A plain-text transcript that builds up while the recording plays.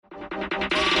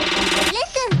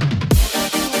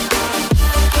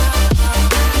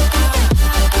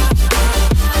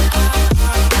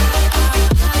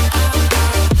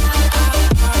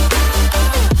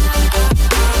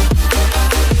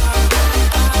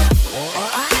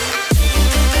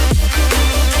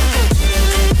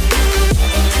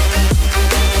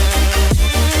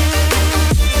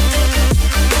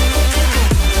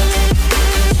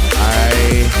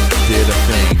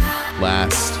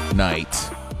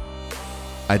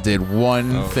I did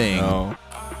one thing. No.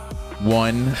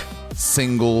 One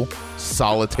single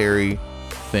solitary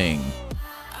thing.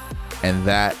 And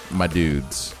that, my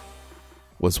dudes,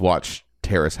 was watch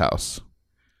Terrace House.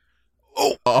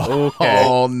 Okay.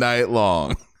 All night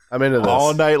long. I'm into this.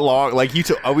 All night long. Like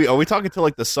are we talking till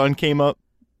like the sun came up?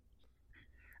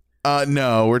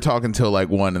 No, we're talking till like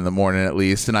 1 in the morning at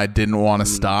least, and I didn't want to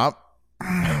stop.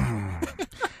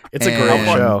 It's a great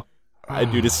And- show.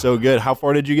 Dude, it's so good. How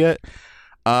far did you get?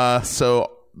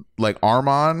 So like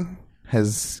Armand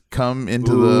has come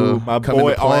into Ooh, the my come boy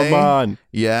into play. Armand.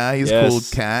 Yeah, he's Yes. a cool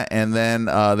cat, and then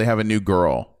they have a new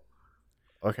girl.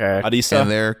 Okay. Adisa. And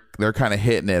they're kind of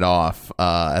hitting it off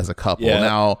as a couple. Yeah.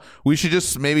 Now we should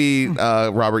just maybe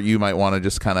Robert, you might want to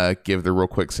just kind of give the real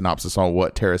quick synopsis on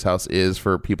what Terrace House is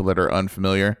for people that are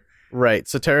unfamiliar. Right.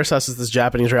 So Terrace House is this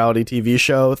Japanese reality TV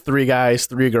show. 3 guys,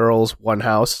 3 girls, 1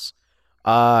 house.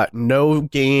 No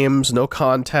games, no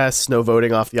contests, no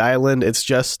voting off the island. It's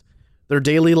just their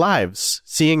daily lives,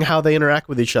 seeing how they interact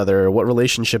with each other, what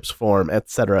relationships form,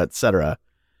 etc., etc.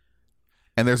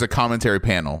 And there's a commentary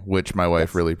panel, which my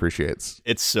wife really appreciates.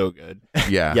 It's so good.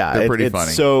 Yeah, Yeah, they're pretty it's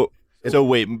funny. So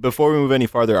wait, before we move any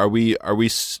farther, are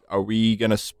we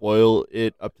gonna spoil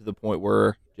it up to the point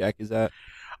where Jack is at?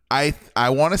 I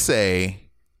want to say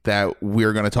that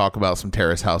we're going to talk about some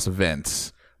Terrace House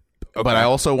events, but I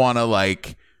also want to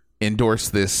like endorse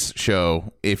this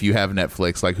show. If you have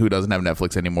Netflix, like who doesn't have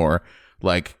Netflix anymore,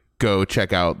 like go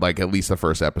check out like at least the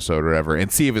first episode or whatever and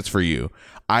see if it's for you.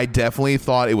 I definitely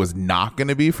thought it was not going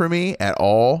to be for me at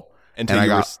all. Until And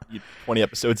you I were got 20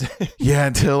 episodes. yeah,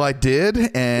 until I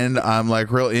did, and I'm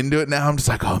like real into it now. I'm just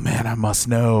like, oh man, I must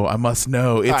know.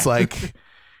 It's like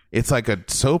a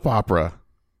soap opera.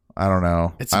 I don't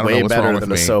know. It's I don't know way what's wrong better with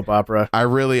than a me. soap opera. I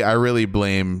really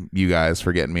blame you guys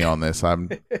for getting me on this. I'm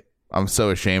so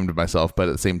ashamed of myself, but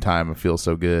at the same time, I feel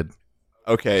so good.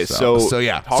 Okay, So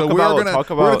yeah. So we're gonna talk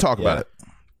about it.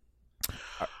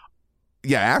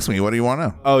 Yeah, ask me. What do you want to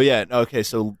know? Oh yeah. Okay,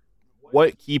 so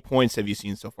what key points have you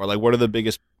seen so far? Like, what are the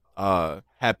biggest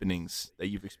happenings that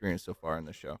you've experienced so far in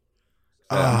the show?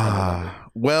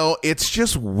 Well, it's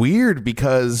just weird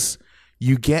because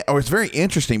it's very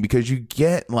interesting because you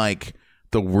get like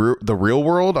the real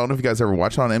world. I don't know if you guys ever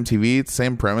watched it on MTV. It's the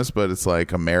same premise, but it's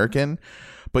like American.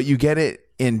 But you get it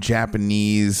in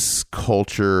Japanese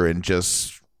culture and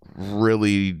just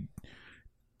really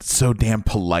so damn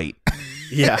polite.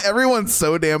 Yeah. Everyone's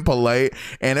so damn polite,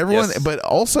 and Yes. but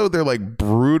also they're like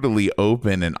brutally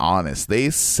open and honest. They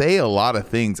say a lot of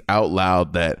things out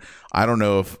loud that I don't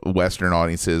know if Western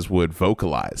audiences would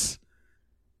vocalize.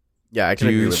 Yeah, I can Do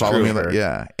agree you with follow me? that. Like,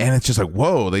 yeah, and it's just like,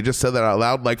 whoa, they just said that out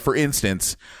loud. Like, for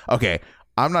instance, okay,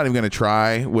 I'm not even going to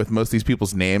try with most of these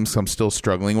people's names. I'm still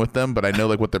struggling with them, but I know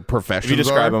like what their professions If you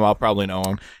describe are. them, I'll probably know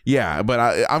them. Yeah,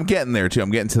 but I'm getting there too.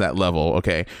 I'm getting to that level.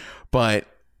 Okay, but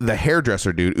the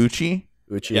hairdresser dude, Uchi.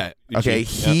 Uchi. Yeah. Okay, Yeah.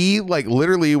 he like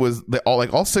literally was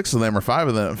all 6 of them or 5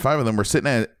 of them were sitting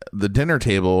at the dinner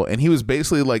table, and he was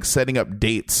basically like setting up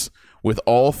dates with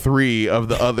all 3 of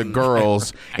the other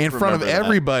girls in front of remember that.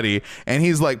 everybody, and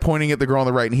he's like pointing at the girl on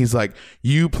the right, and he's like,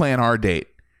 "You plan our date."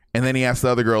 And then he asked the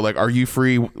other girl, like, "Are you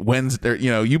free Wednesday?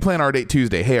 You plan our date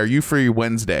Tuesday. Hey, are you free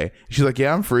Wednesday?" She's like,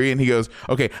 "Yeah, I'm free." And he goes,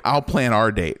 "Okay, I'll plan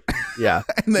our date." Yeah.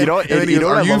 And then, You know- and then he you goes, know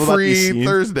what "Are I you love about these free scenes?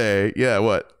 Thursday?" Yeah,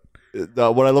 what?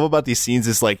 What I love about these scenes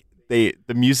is like they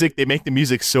make the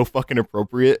music so fucking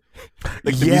appropriate.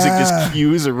 Like the music just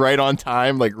cues right on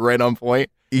time, like right on point.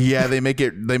 Yeah, they make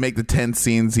the tense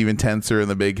scenes even tenser in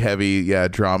the big heavy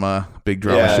big drama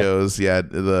Yeah. shows. Yeah,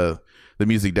 the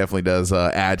music definitely does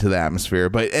add to the atmosphere.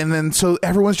 But and then so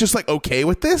everyone's just like okay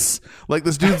with this. Like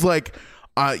this dude's like,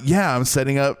 yeah, I'm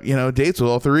setting up dates with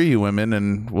all 3 of you women,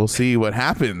 and we'll see what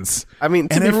happens. I mean,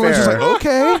 to And be everyone's fair, just like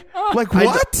okay, like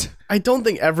what? I don't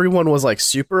think everyone was like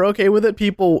super okay with it.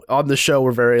 People on the show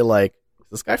were very like, "Is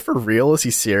this guy for real? Is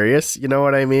he serious?" You know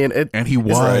what I mean? And he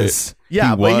was. Yeah,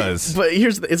 he but was. But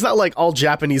it's not like all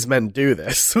Japanese men do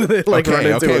this. They like run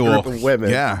into a group of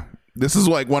women. Yeah, this is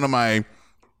like one of my,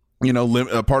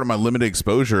 a part of my limited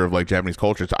exposure of like Japanese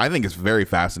culture. So I think it's very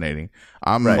fascinating.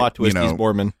 I'm Plot twist, he's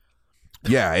Mormon.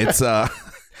 Yeah, it's A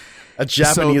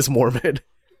Japanese Mormon.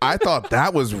 I thought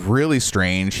that was really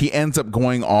strange. He ends up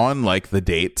going on like the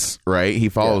dates, right? He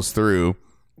follows through,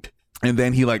 and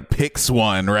then he like picks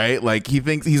one, right? Like he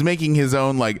thinks he's making his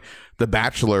own like The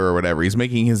Bachelor or whatever. He's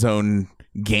making his own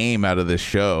game out of this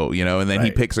show, and then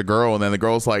he picks a girl, and then the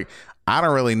girl's like, "I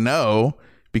don't really know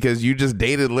because you just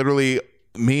dated literally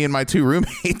me and my 2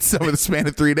 roommates over the span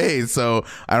of 3 days, so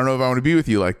I don't know if I want to be with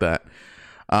you like that."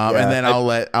 And then I'll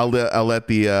let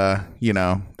the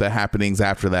the happenings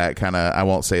after that kind of, I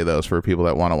won't say those for people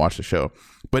that want to watch the show.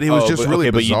 But it was just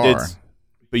really bizarre.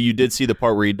 But you did see the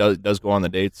part where he does go on the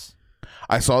dates.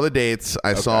 I saw the dates.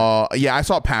 I saw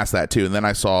past that too, and then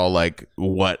I saw like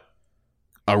what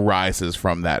arises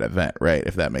from that event, right?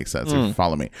 If that makes sense. If you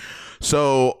follow me.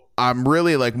 So I'm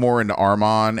really like more into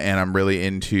Armand, and I'm really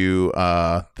into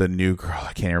the new girl.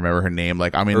 I can't even remember her name.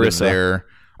 Like I'm into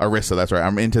Arissa, that's right.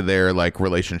 I'm into their like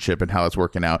relationship and how it's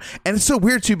working out. And it's so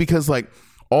weird too because like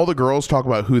all the girls talk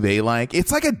about who they like.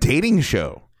 It's like a dating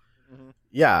show.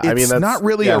 Yeah, I mean, that's not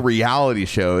really a reality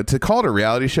show. To call it a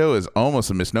reality show is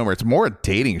almost a misnomer. It's more a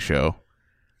dating show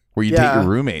where you date your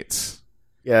roommates.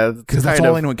 Yeah, because that's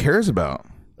all anyone cares about.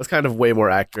 That's kind of way more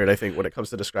accurate, I think, when it comes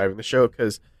to describing the show.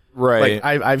 Because right,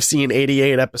 like I've seen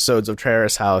 88 episodes of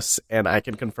Terrace House, and I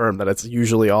can confirm that it's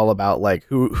usually all about like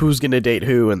who's going to date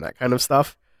who and that kind of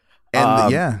stuff.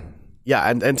 And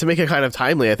and to make it kind of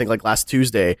timely, I think like last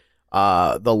Tuesday,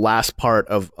 the last part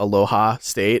of Aloha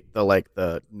State,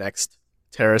 the next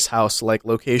Terrace House like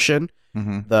location,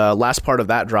 the last part of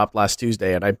that dropped last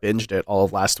Tuesday, and I binged it all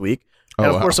of last week. And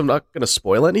of course, I'm not going to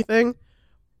spoil anything,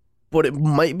 but it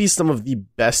might be some of the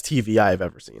best TV I've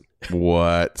ever seen.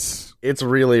 What? It's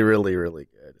really, really, really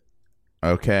good.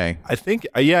 Okay. I think,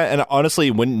 and honestly,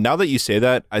 now that you say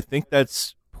that, I think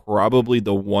that's probably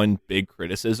the one big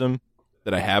criticism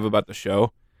that I have about the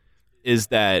show is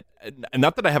that, and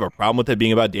not that I have a problem with it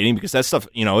being about dating, because that stuff,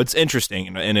 it's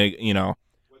interesting, and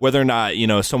whether or not,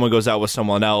 someone goes out with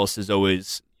someone else is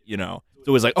always, it's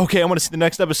always like, okay, I want to see the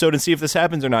next episode and see if this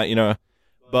happens or not,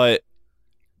 but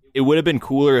it would have been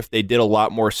cooler if they did a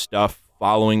lot more stuff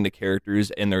following the characters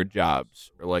and their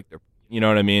jobs or like their, you know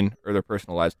what I mean? Or their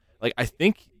personal lives. Like, I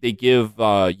think they give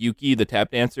Yuki, the tap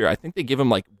dancer, I think they give him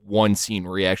like one scene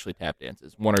where he actually tap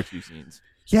dances, 1 or 2 scenes.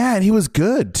 Yeah, and he was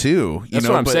good too. That's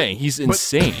what I'm saying. He's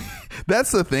insane.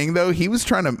 That's the thing, though. He was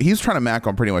trying to mac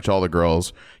on pretty much all the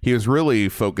girls. He was really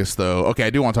focused, though. Okay, I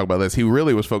do want to talk about this. He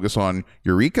really was focused on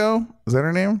Yuriko. Is that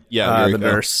her name? Yeah, the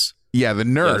nurse. Yeah, the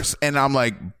nurse. Yes. And I'm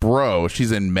like, bro,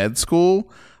 she's in med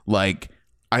school. Like,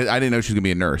 I didn't know she was gonna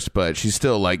be a nurse, but she's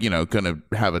still like, gonna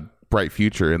have a bright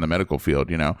future in the medical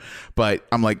field, But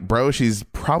I'm like, bro, she's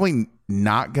probably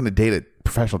not gonna date a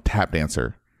professional tap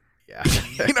dancer. Yeah.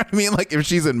 You know what I mean? Like if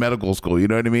she's in medical school, you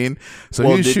know what I mean? So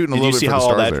he was shooting a little bit for the stars. Did you see how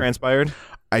all that there. Transpired?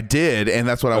 I did, and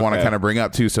that's what I want to kind of bring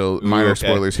up too. So minor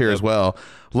spoilers here as well.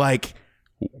 Like,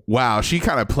 wow, she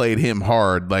kind of played him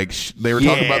hard. Like they were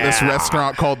talking about this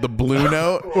restaurant called the Blue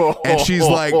Note, and she's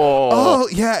like, oh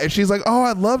yeah, and she's like, oh,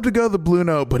 I'd love to go to the Blue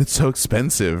Note, but it's so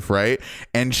expensive, right?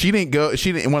 And she didn't go.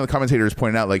 She didn't. One of the commentators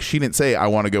pointed out, like, she didn't say I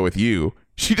want to go with you.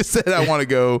 She just said I want to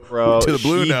go to the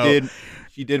Blue Note.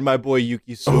 She did my boy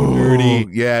Yuki so dirty.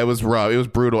 Yeah, it was rough. It was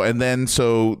brutal. And then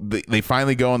so they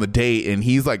finally go on the date, and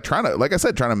he's like trying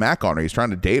to mac on her. He's trying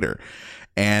to date her.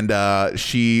 And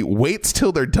she waits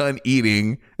till they're done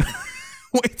eating.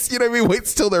 Waits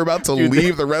till they're about to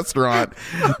leave the restaurant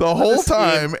the whole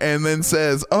time, and then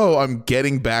says, oh, I'm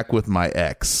getting back with my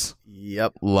ex.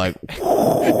 Yep. Like,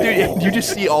 dude, you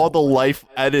just see all the life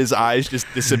at his eyes just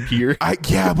disappear. But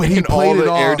he and played all the it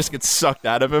air off. Just gets sucked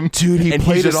out of him. Dude, he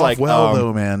played it off well,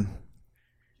 though, man.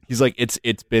 He's like,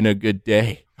 it's been a good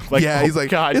day. Like, yeah, he's like,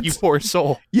 God, you poor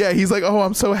soul. Yeah, he's like, oh,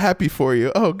 I'm so happy for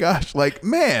you. Oh gosh, like,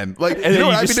 man, like, and you know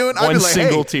what I'd be doing? I'd be like,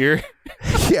 single tear.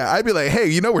 Yeah, I'd be like,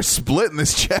 hey, we're splitting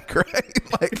this check,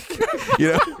 right? Like,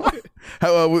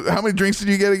 how many drinks did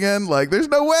you get again? Like, there's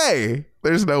no way,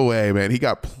 man. He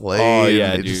got played. Oh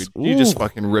yeah, dude, you just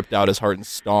fucking ripped out his heart and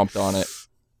stomped on it.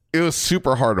 It was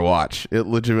super hard to watch. It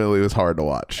legitimately was hard to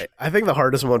watch. I think the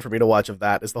hardest one for me to watch of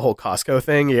that is the whole Costco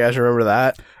thing. You guys remember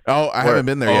that? Oh, I haven't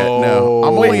been there yet. No,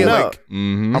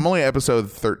 I'm only at episode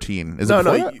 13. Is it?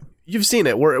 No, you've seen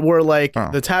it. We're like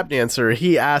the tap dancer.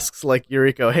 He asks like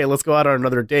Yuriko, "Hey, let's go out on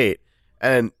another date,"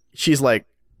 and she's like,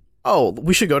 "Oh,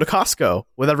 we should go to Costco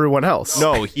with everyone else."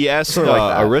 No, he asked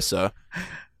Arissa.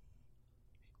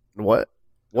 What?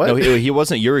 No, he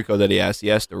wasn't Yuriko that he asked. He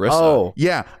asked Arissa. Oh,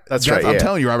 yeah, that's right. I'm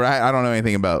telling you, Robert. I don't know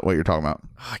anything about what you're talking about.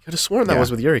 I could have sworn that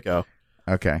was with Yuriko.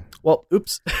 Okay. Well,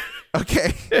 oops.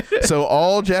 Okay. So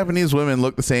all Japanese women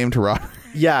look the same to Robert.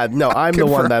 Yeah. No, I'm the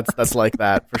one that's like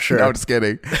that for sure. No, I'm just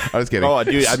kidding. Oh,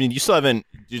 dude. I mean, you still haven't.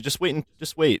 Just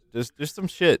wait. There's some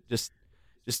shit. Just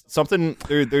something.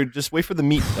 They're just wait for the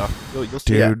meat stuff. You'll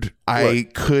see. Dude, yeah. I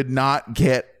could not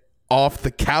get off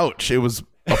the couch. It was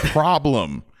a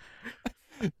problem.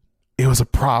 It was a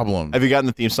problem. Have you gotten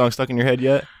the theme song stuck in your head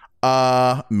yet?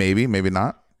 Maybe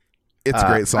not. It's a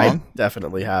great song. I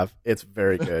definitely have. It's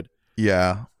very good.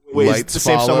 Yeah. Wait,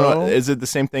 is it the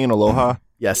same thing in Aloha?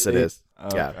 Yes, it is. Oh,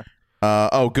 yeah.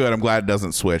 Okay. Good. I'm glad it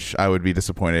doesn't switch. I would be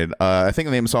disappointed. I think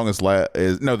the name of the song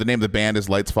the name of the band is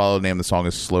Lights Follow. The name of the song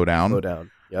is Slow Down. Slow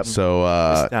Down. Yep. So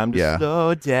It's time to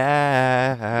slow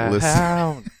down.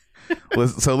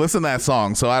 So listen to that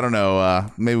song. So I don't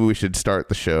know. Maybe we should start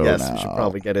the show. Yes, now. we should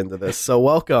probably get into this. So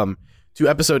welcome to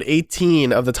episode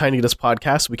 18 of the Tiny Disc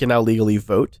Podcast. We can now legally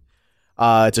vote.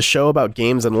 It's a show about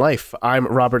games and life. I'm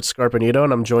Robert Scarpanito,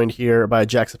 and I'm joined here by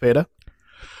Jack Cepeda.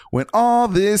 When all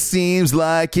this seems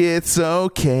like it's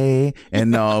okay,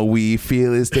 and all we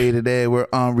feel is day to day, we're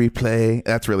on replay.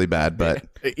 That's really bad, but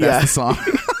that's the song.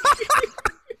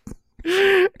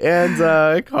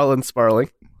 And Colin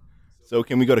Sparling. So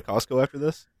can we go to Costco after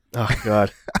this? Oh,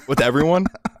 God. With everyone?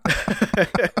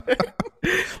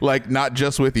 Like, not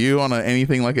just with you on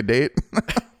anything like a date?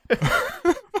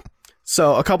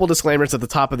 So a couple disclaimers at the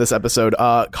top of this episode.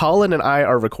 Colin and I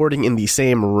are recording in the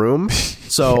same room,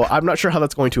 so I'm not sure how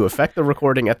that's going to affect the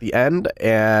recording at the end,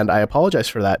 and I apologize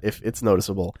for that if it's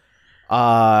noticeable.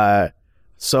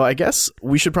 So I guess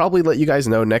we should probably let you guys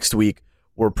know next week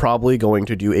we're probably going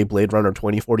to do a Blade Runner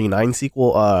 2049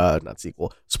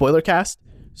 spoiler cast.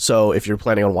 So if you're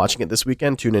planning on watching it this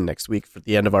weekend, tune in next week. For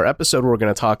the end of our episode, we're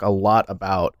going to talk a lot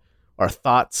about our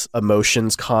thoughts,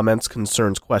 emotions, comments,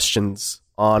 concerns, questions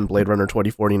on Blade Runner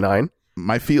 2049.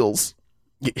 My feels.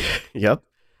 Yep.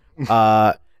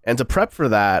 And to prep for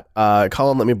that,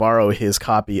 Colin let me borrow his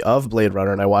copy of Blade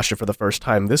Runner, and I watched it for the first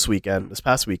time this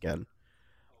past weekend.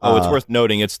 Oh, it's worth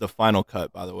noting it's the final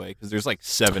cut, by the way, because there's like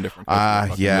 7 different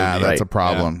cuts. Yeah, movie. that's a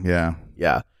problem. Yeah.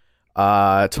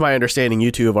 To my understanding, you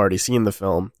two have already seen the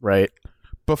film, right?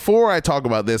 Before I talk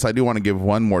about this, I do want to give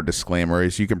one more disclaimer.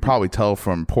 As you can probably tell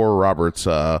from poor Robert's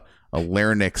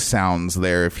larynx sounds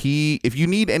there, if you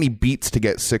need any beats to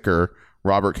get sicker,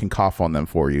 Robert can cough on them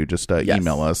for you. Just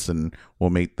email us and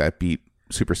we'll make that beat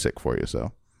super sick for you.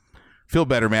 So feel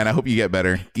better, man. I hope you get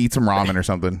better. Eat some ramen or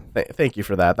something. Thank you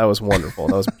for that. That was wonderful.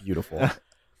 That was beautiful.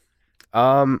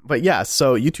 But yeah,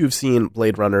 so you two have seen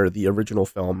Blade Runner, the original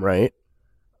film, right?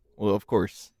 Well, of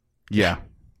course. Yeah.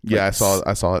 I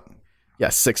saw it. Yeah,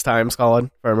 6 times, Colin,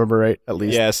 if I remember right, at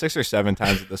least. Yeah, 6 or 7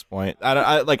 times at this point.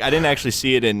 I didn't actually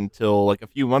see it until like a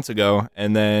few months ago,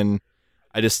 and then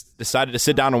I just decided to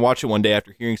sit down and watch it one day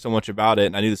after hearing so much about it,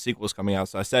 and I knew the sequel was coming out,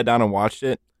 so I sat down and watched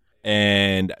it,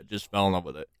 and just fell in love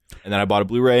with it. And then I bought a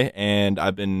Blu-ray, and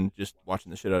I've been just watching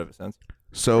the shit out of it since.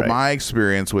 So my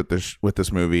experience with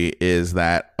this movie is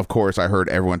that, of course, I heard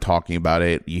everyone talking about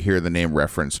it. You hear the name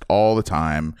referenced all the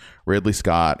time: Ridley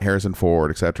Scott, Harrison Ford,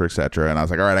 etc., etc. And I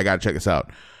was like, all right, I got to check this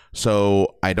out.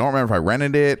 So I don't remember if I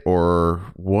rented it or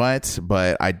what,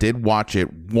 but I did watch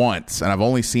it once, and I've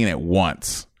only seen it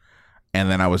once. And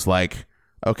then I was like,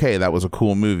 okay, that was a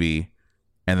cool movie.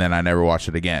 And then I never watched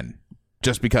it again,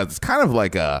 just because it's kind of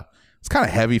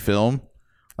heavy film.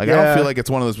 Like, I don't feel like it's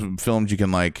one of those films you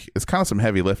can, like, it's kind of some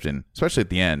heavy lifting, especially at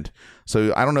the end.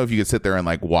 So I don't know if you could sit there and,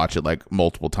 like, watch it, like,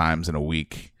 multiple times in a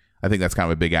week. I think that's kind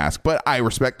of a big ask. But I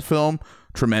respect the film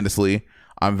tremendously.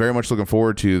 I'm very much looking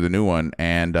forward to the new one.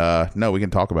 And, no, we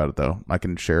can talk about it, though. I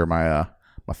can share my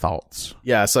my thoughts.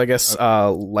 Yeah, so I guess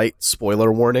light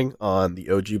spoiler warning on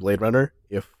the OG Blade Runner.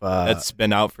 If that's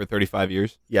been out for 35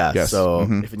 years. Yeah, yes. So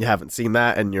if you haven't seen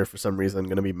that and you're for some reason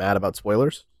going to be mad about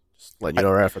spoilers, just letting you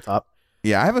know right off the top.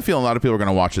 Yeah, I have a feeling a lot of people are going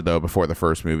to watch it, though, before the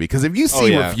first movie. Because if you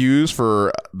see reviews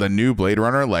for the new Blade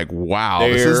Runner, like, wow,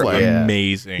 this is like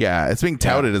amazing. Yeah, it's being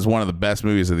touted as one of the best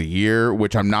movies of the year,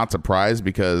 which I'm not surprised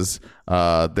because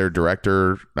their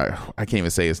director, I can't even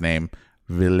say his name,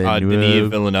 Denis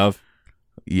Villeneuve.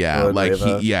 Yeah, like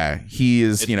he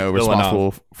is,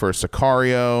 responsible for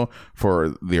Sicario,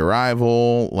 for The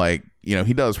Arrival. Like,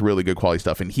 he does really good quality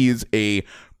stuff, and he's a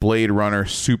Blade Runner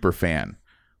super fan.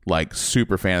 Like,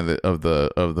 super fan of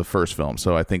the first film.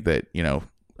 So I think that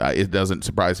it doesn't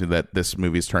surprise me that this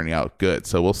movie is turning out good.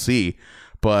 So we'll see.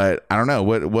 But I don't know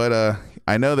what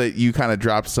I know that you kind of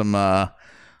dropped some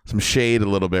shade a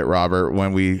little bit, Robert,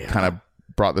 when we kind of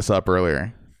brought this up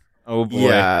earlier. Oh boy!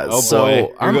 Yeah, oh so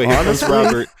boy! I'm honestly,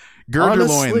 Robert. Gird your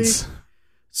loins.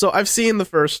 So I've seen the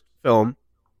first film,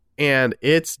 and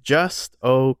it's just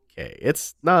okay.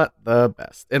 It's not the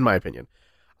best, in my opinion.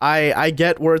 I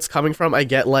get where it's coming from. I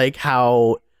get like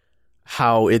how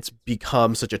it's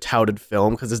become such a touted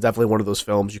film, because it's definitely one of those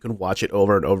films you can watch it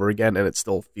over and over again and it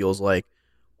still feels like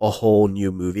a whole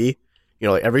new movie.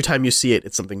 Like every time you see it,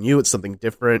 it's something new, it's something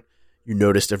different. You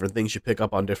notice different things, you pick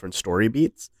up on different story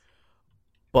beats.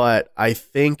 But I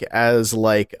think as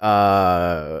like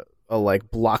a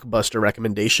blockbuster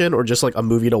recommendation, or just like a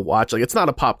movie to watch, like, it's not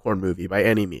a popcorn movie by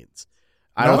any means.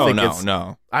 I don't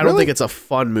think it's a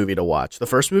fun movie to watch. The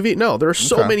first movie, no. There's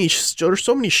so many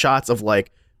shots of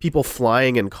like people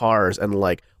flying in cars and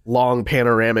like long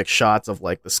panoramic shots of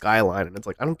like the skyline, and it's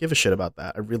like, I don't give a shit about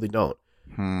that. I really don't.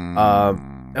 And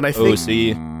I think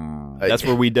That's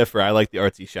where we differ. I like the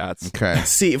artsy shots. Okay.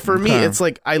 See, for me, it's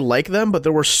like I like them, but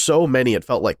there were so many it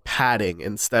felt like padding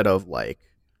instead of like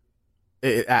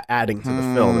adding to the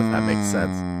film, if that makes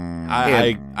sense.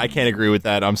 I can't agree with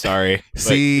that. I'm sorry.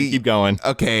 See, keep going.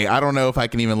 Okay, I don't know if I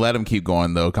can even let him keep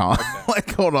going though, Colin.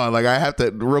 Like, hold on. Like, I have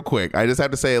to real quick. I just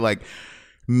have to say, like,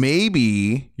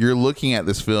 maybe you're looking at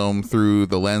this film through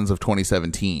the lens of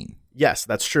 2017. Yes,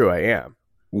 that's true. I am.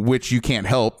 Which you can't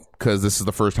help because this is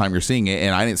the first time you're seeing it,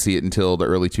 and I didn't see it until the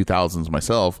early 2000s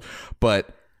myself.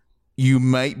 But you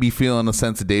might be feeling a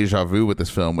sense of deja vu with this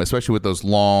film, especially with those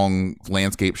long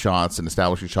landscape shots and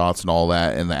establishing shots and all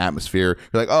that, and the atmosphere.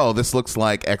 You're like, oh, this looks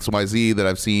like XYZ that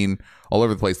I've seen all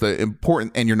over the place. The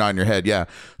important, and you're nodding your head, yeah.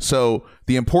 So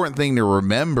the important thing to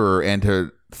remember and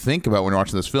to think about when you're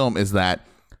watching this film is that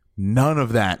none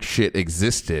of that shit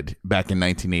existed back in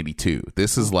 1982.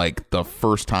 This is like the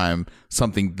first time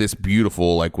something this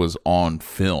beautiful like was on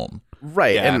film.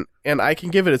 Right. Yeah. And I can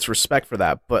give it its respect for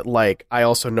that, but like I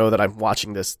also know that I'm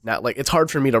watching this now. Like, it's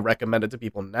hard for me to recommend it to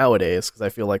people nowadays because I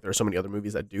feel like there's so many other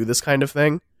movies that do this kind of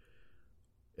thing.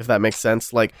 If that makes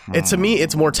sense. Like, to me,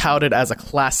 it's more touted as a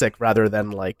classic rather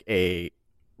than like a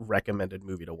recommended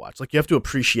movie to watch. Like, you have to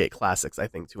appreciate classics, I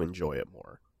think, to enjoy it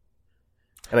more.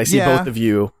 And I see both of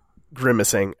you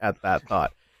grimacing at that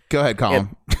thought. Go ahead,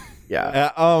 Colin.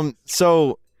 Yeah.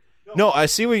 So no, I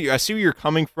see where you're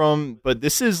coming from, but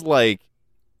this is like,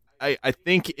 I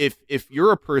think if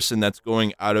you're a person that's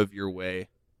going out of your way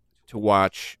to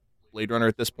watch Blade Runner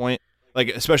at this point, like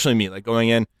especially me, like going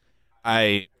in,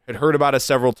 I had heard about it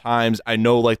several times. I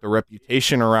know like the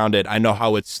reputation around it. I know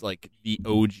how it's like the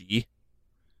OG,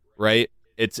 right?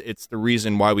 It's the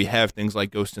reason why we have things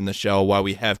like Ghost in the Shell, why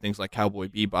we have things like Cowboy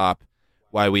Bebop,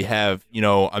 why we have, you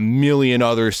know, a million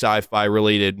other sci-fi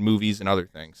related movies and other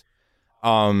things.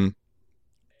 And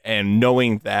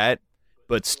knowing that,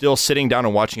 but still sitting down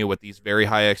and watching it with these very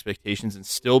high expectations and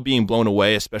still being blown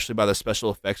away, especially by the special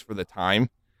effects for the time,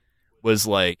 was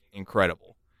like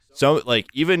incredible. So like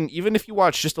even if you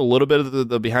watch just a little bit of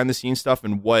the behind the scenes stuff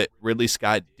and what Ridley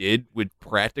Scott did with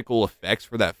practical effects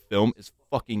for that film is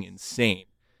fucking insane.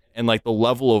 And like the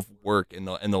level of work and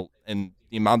the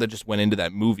amount that just went into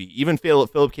that movie. Even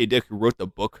Philip K. Dick, who wrote the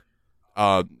book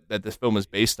that this film is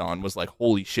based on, was like,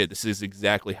 holy shit, this is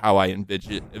exactly how I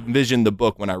envisioned the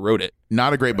book when I wrote it.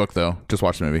 Not a great book, though. Just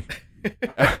watch the movie.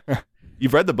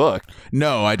 You've read the book?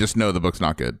 No, I just know the book's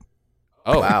not good.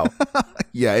 Oh, wow.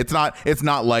 Yeah, it's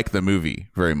not like the movie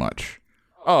very much.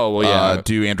 Oh, well, yeah.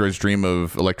 Do Androids Dream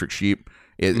of Electric Sheep?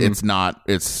 It's not.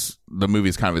 It's the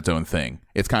movie's kind of its own thing.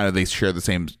 It's kind of, they share the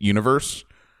same universe,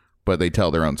 but they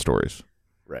tell their own stories.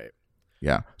 Right.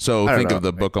 Yeah. So think of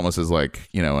the book almost as like,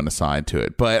 you know, an aside to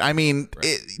it. But I mean,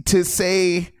 to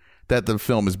say that the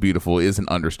film is beautiful is an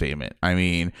understatement. I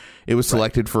mean, it was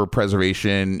selected for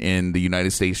preservation in the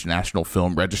United States National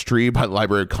Film Registry by the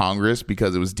Library of Congress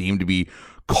because it was deemed to be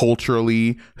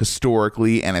culturally,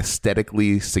 historically, and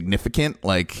aesthetically significant.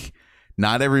 Like,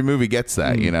 not every movie gets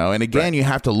that, you know? And again, you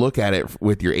have to look at it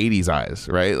with your 80s eyes,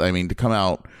 right? I mean, to come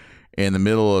out in the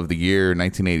middle of the year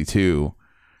 1982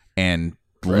 and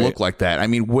look like that. I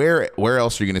mean, where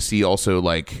else are you going to see also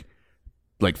like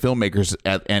filmmakers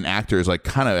and actors like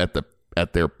kind of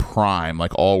at their prime,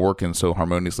 like all working so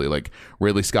harmoniously? Like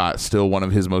Ridley Scott, still one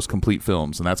of his most complete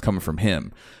films, and that's coming from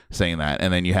him saying that.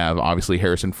 And then you have obviously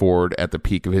Harrison Ford at the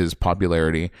peak of his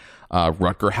popularity.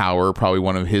 Rutger Hauer, probably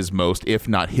one of his most, if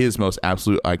not his most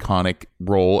absolute iconic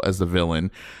role as the villain.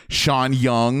 Sean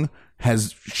Young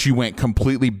she went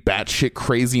completely batshit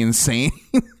crazy insane,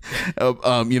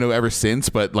 you know, ever since.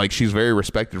 But like, she's very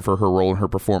respected for her role and her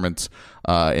performance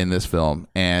in this film.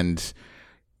 And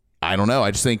I don't know. I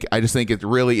just think it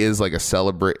really is like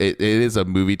it is a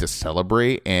movie to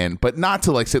celebrate, but not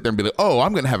to like sit there and be like, oh,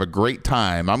 I'm gonna have a great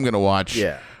time, I'm gonna watch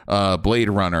Blade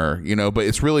Runner, you know. But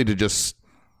it's really to just,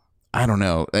 I don't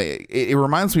know. It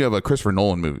reminds me of a Christopher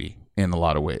Nolan movie in a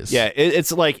lot of ways. Yeah,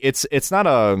 it's like it's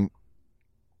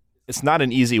not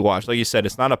an easy watch. Like you said,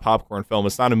 it's not a popcorn film.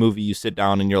 It's not a movie you sit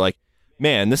down and you're like,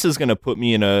 man, this is going to put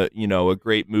me in a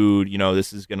great mood. You know,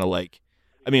 this is going to like,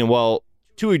 I mean, well,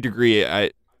 to a degree,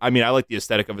 I like the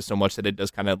aesthetic of it so much that it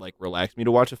does kind of like relax me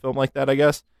to watch a film like that, I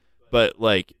guess. But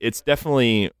like, it's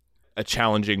definitely a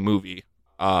challenging movie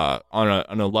on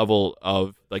a level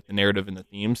of like the narrative and the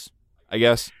themes, I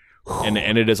guess. And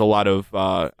it is a lot of,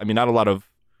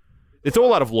 they throw a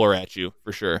lot of lore at you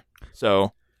for sure.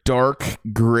 So dark,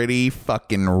 gritty,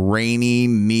 fucking rainy,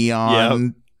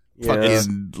 neon,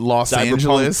 fucking Los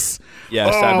Angeles. Yeah,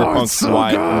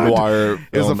 cyberpunk noir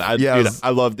film. I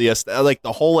love the like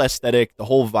the whole aesthetic, the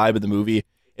whole vibe of the movie.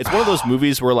 It's one of those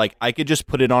movies where like I could just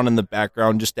put it on in the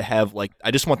background just to have like, I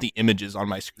just want the images on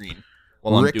my screen.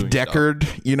 while I'm Rick doing stuff.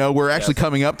 Deckard. You know, we're actually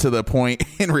coming up to the point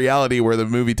in reality where the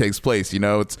movie takes place. You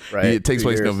know, it takes 2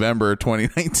 place years. November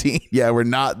 2019. Yeah, we're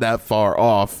not that far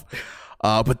off.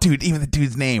 But dude, even the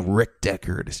dude's name, Rick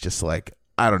Deckard, is just like,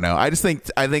 I don't know. I think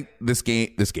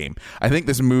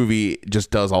this movie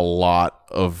just does a lot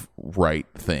of right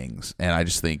things, and I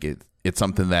just think it's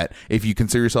something that if you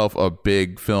consider yourself a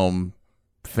big film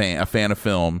fan, a fan of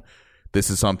film, this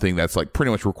is something that's like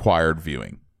pretty much required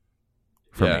viewing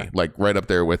for me, like right up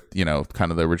there with, you know,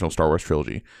 kind of the original Star Wars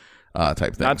trilogy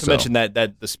type thing. Not to mention that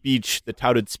the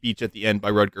touted speech at the end by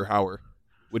Rutger Hauer,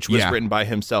 which was written by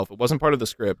himself. It wasn't part of the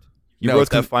script. He wrote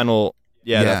that final.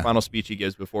 That final speech he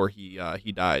gives before he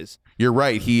dies. You're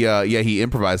right. He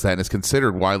improvised that and is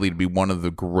considered widely to be one of the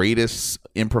greatest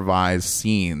improvised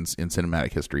scenes in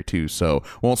cinematic history too. So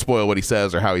won't spoil what he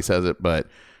says or how he says it, but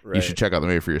you should check out the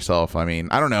movie for yourself. I mean,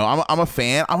 I don't know. I'm a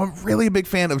fan. I'm a really big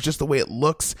fan of just the way it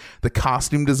looks, the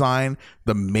costume design,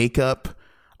 the makeup.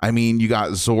 I mean, you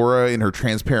got Zora in her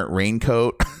transparent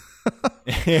raincoat.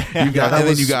 You got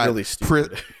really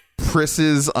stupid.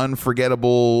 Priss's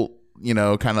unforgettable, you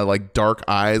know, kind of like dark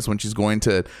eyes when she's going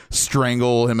to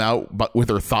strangle him out but with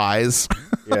her thighs.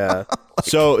 Yeah.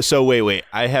 So wait.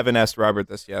 I haven't asked Robert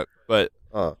this yet, but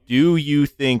do you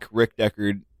think Rick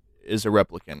Deckard is a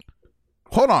replicant?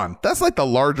 Hold on. That's like the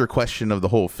larger question of the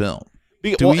whole film.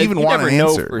 We even want an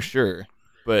answer? Know for sure,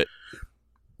 but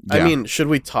I mean, should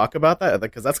we talk about that?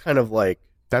 Because that's kind of like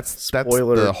that's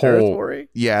spoiler the territory.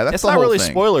 Yeah, that's it's the not whole really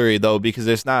thing. spoilery though, because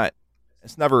it's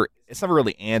never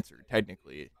really answered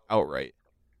technically outright.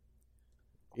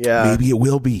 Yeah, maybe it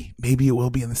will be. Maybe it will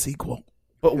be in the sequel.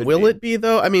 But will it be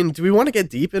though? I mean, do we want to get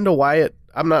deep into why it?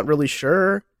 I'm not really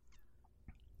sure.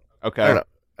 Okay. I don't know.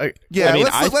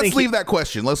 Let's leave that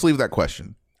question. Let's leave that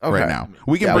question right now.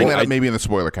 We can bring that up maybe in the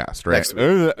spoiler cast, right? Next week.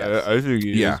 I think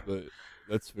it is, but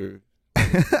that's for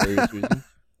various reasons.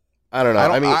 I don't know.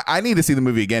 I mean, I need to see the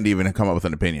movie again to even come up with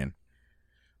an opinion.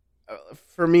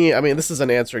 For me, I mean, this isn't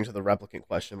answering to the replicant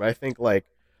question, but I think like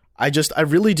I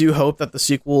really do hope that the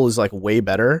sequel is like way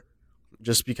better,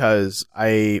 just because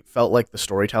I felt like the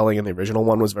storytelling in the original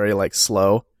one was very like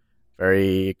slow,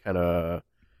 very kind of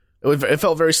it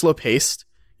felt very slow paced.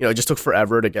 You know, it just took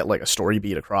forever to get like a story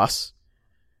beat across,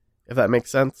 if that makes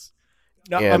sense.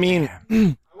 No, I mean,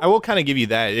 I will kind of give you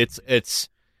that. It's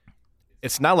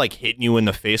not like hitting you in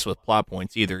the face with plot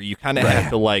points either. You kind of have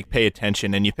to like pay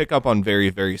attention, and you pick up on very,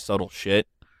 very subtle shit.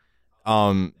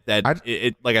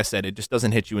 It like I said, it just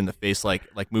doesn't hit you in the face like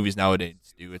movies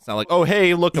nowadays do. It's not like, oh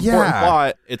hey, look, important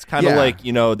plot. It's kind of like,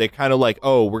 you know, they kind of like,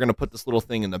 oh, we're gonna put this little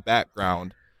thing in the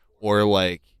background, or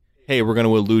like, hey, we're gonna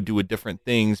allude to different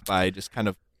things by just kind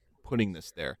of putting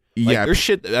this there. Like, there's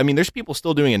shit. I mean, there's people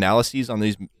still doing analyses on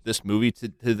this movie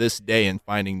to this day and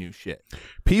finding new shit.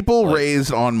 People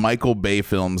raised on Michael Bay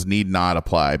films need not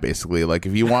apply. Basically, like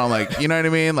if you want, like, you know what I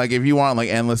mean, like if you want like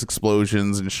endless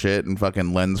explosions and shit and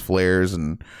fucking lens flares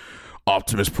and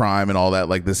Optimus Prime and all that,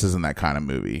 like this isn't that kind of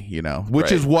movie, you know.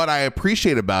 Which is what I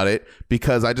appreciate about it,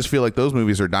 because I just feel like those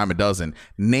movies are a dime a dozen.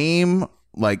 Name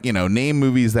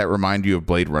movies that remind you of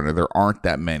Blade Runner. There aren't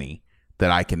that many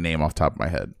that I can name off the top of my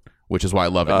head, which is why I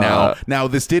love it. Now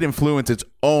this did influence its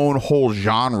own whole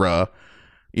genre,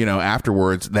 you know,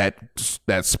 afterwards that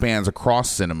spans across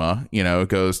cinema. You know, it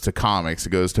goes to comics,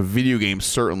 it goes to video games,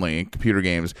 certainly computer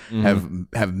games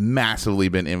have massively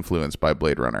been influenced by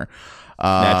Blade Runner.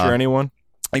 Snatcher, anyone?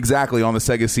 Exactly, on the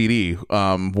Sega CD,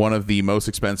 one of the most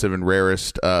expensive and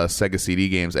rarest Sega CD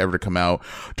games ever to come out,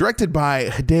 directed by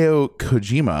Hideo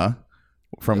Kojima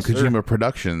from Kojima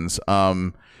Productions.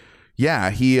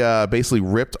 Yeah, he basically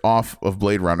ripped off of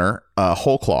Blade Runner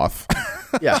whole cloth,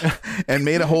 and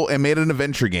made an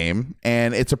adventure game,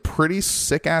 and it's a pretty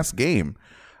sick ass game.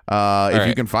 If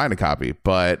you can find a copy,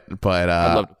 but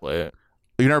I'd love to play it.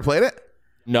 You never played it?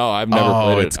 No, I've never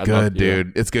played it. It's good,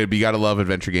 dude. It's good, but you got to love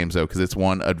adventure games though, because it's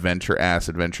one adventure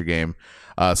game.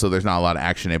 So there's not a lot of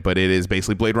action in it, but it is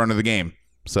basically Blade Runner the game.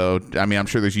 So I mean, I'm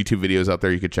sure there's YouTube videos out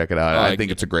there you could check it out. I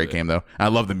think it's a great game though. I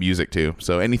love the music too.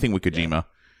 So anything with Kojima.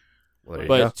 Yeah.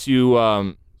 But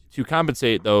to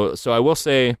compensate though, so I will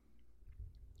say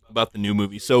about the new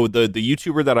movie. So the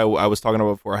YouTuber that I was talking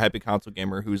about before, Happy Console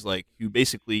Gamer, who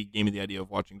basically gave me the idea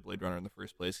of watching Blade Runner in the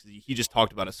first place, because he just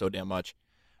talked about it so damn much.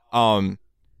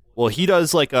 Well, he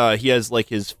does he has like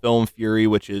his Film Fury,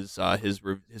 which is his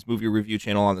movie review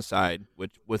channel on the side,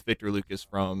 which with Victor Lucas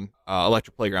from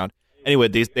Electric Playground. Anyway,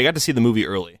 they got to see the movie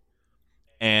early,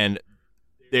 and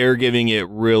they're giving it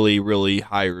really, really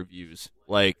high reviews.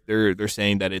 Like they're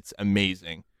saying that it's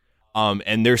amazing.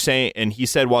 And they're saying, and he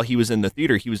said while he was in the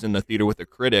theater with a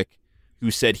critic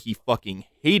who said he fucking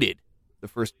hated the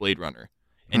first Blade Runner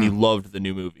and he loved the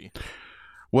new movie.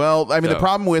 Well, I mean, So- the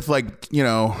problem with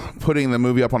putting the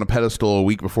movie up on a pedestal a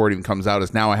week before it even comes out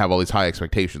is now I have all these high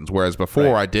expectations, whereas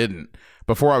before I didn't.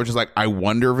 Before I was just like, I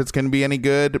wonder if it's going to be any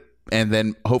good, and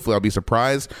then hopefully I'll be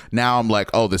surprised. Now I'm like,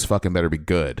 oh, this fucking better be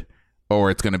good,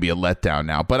 or it's going to be a letdown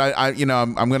now. But I'm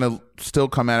going to still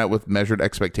come at it with measured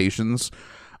expectations,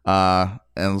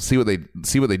 and see what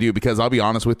they do. Because I'll be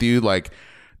honest with you, like,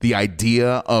 the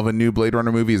idea of a new Blade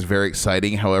Runner movie is very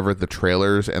exciting. However, the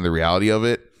trailers and the reality of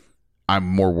it, I'm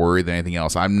more worried than anything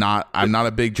else. I'm not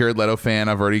a big Jared Leto fan.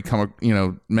 I've already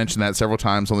mentioned that several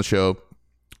times on the show,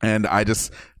 and I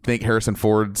just think Harrison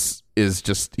Ford's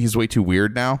he's way too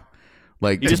weird now.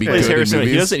 Like, He to just be plays good in Harrison.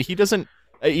 movies. He doesn't.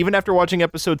 Even after watching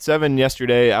episode 7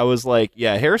 yesterday, I was like,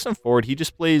 yeah, Harrison Ford. He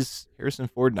just plays Harrison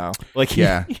Ford now. Like, he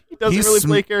doesn't He's really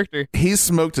play a character. He's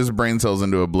smoked his brain cells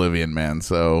into oblivion, man.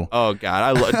 So Oh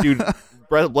God, dude.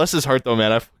 Bless his heart though,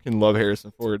 man. I fucking love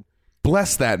Harrison Ford.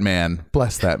 bless that man.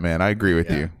 Bless that man. I agree with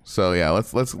you. So yeah,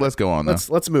 let's go on though.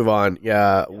 Let's move on.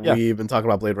 Yeah, Yeah. we've been talking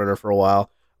about Blade Runner for a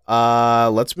while.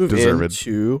 Let's move Deserved.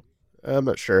 into I'm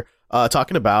not sure.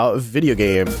 Talking about video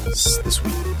games this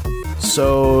week.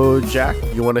 So, Jack,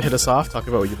 you want to hit us off? Talk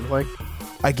about what you've been playing.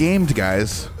 I gamed,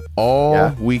 guys, all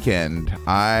Yeah? weekend.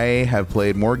 I have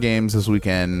played more games this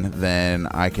weekend than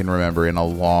I can remember in a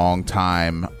long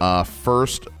time.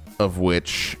 First of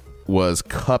which was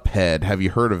Cuphead. Have you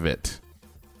heard of it?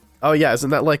 Oh yeah, isn't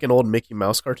that like an old Mickey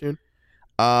Mouse cartoon?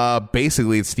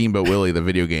 Basically, it's Steamboat Willie, the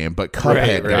video game, but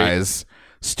Cuphead, Right. guys.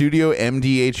 Studio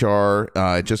MDHR.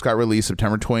 It just got released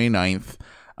September 29th.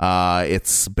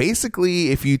 It's basically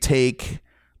if you take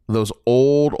those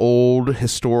old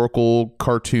historical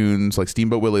cartoons like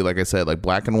Steamboat Willie, like I said, like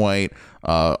black and white,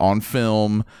 on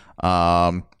film,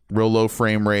 real low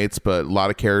frame rates, but a lot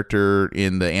of character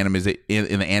in the in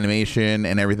the animation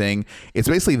and everything. It's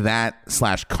basically that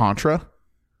 / Contra,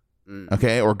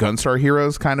 okay, or Gunstar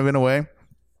Heroes, kind of in a way.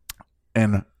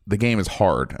 And the game is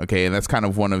hard, okay, and that's kind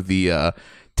of one of the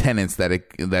tenets that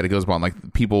it goes on.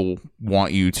 Like, people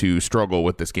want you to struggle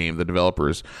with this game, the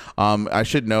developers. I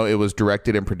should know it was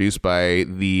directed and produced by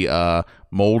the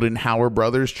Moldenhauer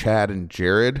brothers, Chad and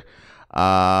Jared.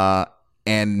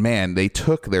 And man, they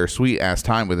took their sweet ass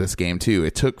time with this game too.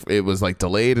 It was like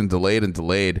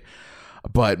delayed,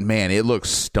 but man, it looks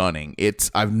stunning.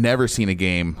 I've never seen a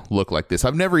game look like this.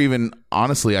 I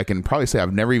can probably say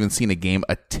I've never even seen a game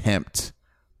attempt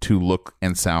to look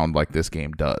and sound like this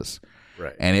game does.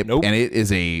 Right. And it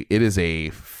is a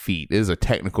feat. It is a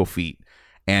technical feat,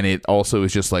 and it also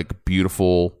is just like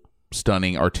beautiful,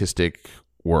 stunning, artistic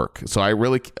work. So I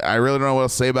really don't know what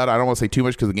else to say about it. I don't want to say too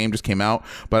much because the game just came out,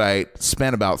 but I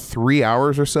spent about 3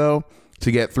 hours or so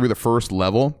to get through the first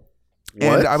level.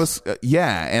 What? And I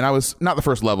was not the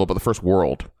first level, but the first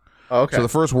world. Oh, okay. So the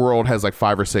first world has like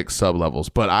 5 or 6 sub levels,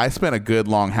 but I spent a good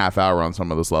long half hour on some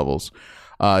of those levels.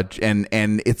 And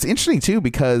it's interesting too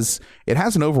because it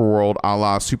has an overworld a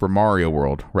la Super Mario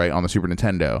World, right, on the Super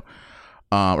Nintendo,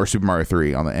 or Super Mario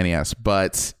 3 on the NES,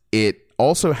 but it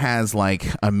also has like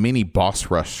a mini boss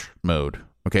rush mode,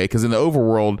 okay? Because in the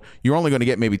overworld, you're only going to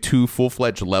get maybe 2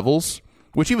 full-fledged levels,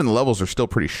 which even the levels are still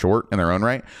pretty short in their own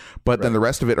right, but then the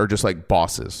rest of it are just like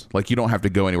bosses. Like, you don't have to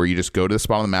go anywhere. You just go to the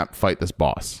spot on the map, fight this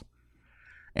boss.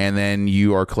 And then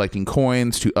you are collecting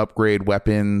coins to upgrade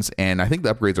weapons, and I think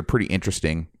the upgrades are pretty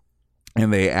interesting,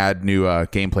 and they add new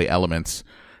gameplay elements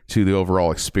to the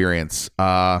overall experience.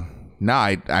 What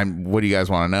do you guys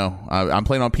want to know? I'm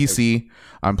playing on PC.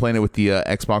 I'm playing it with the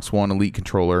Xbox One Elite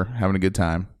controller, having a good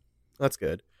time. That's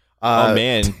good. Oh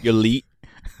man, you're elite.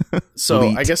 So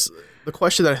Elite. I guess the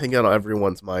question that I think on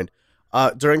everyone's mind,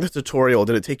 during the tutorial,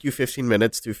 did it take you 15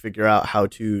 minutes to figure out how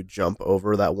to jump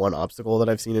over that one obstacle that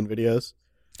I've seen in videos?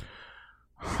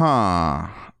 Huh.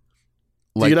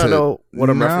 Do you not know what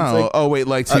I'm referencing? Oh wait,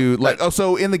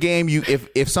 so in the game, you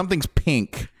if something's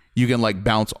pink, you can like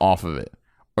bounce off of it,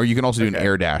 or you can also do an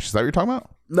air dash. Is that what you're talking about?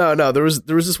 No. There was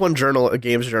this one a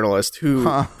games journalist who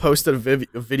posted a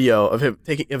video of him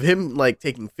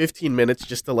taking 15 minutes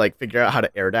just to like figure out how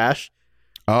to air dash.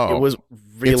 Oh, It was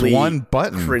really it's one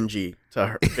button. cringy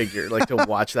to figure to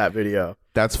watch that video.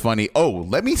 That's funny. Oh,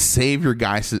 let me save your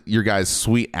guys'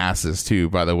 sweet asses too,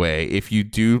 by the way. If you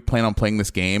do plan on playing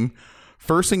this game,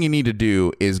 first thing you need to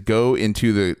do is go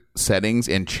into the settings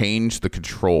and change the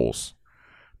controls.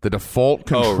 The default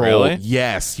control. Oh, really?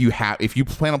 Yes, you have. If you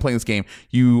plan on playing this game,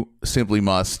 you simply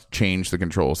must change the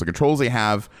controls. The controls they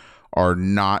have are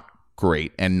not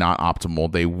great and not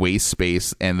optimal. They waste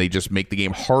space and they just make the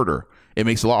game harder. It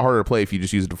makes it a lot harder to play if you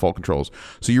just use the default controls.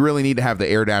 So you really need to have the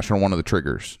air dash on one of the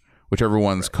triggers, whichever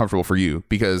one's comfortable for you,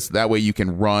 because that way you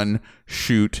can run,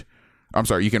 shoot, I'm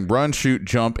sorry, you can run, shoot,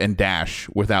 jump, and dash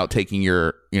without taking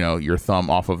your thumb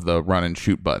off of the run and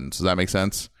shoot buttons. Does that make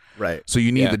sense? Right. So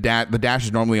you need the dash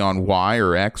is normally on Y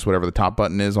or X, whatever the top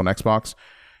button is on Xbox.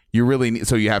 You really need,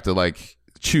 so you have to like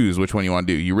choose which one you want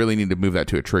to do. You really need to move that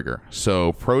to a trigger.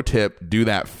 So pro tip, do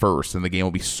that first and the game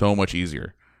will be so much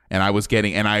easier. And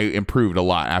I improved a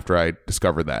lot after I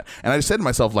discovered that. And I just said to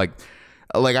myself, like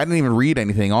I didn't even read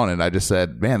anything on it. I just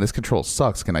said, man, this control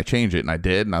sucks. Can I change it? And I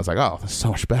did. And I was like, oh, this is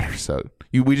so much better. So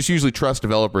we just usually trust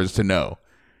developers to know,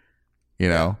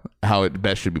 how it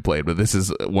best should be played. But this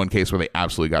is one case where they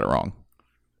absolutely got it wrong.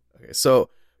 Okay, so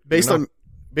based on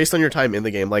your time in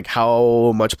the game, like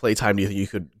how much play time do you think you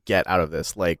could get out of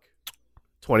this? Like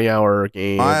 20-hour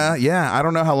game? Yeah, I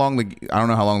don't know how long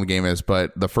the game is,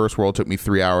 but the first world took me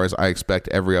 3 hours. I expect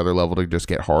every other level to just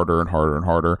get harder and harder and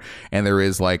harder. And there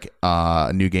is like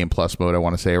a new game plus mode, I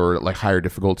want to say, or like higher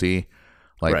difficulty,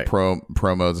 like pro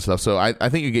modes and stuff. So I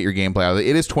think you get your gameplay out of it.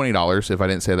 It is $20 if I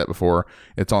didn't say that before.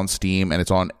 It's on Steam and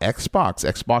it's on Xbox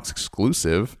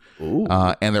exclusive.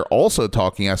 And they're also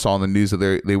talking, I saw in the news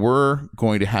that they were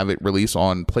going to have it release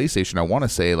on PlayStation. I want to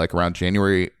say like around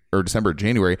December,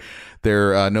 January.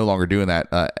 They're no longer doing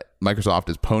that. Microsoft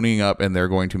is ponying up and they're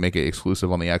going to make it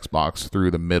exclusive on the Xbox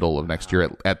through the middle of next year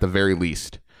at the very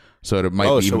least. So it might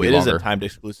be even longer. So it is a timed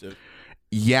exclusive.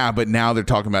 Yeah, but now they're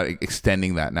talking about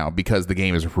extending that now because the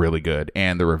game is really good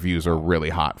and the reviews are really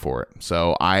hot for it.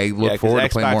 So I look forward to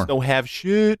playing more. Xbox don't have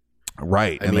shit.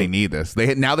 Right, they need this.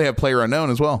 Now they have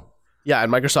PlayerUnknown as well. Yeah,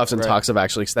 and Microsoft's in talks of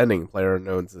actually extending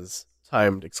PlayerUnknown's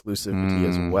timed exclusivity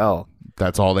as well.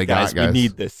 That's all they got, guys. We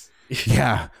need this.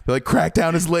 Yeah, they're like,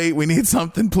 Crackdown is late. We need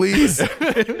something, please.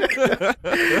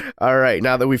 All right,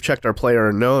 now that we've checked our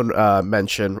PlayerUnknown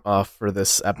mention off for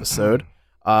this episode,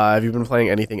 have you been playing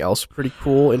anything else pretty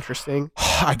cool, interesting?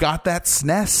 I got that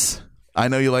SNES. I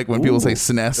know you like when people say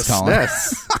SNES, Colin.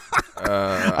 SNES.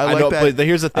 I know, that. But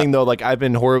here's the thing, though. Like I've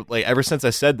been ever since I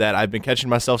said that, I've been catching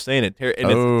myself saying it, and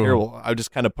it's terrible. I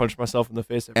just kind of punched myself in the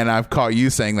face. And I've caught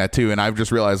you saying that too, and I've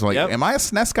just realized, am I a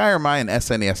SNES guy or am I an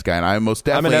SNES guy? And I'm an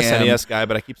SNES guy,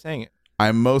 but I keep saying it.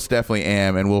 I most definitely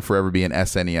am, and will forever be an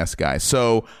SNES guy.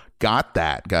 So got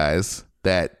that, guys.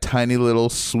 That tiny little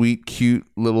sweet, cute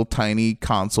little tiny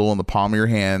console in the palm of your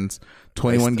hands.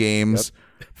 21 games.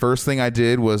 Yep. First thing I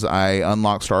did was I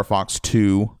unlocked Star Fox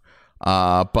 2.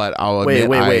 But I'll admit,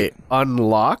 wait.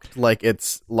 Unlocked? Like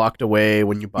it's locked away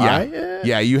when you buy it?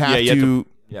 Yeah, you have to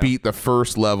beat the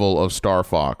first level of Star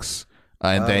Fox,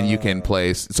 and then you can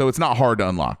play. So it's not hard to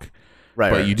unlock. Right.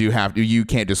 But you do have to. You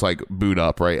can't just like boot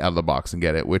up right out of the box and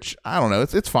get it. Which I don't know.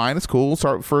 It's fine. It's cool.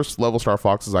 First level Star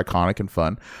Fox is iconic and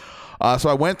fun. So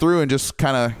I went through and just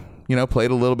kind of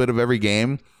played a little bit of every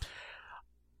game.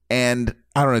 And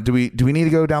I don't know. Do we need to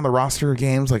go down the roster of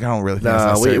games? Like I don't really think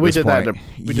that's necessary. We did that.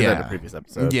 We did that in a previous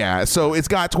episode. Yeah. So it's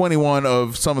got 21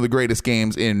 of some of the greatest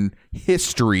games in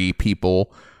history,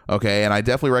 people. Okay, and I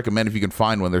definitely recommend if you can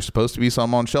find one. There's supposed to be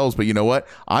some on shelves, but you know what?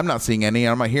 I'm not seeing any.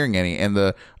 I'm not hearing any. And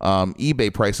the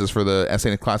eBay prices for the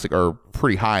SNES Classic are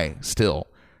pretty high still.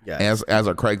 Yes. As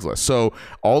our Craigslist. So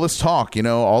all this talk,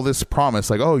 all this promise,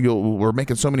 like, we're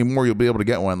making so many more, you'll be able to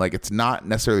get one. Like it's not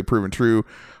necessarily proven true.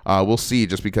 We'll see,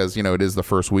 just because it is the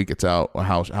first week it's out,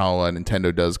 how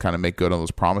Nintendo does kind of make good on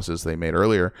those promises they made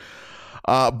earlier.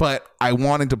 But I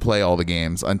wanted to play all the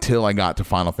games until I got to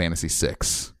Final Fantasy VI,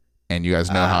 and you guys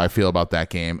know how I feel about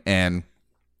that game. And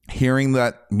hearing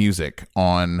that music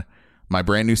on my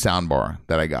brand new soundbar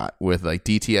that I got with like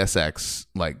DTSX,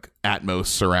 like Atmos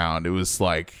surround, it was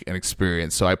like an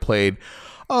experience. So I played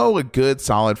a good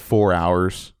solid 4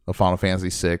 hours of Final Fantasy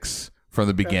VI from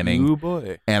the beginning. Oh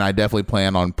boy. And I definitely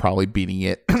plan on probably beating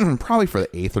it probably for the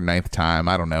 8th or 9th time.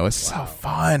 I don't know. It's so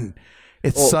fun.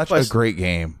 It's such a great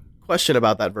game. Question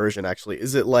about that version, actually.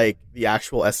 Is it like the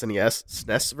actual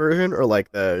SNES version or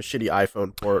like the shitty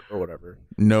iPhone port or whatever?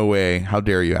 No way. How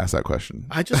dare you ask that question?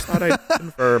 I just thought I'd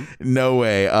confirm. No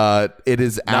way. It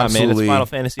is absolutely... man, it's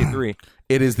Final Fantasy 3.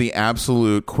 It is the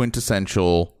absolute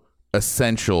quintessential,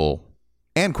 essential,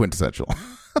 and quintessential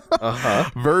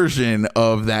version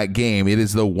of that game. It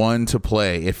is the one to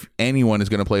play. If anyone is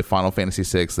going to play Final Fantasy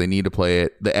VI, they need to play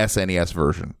it the SNES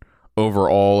version over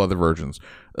all other versions.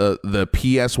 The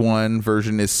PS1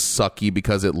 version is sucky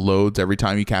because it loads every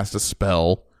time you cast a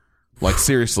spell. Like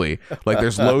seriously, like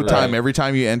there's load time every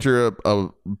time you enter a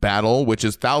battle, which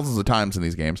is thousands of times in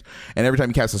these games. And every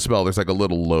time you cast a spell, there's like a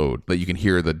little load that you can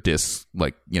hear the disc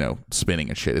like, spinning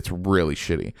and shit. It's really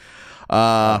shitty.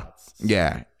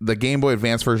 Yeah, the Game Boy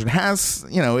Advance version has,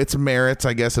 its merits,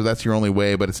 I guess, if that's your only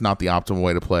way, but it's not the optimal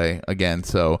way to play again.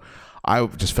 So I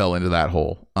just fell into that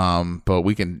hole. But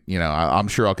we can, I'm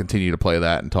sure I'll continue to play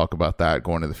that and talk about that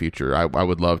going into the future. I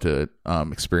would love to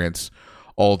experience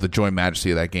all the joy and majesty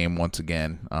of that game once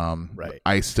again. Right.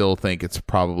 I still think it's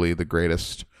probably the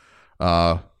greatest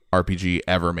RPG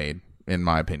ever made, in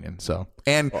my opinion. So,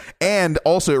 and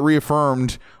also it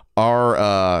reaffirmed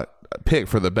our pick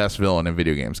for the best villain in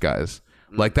video games, guys.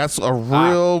 Like, that's a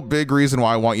real big reason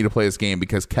why I want you to play this game,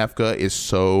 because Kefka is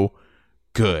so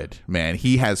good, man.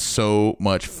 He has so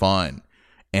much fun,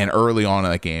 and early on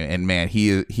in that game, and man, he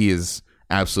is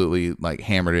absolutely like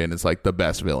hammered in. It's like the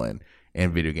best villain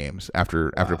in video games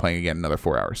after playing again another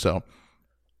 4 hours. So,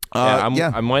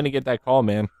 I'm waiting to get that call,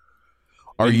 man.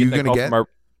 Are you gonna get?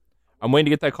 I'm waiting to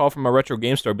get that call from my retro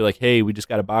game store. Be like, hey, we just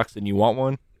got a box, and you want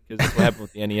one? Because that's what happened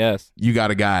with the NES. You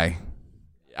got a guy.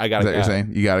 I got Is a that guy. what you're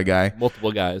saying? You got a guy.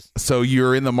 Multiple guys. So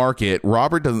you're in the market.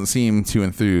 Robert doesn't seem too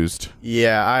enthused.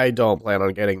 Yeah, I don't plan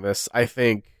on getting this. I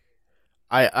think,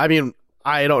 I mean,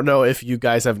 I don't know if you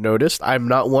guys have noticed. I'm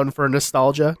not one for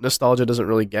nostalgia. Nostalgia doesn't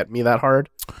really get me that hard.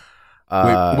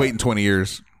 Wait in 20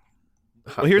 years.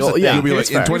 Well, here's the thing. yeah, You'll be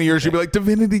like, in 20 years, you'll be like,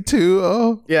 Divinity 2.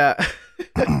 Oh, Yeah.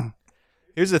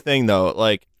 Here's the thing, though.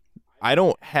 Like, I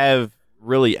don't have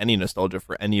really any nostalgia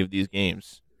for any of these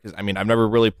games. Because, I mean, I've never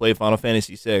really played Final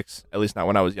Fantasy VI, at least not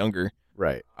when I was younger.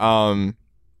 Right.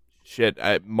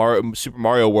 Super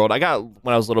Mario World, I got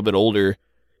when I was a little bit older.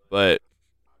 But,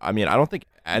 I mean, I don't think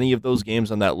any of those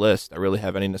games on that list I really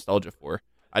have any nostalgia for.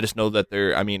 I just know that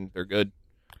they're good.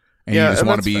 and Yeah, you just and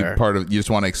want to that's be fair. part of. You just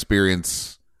want to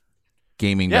experience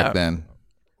gaming Yeah. back then.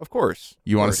 Of course.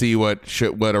 You want to see what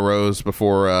arose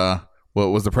before what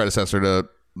was the predecessor to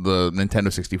the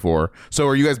Nintendo 64. So,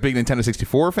 are you guys big Nintendo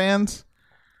 64 fans?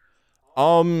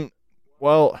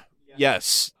 Well,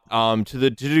 yes. To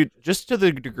the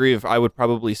degree of, I would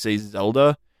probably say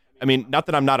Zelda. I mean, not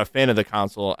that I'm not a fan of the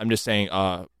console. I'm just saying,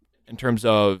 in terms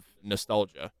of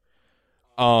nostalgia.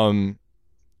 But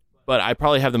I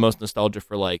probably have the most nostalgia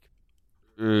for like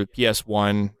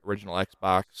PS1, original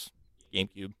Xbox,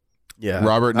 GameCube. Yeah.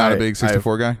 Robert, not a big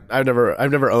 64 guy. I've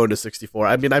never owned a 64.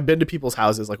 I mean, I've been to people's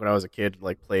houses like when I was a kid and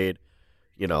like played,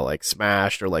 like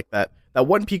Smash or like that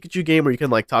one Pikachu game where you can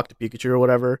like talk to Pikachu or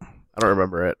whatever. I don't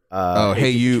remember it.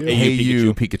 Hey you,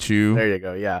 Pikachu. There you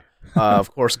go. Yeah.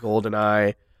 Of course,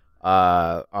 GoldenEye,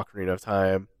 Ocarina of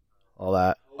Time, all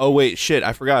that. Oh wait, shit!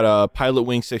 I forgot. Pilot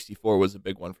Wing 64 was a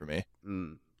big one for me,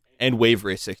 and Wave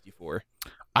Race 64.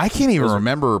 I can't even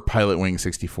remember Pilot Wing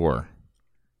 64.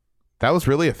 That was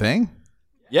really a thing?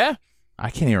 Yeah. I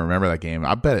can't even remember that game.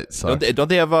 I bet it sucks. Don't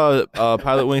they have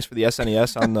Pilot Wings for the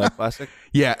SNES on the Classic?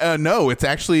 Yeah, no, it's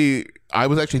actually, I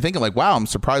was actually thinking like, wow, I'm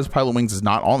surprised Pilot Wings is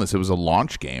not on this. It was a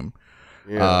launch game.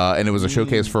 Yeah. And it was a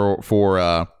showcase for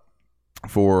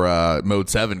Mode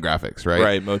 7 graphics, right?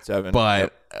 Right, Mode 7.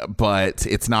 But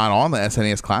it's not on the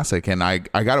SNES Classic, and I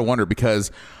got to wonder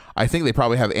because I think they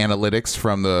probably have analytics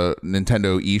from the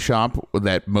Nintendo eShop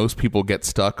that most people get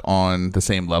stuck on the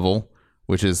same level,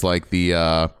 which is like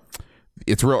the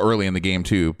it's real early in the game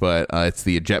too, but it's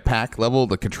the jetpack level.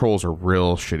 The controls are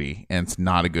real shitty, and it's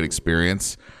not a good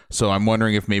experience. So I'm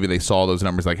wondering if maybe they saw those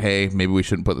numbers like, hey, maybe we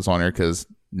shouldn't put this on here because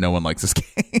no one likes this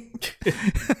game.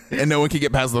 And no one can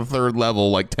get past the third level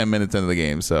like 10 minutes into the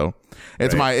game. So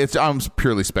I'm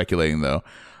purely speculating though.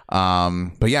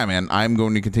 But yeah, man, I'm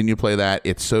going to continue to play that.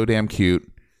 It's so damn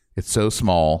cute. It's so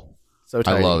small. So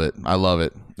tiny. I love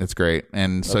it. It's great.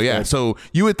 And so, yeah, good. so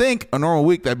you would think a normal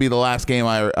week that'd be the last game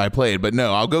I played, but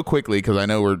no, I'll go quickly because I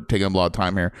know we're taking up a lot of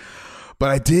time here. But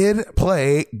I did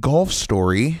play Golf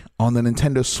Story on the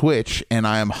Nintendo Switch, and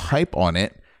I am hype on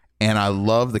it, and I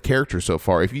love the characters so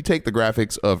far. If you take the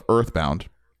graphics of Earthbound,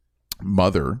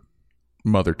 Mother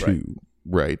 2,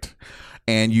 right,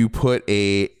 and you put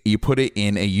it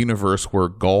in a universe where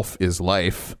golf is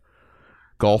life,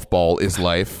 golf ball is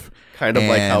life. Kind of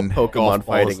like how and Pokemon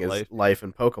fighting is is life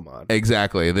in Pokemon.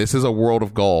 Exactly. This is a world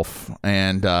of golf,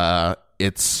 and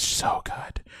it's so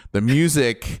good. The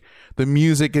music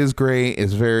is great.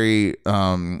 It's very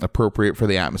appropriate for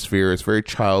the atmosphere. It's very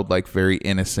childlike, very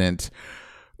innocent.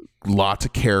 Lots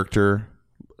of character.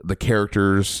 The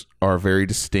characters are very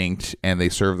distinct, and they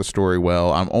serve the story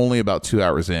well. I'm only about 2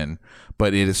 hours in,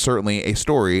 but it is certainly a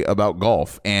story about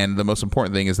golf. And the most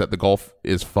important thing is that the golf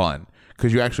is fun.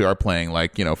 Because you actually are playing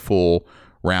like, full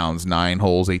rounds, 9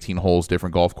 holes, 18 holes,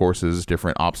 different golf courses,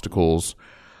 different obstacles.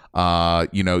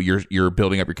 You're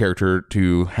building up your character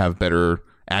to have better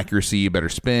accuracy, better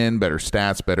spin, better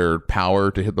stats, better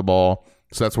power to hit the ball.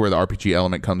 So that's where the RPG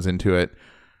element comes into it.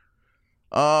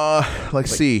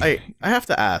 See. I have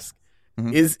to ask,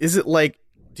 is it like,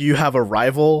 do you have a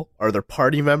rival? Are there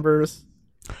party members?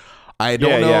 I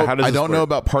don't know. Yeah. How does I this don't know work?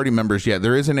 about party members yet.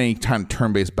 There isn't any kind of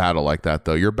turn-based battle like that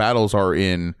though. Your battles are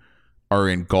in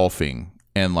golfing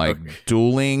and like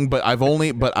dueling. But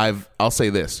I'll say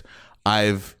this: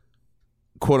 I've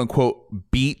quote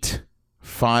unquote beat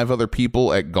 5 other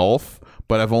people at golf,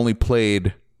 but I've only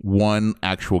played one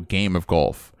actual game of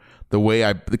golf.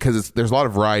 Because there's a lot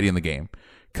of variety in the game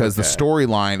because the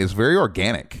storyline is very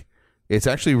organic. It's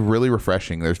actually really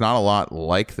refreshing. There's not a lot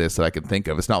like this that I can think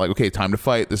of. It's not like, okay, time to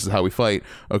fight. This is how we fight.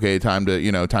 Okay, time to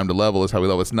level. This is how we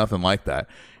level. It's nothing like that.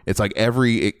 It's like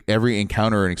every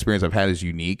encounter and experience I've had is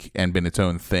unique and been its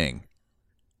own thing.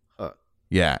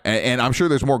 Yeah, and I'm sure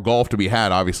there's more golf to be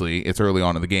had. Obviously, it's early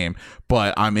on in the game,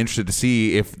 but I'm interested to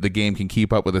see if the game can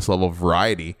keep up with this level of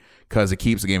variety because it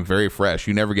keeps the game very fresh.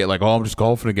 You never get like, oh, I'm just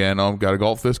golfing again. Oh, I've got to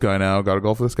golf this guy now. Got to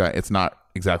golf this guy. It's not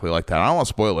exactly like that. I don't want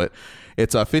to spoil it.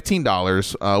 It's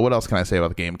 $15. What else can I say about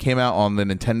the game? It came out on the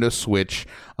Nintendo Switch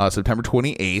September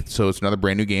 28th, so it's another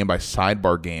brand new game by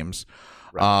Sidebar Games.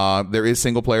 Right. There is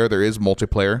single player. There is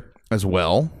multiplayer as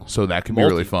well, so that can be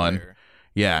really fun.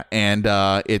 Yeah, and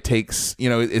it takes,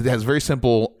 it has very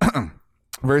simple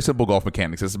golf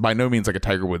mechanics. It's by no means like a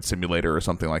Tiger Woods simulator or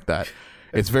something like that.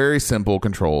 It's very simple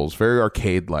controls, very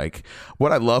arcade-like.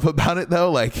 What I love about it,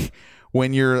 though, like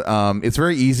when you're, it's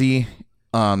very easy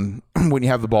when you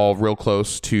have the ball real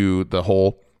close to the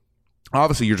hole.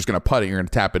 Obviously, you're just going to putt it. You're going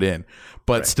to tap it in.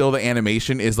 But still, the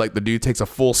animation is like the dude takes a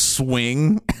full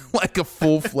swing, like a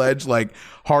full-fledged, like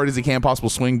hard as he can possible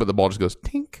swing, but the ball just goes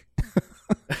tink.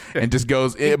 And just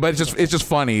goes, but it's just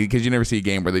funny because you never see a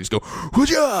game where they just go,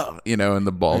 "Hoo-ja!" and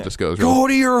the ball just goes. Go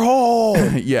to your hole.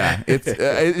 Yeah, it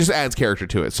just adds character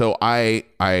to it. So I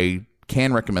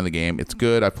can recommend the game. It's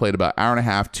good. I've played about 1.5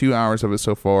 hours, 2 hours of it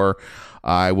so far.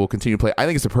 I will continue to play. I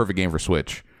think it's a perfect game for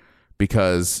Switch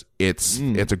because it's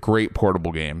a great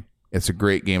portable game. It's a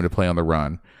great game to play on the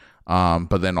run,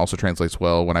 but then also translates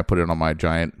well when I put it on my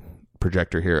giant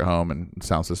projector here at home and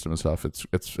sound system and stuff.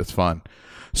 It's fun.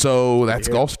 So that's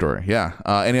Golf Story. Yeah.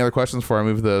 Any other questions before I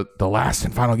move to the last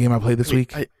and final game I played this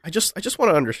week? I just want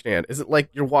to understand. Is it like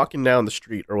you're walking down the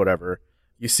street or whatever,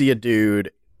 you see a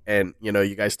dude and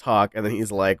you guys talk and then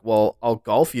he's like, well, I'll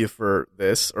golf you for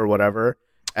this or whatever,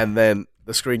 and then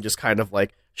the screen just kind of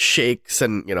like shakes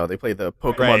and they play the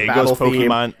Pokemon battle theme,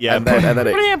 Pokemon, yeah, and then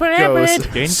it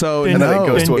goes. So and then it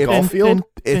goes to a golf field.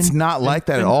 It's not like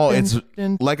that at all. It's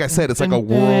like I said, it's like a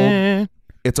world.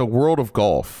 It's a world of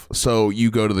golf. So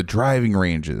you go to the driving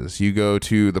ranges, you go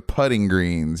to the putting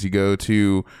greens, you go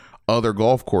to other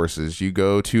golf courses, you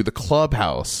go to the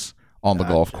clubhouse on the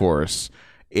golf course.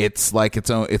 It's like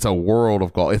it's a world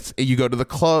of golf. You go to the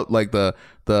club, like the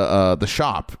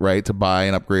shop, right, to buy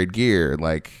and upgrade gear.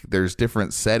 Like there's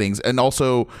different settings, and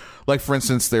also like for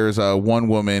instance, there's one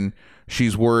woman.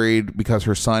 She's worried because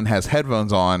her son has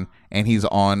headphones on and he's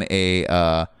on a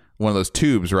one of those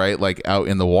tubes, right, like out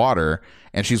in the water.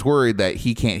 And she's worried that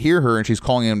he can't hear her, and she's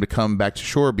calling him to come back to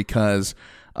shore because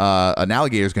an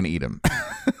alligator is going to eat him.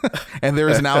 And there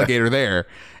is an alligator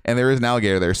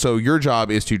there. So your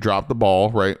job is to drop the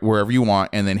ball right wherever you want,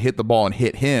 and then hit the ball and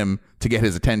hit him to get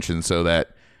his attention, so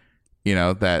that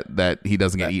that he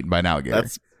doesn't get eaten by an alligator.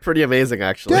 That's pretty amazing,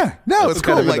 actually. Yeah, no, it's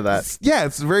cool. Kind of like, into that. Yeah,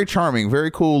 it's very charming,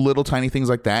 very cool, little tiny things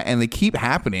like that, and they keep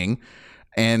happening.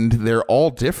 And they're all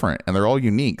different and they're all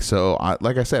unique. So,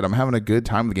 like I said, I'm having a good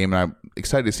time with the game, and I'm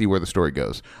excited to see where the story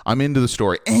goes. I'm into the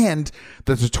story, and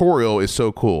the tutorial is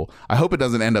so cool. I hope it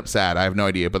doesn't end up sad. I have no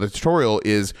idea. But the tutorial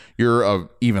is you're a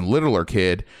even littler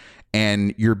kid,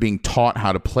 and you're being taught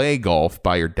how to play golf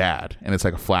by your dad, and it's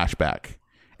like a flashback.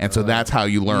 And so that's how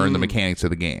you learn the mechanics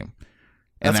of the game.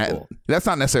 And that's cool. That's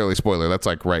not necessarily a spoiler. That's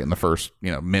like right in the first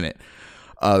minute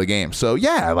of the game. So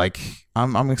yeah, like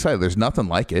I'm excited. There's nothing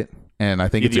like it. And I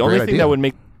think it's a great idea. The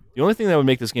only thing that would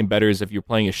make this game better is if you're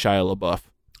playing as Shia LaBeouf.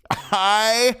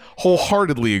 I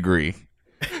wholeheartedly agree.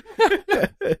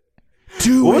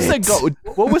 What was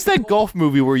that golf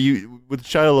movie with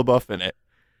Shia LaBeouf in it?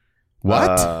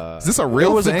 What? Is this a real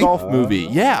thing? It was a golf movie.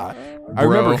 Yeah. I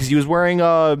remember because he was wearing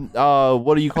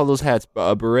what do you call those hats?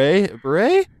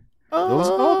 Beret? Those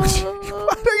called?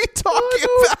 What are you talking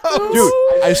about?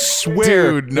 Dude, I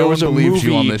swear no one believes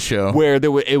you on this show. Where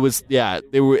it was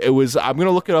I'm going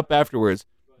to look it up afterwards,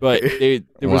 but there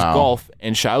was golf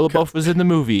and Shia LaBeouf was in the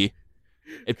movie.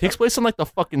 It takes place in like the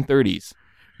fucking 30s.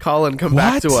 Colin, come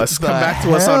back to us. Come back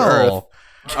to us on Earth. All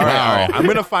right. I'm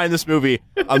going to find this movie.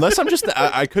 Unless I'm just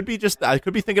I could be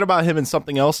thinking about him in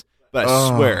something else, But I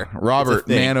swear, Robert, it's a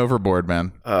thing. man overboard,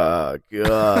 man. God.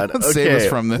 Save us Okay,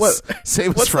 from this.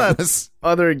 Save us what's from that this.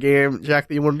 other game, Jack,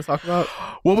 that you wanted to talk about?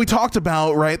 Well, we talked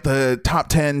about, right, the top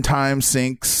 10 time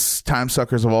sinks, time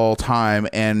suckers of all time,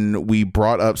 and we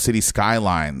brought up City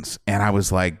Skylines, and I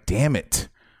was like, damn it.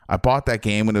 I bought that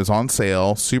game when it was on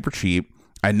sale, super cheap.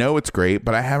 I know it's great,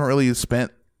 but I haven't really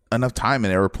spent enough time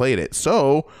in it or played it.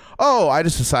 So, I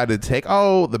just decided to take,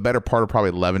 the better part of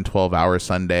probably 11, 12 hours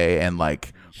Sunday and,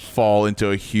 like, fall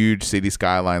into a huge City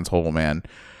Skylines hole, man.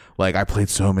 Like, I played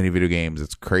so many video games.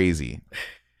 It's crazy.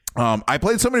 I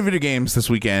played so many video games this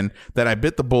weekend that I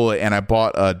bit the bullet and I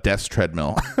bought a desk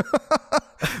treadmill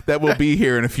that will be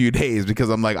here in a few days because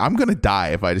I'm like, I'm going to die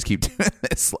if I just keep doing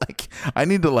this. Like, I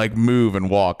need to like move and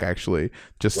walk actually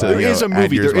just to, There is a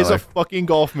movie. There is a fucking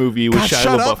golf movie with God, Shia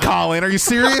shut LaBeouf. up, Colin. Are you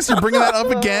serious? You're bringing that up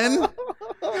again?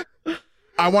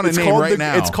 I want a name right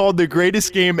now. It's called The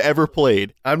Greatest Game Ever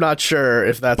Played. I'm not sure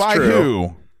if that's By true.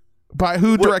 who? By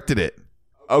who directed it?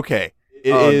 Okay.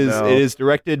 It Oh, is. no. It is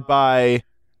directed by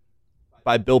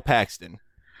Bill Paxton.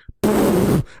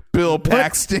 Bill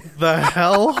Paxton. The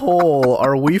hellhole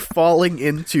are we falling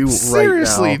into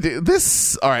Seriously, right now? dude,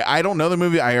 this. All right, I don't know the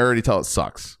movie. I already tell it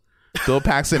sucks. Bill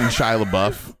Paxton and Shia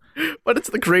LaBeouf. But it's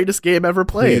the greatest game ever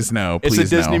played. Please no. It's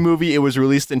Please a Disney no. movie. It was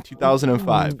released in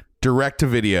 2005. Direct to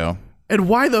video. And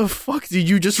why the fuck did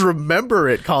you just remember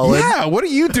it, Colin? Yeah, what are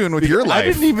you doing with your I life?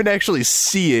 didn't even actually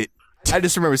see it. I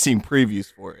just remember seeing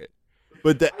previews for it.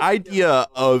 But the idea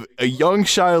of a young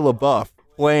Shia LaBeouf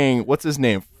playing, what's his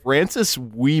name? Francis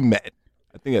Ouimet.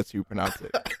 I think that's how you pronounce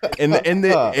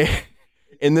it.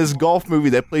 In this golf movie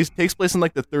that takes place in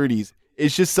like the 30s.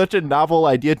 It's just such a novel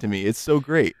idea to me. It's so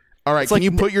great. All right, It's can like-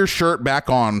 you put your shirt back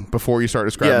on before you start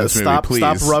describing Yeah, this movie, stop- please?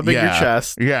 stop rubbing your Yeah.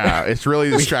 chest. Yeah, it's really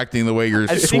distracting the way you're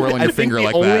swirling your finger the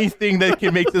like only that. thing that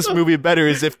can make this movie better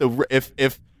is if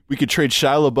we could trade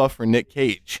Shia LaBeouf for Nick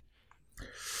Cage.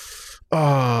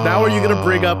 Oh. Now are you going to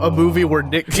bring up a movie where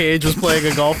Nick Cage was playing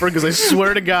a golfer? Because I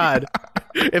swear to God,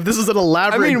 if this is an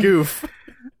elaborate I mean- goof.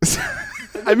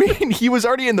 I mean, he was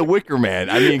already in The Wicker Man.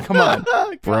 I mean, come on.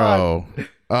 Bro.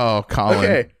 Oh, Colin.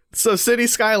 Okay, so City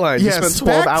Skylines, you Yes, spent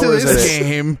 12 back to hours in this it.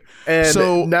 game. And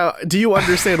So- now, do you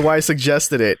understand why I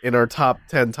suggested it in our top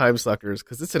 10 time suckers?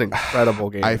 Because it's an incredible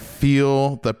game. I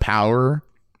feel the power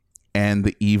and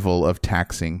the evil of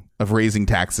raising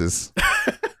taxes.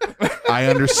 I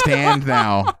understand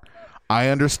now. I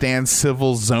understand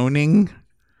civil zoning.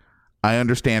 I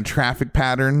understand traffic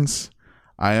patterns.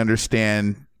 I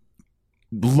understand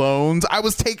loans. I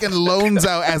was taking loans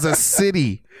out as a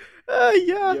city.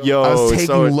 Yeah. Yo, I was taking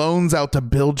so loans out to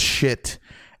build shit.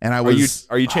 And I are you was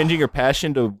changing your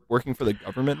passion to working for the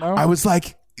government now? I was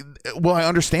like, well, I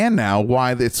understand now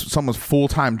why it's someone's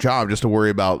full-time job just to worry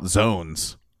about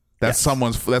zones. That's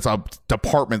that's a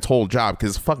department's whole job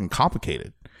because it's fucking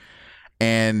complicated.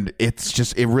 And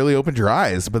it really opened your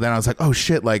eyes. But then I was like, oh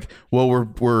shit, like, well,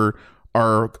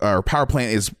 our power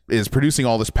plant is producing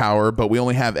all this power, but we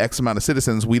only have X amount of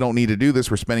citizens. We don't need to do this.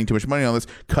 We're spending too much money on this.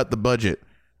 Cut the budget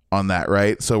on that,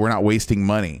 right? So we're not wasting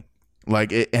money. So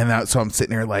I'm sitting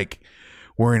there like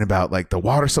worrying about like the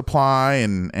water supply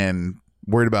and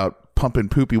worried about pumping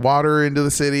poopy water into the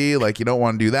city. Like, you don't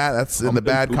want to do that. That's in the Pumping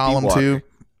bad poopy column water. too.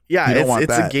 Yeah, You don't want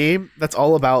it's a that. game that's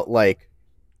all about like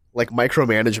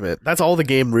micromanagement. That's all the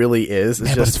game really is. It's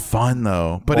Yeah, but it's just fun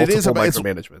though. But it is multiple about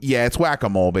micromanagement. Yeah, it's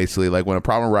whack-a-mole basically. Like when a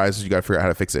problem arises, you got to figure out how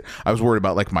to fix it. I was worried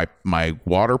about like my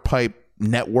water pipe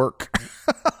network.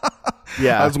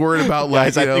 Yeah. I was worried about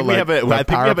like Guys, I think we have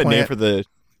a name for the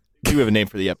we have a name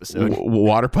for the episode.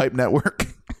 water pipe network.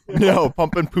 No,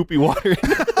 pumping poopy water.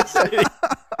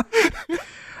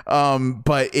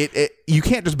 But it you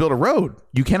can't just build a road.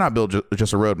 You cannot build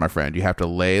just a road, my friend. You have to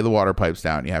lay the water pipes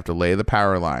down. You have to lay the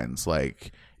power lines.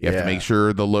 Like you have to make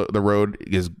sure the road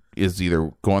is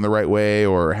either going the right way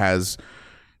or has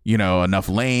enough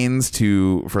lanes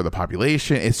for the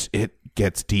population. It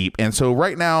gets deep. And so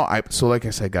right now, like I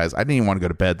said, guys, I didn't even want to go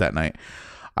to bed that night.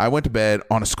 I went to bed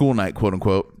on a school night, quote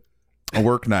unquote, a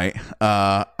work night.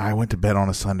 I went to bed on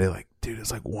a Sunday, like, dude,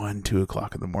 it's like 1-2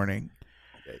 o'clock in the morning.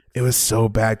 It was so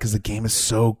bad because the game is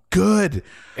so good.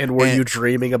 And were you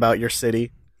dreaming about your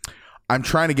city? I'm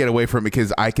trying to get away from it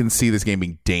because I can see this game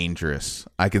being dangerous.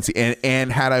 I can see,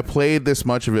 and had I played this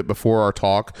much of it before our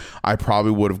talk, I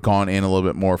probably would have gone in a little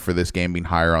bit more for this game being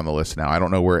higher on the list now. I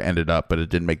don't know where it ended up, but it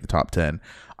didn't make the top 10.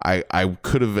 I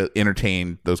could have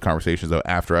entertained those conversations though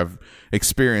after I've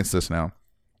experienced this now.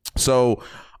 So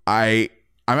I'm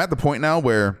at the point now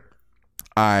where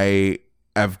I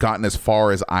have gotten as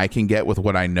far as I can get with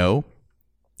what I know,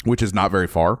 which is not very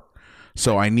far.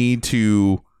 So I need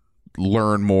to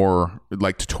learn more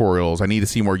like tutorials. I need to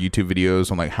see more YouTube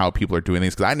videos on like how people are doing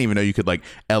things, because I didn't even know you could like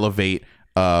elevate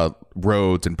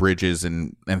roads and bridges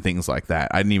and things like that.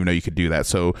 I didn't even know you could do that.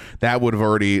 So that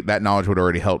knowledge would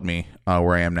already help me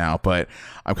where I am now. But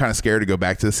I'm kind of scared to go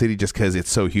back to the city just because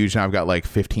it's so huge now. I've got like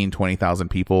 20,000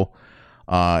 people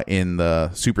in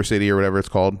the super city or whatever it's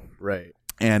called. Right.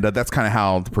 And that's kind of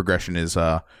how the progression is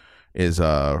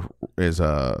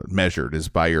measured, is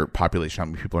by your population, how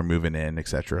many people are moving in,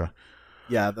 etc.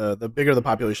 Yeah, the bigger the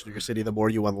population of your city, the more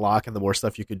you unlock and the more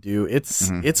stuff you could do.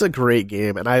 It's a great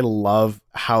game, and I love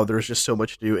how there's just so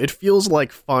much to do. It feels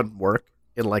like fun work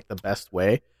in like the best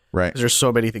way, Right. because there's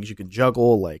so many things you can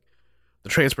juggle, like the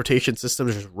transportation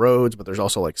systems. There's roads, but there's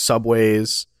also like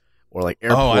subways or like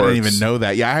airports. Oh, I didn't even know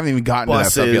that. Yeah, I haven't even gotten to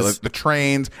that stuff yet. Buses. Like the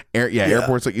trains,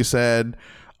 airports, like you said.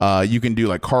 You can do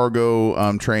like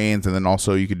cargo trains, and then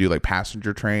also you could do like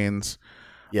passenger trains.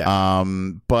 Yeah.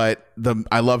 But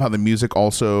I love how the music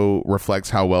also reflects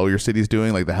how well your city's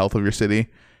doing, like the health of your city.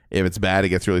 If it's bad, it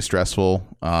gets really stressful.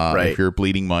 If you're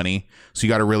bleeding money, so you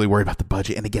got to really worry about the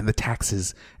budget, and again the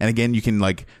taxes, and again you can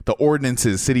like the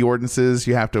ordinances, city ordinances.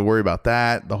 You have to worry about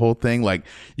that. The whole thing, like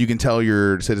you can tell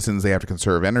your citizens they have to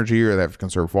conserve energy, or they have to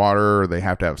conserve water, or they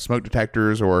have to have smoke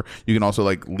detectors, or you can also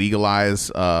like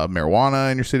legalize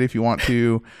marijuana in your city if you want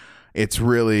to. It's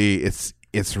really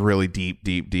deep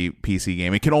PC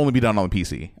game. It can only be done on the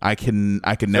PC. I can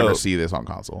never see this on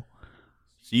console.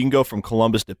 So you can go from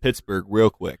Columbus to Pittsburgh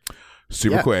real quick.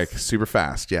 Super quick, super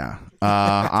fast. Yeah.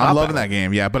 I'm loving that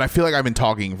game. Yeah. But I feel like I've been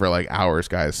talking for like hours,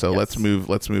 guys. So let's move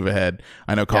ahead.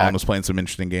 I know Colin was playing some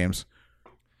interesting games.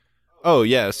 Oh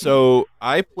yeah. So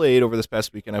I played over this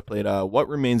past weekend. I played What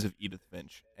Remains of Edith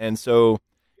Finch. And so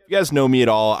if you guys know me at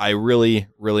all, I really,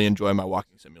 really enjoy my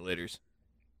walking simulators.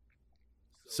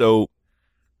 So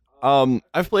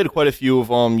I've played quite a few of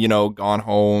them, Gone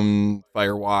Home,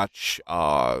 Firewatch,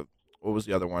 what was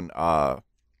the other one?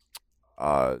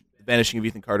 Vanishing of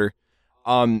Ethan Carter.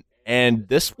 And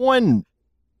this one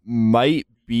might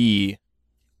be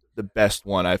the best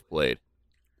one I've played.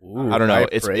 Ooh, I don't know.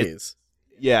 It's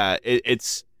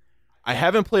I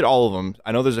haven't played all of them.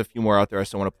 I know there's a few more out there I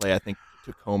still want to play. I think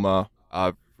Tacoma,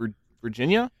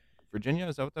 Virginia.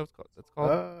 Is that what that's called?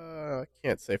 I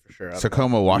can't say for sure.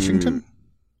 Tacoma, Washington.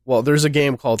 Well, there's a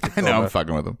game called Tacoma. I know, I'm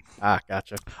fucking with them.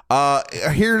 Gotcha.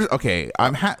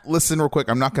 Listen real quick.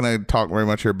 I'm not going to talk very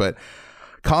much here, but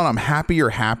Colin, I'm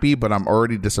happy, but I'm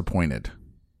already disappointed.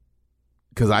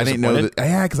 Because I didn't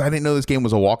know this game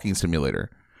was a walking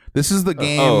simulator. This is the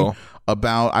game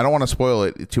about, I don't want to spoil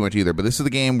it too much either, but this is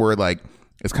the game where like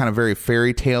it's kind of very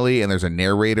fairy tale-y, and there's a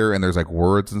narrator, and there's like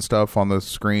words and stuff on the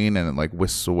screen, and it like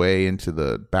whisks away into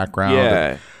the background.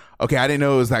 Yeah. Okay, I didn't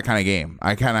know it was that kind of game.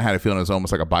 I kind of had a feeling it was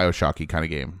almost like a BioShocky kind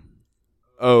of game.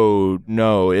 Oh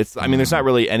no, there's not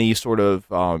really any sort of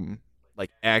like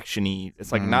actiony.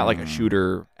 It's like not like a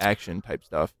shooter action type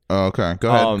stuff. Oh, okay, go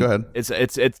ahead. It's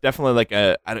definitely like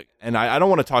I don't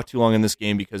want to talk too long in this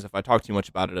game, because if I talk too much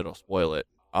about it, it'll spoil it.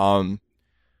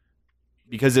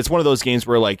 Because it's one of those games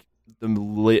where like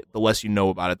the less you know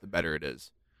about it, the better it is.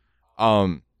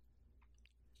 What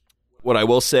I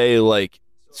will say, like.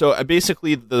 So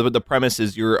basically, the premise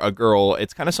is you're a girl.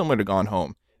 It's kind of similar to Gone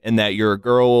Home in that you're a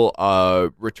girl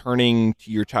returning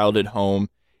to your childhood home,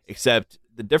 except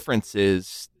the difference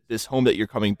is this home that you're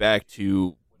coming back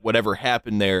to, whatever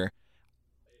happened there,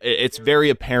 it's very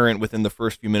apparent within the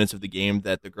first few minutes of the game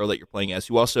that the girl that you're playing as,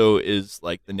 who also is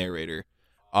like the narrator,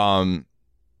 some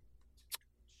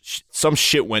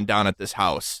shit went down at this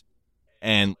house,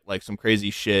 and like some crazy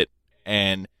shit,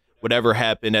 and whatever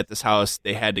happened at this house,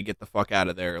 they had to get the fuck out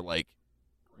of there, like,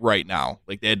 right now.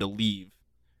 Like, they had to leave.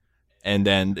 And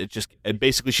then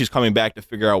basically she's coming back to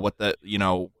figure out what the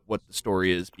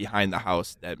story is behind the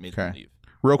house that made them leave.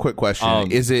 Real quick question. I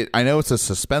know it's a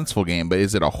suspenseful game, but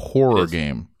is it a horror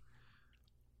game?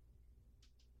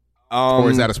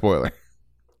 Or is that a spoiler?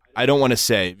 I don't want to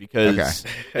say, because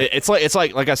it's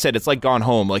like I said, it's like Gone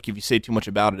Home. Like, if you say too much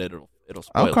about it, it'll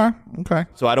spoil it. Okay.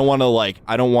 So I don't want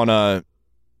to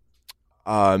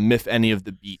miff any of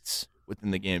the beats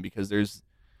within the game, because there's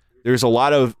a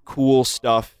lot of cool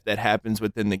stuff that happens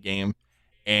within the game,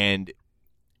 and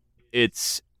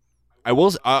what I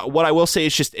will say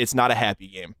is just it's not a happy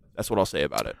game. That's what I'll say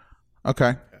about it.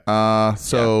 Okay.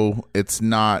 It's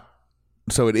not.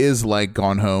 So it is like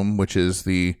Gone Home, which is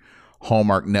the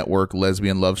Hallmark Network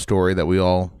lesbian love story that we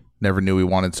all never knew we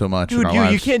wanted so much. Dude, in our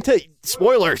lives. You can't tell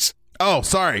spoilers. Oh,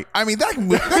 sorry. I mean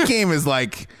that game is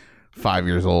like 5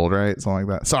 years old, right? Something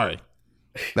like that. Sorry.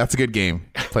 That's a good game.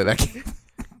 Play that game.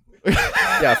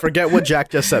 Yeah, forget what Jack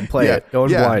just said. Play it.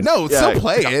 Going blind. No, still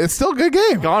play it. It's still a good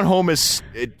game. Gone Home is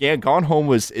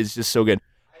just so good.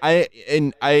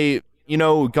 Gone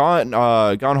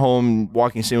Home,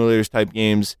 walking simulators type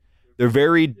games, they're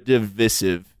very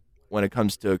divisive when it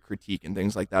comes to critique and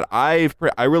things like that. I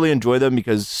really enjoy them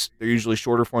because they're usually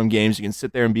shorter form games. You can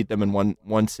sit there and beat them in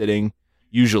one sitting,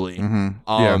 usually.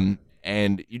 Mm-hmm.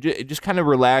 And you just kind of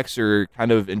relax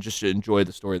and just enjoy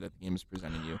the story that the game is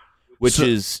presenting you, which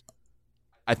is,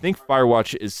 I think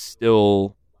Firewatch is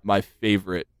still my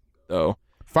favorite, though.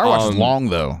 Firewatch is long,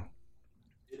 though.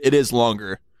 It is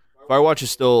longer. Firewatch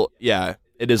is still, it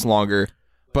is longer,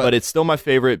 but it's still my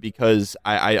favorite because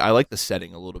I like the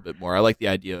setting a little bit more. I like the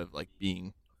idea of like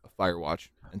being a Firewatch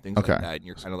and things like that, and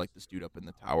you're kind of like this dude up in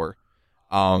the tower,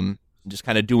 just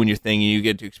kind of doing your thing, and you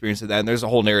get to experience that. And there's a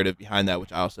whole narrative behind that,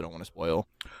 which I also don't want to spoil.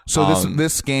 So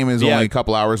this game is only a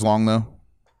couple hours long, though.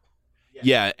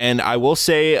 Yeah, and I will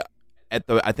say,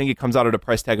 I think it comes out at a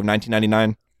price tag of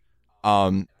 $19.99.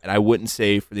 And I wouldn't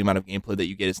say for the amount of gameplay that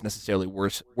you get, it's necessarily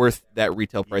worth that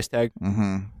retail price tag.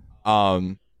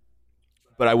 Mm-hmm.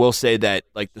 But I will say that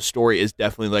like the story is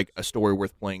definitely like a story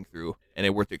worth playing through and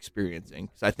it worth experiencing.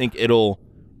 Because I think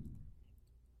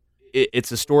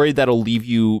it's a story that'll leave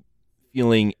you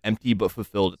feeling empty but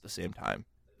fulfilled at the same time,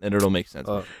 and it'll make sense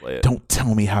when you play it. Don't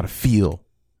tell me how to feel.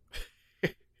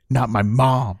 Not my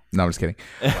mom. No, I'm just kidding.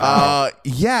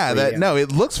 No,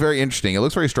 it looks very interesting. It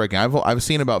looks very striking. I've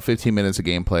seen about 15 minutes of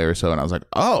gameplay or so, and I was like,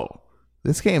 oh,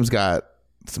 this game's got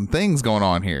some things going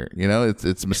on here. You know,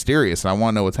 it's mysterious, and I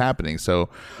want to know what's happening. So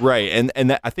right,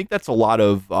 and I think that's a lot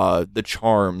of the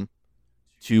charm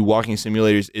to walking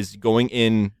simulators is going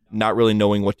in not really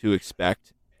knowing what to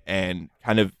expect and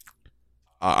kind of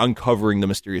uncovering the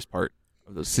mysterious part.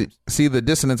 See the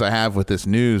dissonance I have with this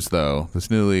news, though, this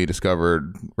newly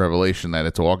discovered revelation that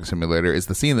it's a walking simulator, is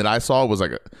the scene that I saw was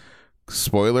like a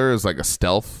spoiler, is like a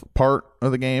stealth part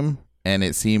of the game, and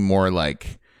it seemed more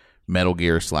like Metal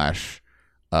Gear / BioShock.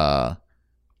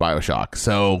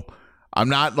 So I'm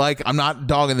not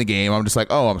dogging the game. I'm just like,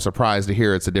 oh, I'm surprised to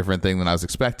hear it's a different thing than I was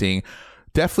expecting.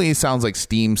 Definitely sounds like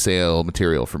Steam sale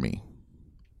material for me.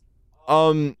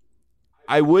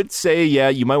 I would say, yeah,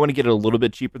 you might want to get it a little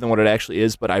bit cheaper than what it actually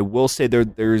is, but I will say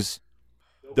there's,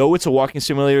 though it's a walking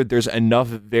simulator, there's enough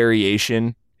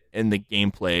variation in the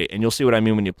gameplay, and you'll see what I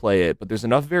mean when you play it, but there's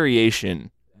enough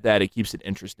variation that it keeps it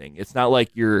interesting. It's not like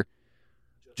you're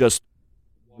just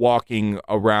walking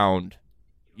around,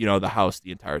 the house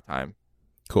the entire time.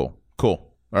 Cool.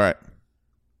 All right.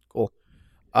 Cool.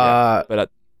 But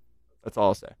that's all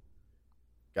I'll say.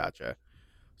 Gotcha.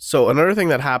 So another thing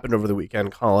that happened over the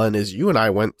weekend, Colin, is you and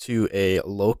I went to a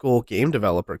local game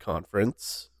developer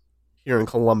conference here in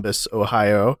Columbus,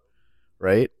 Ohio,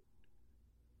 right?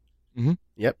 Mm-hmm.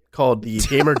 Yep, called the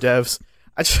Gamer Devs.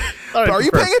 Are you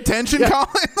paying attention, Colin?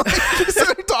 Like, you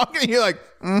started talking, and you're like,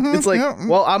 it's like,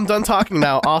 well, I'm done talking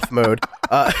now, off mode.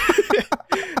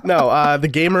 The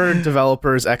Gamer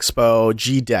Developers Expo,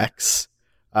 GDEX,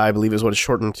 I believe is what it's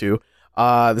shortened to.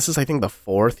 This is, I think, the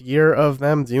 4th year of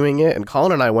them doing it, and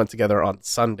Colin and I went together on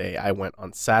Sunday. I went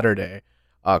on Saturday.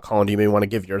 Colin, do you maybe want to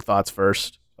give your thoughts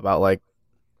first about, like,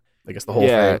 I guess the whole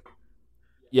thing?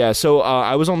 Yeah, so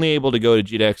I was only able to go to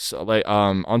GDEX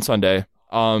on Sunday,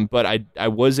 but I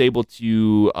was able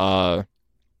to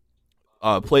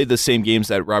play the same games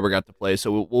that Robert got to play,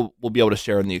 so we'll be able to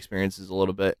share in the experiences a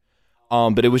little bit.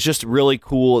 But it was just really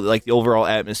cool, like the overall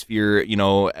atmosphere.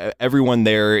 Everyone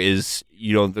there is,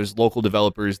 there's local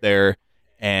developers there,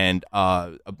 and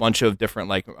a bunch of different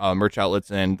merch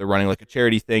outlets, and they're running like a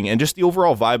charity thing, and just the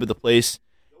overall vibe of the place.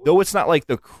 Though it's not like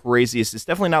the craziest, it's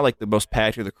definitely not like the most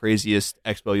packed or the craziest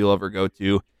expo you'll ever go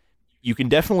to. You can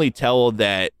definitely tell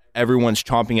that everyone's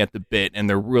chomping at the bit, and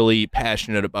they're really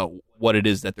passionate about what it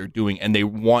is that they're doing, and they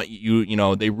want you,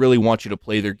 they really want you to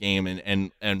play their game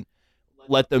and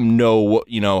let them know,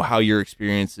 how your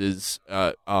experiences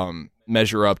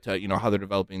measure up to, how they're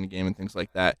developing the game and things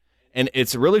like that. And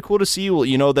it's really cool to see,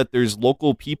 that there's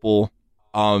local people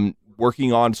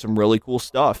working on some really cool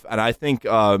stuff. And I think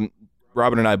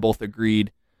Robin and I both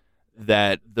agreed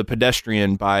that The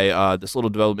Pedestrian by this little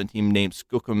development team named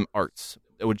Skookum Arts,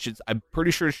 which is, I'm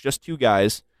pretty sure it's just 2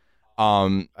 guys.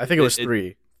 I think it was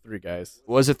 3 guys.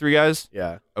 Was it 3 guys?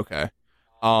 Yeah. Okay.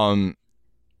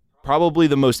 Probably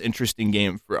the most interesting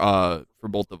game for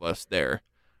both of us there.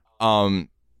 And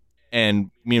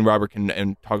me and Robert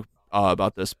can talk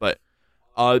about this, but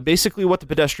basically what The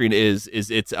Pedestrian is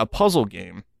it's a puzzle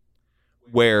game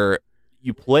where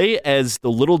you play as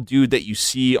the little dude that you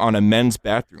see on a men's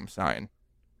bathroom sign,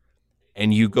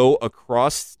 and you go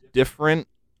across different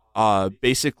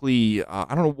basically,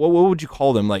 I don't know what would you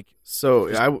call them, like.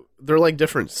 So they're like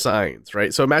different signs,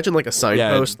 right? So imagine like a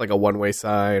signpost, Yeah. like a one-way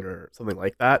sign or something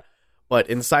like that. But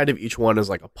inside of each one is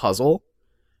like a puzzle,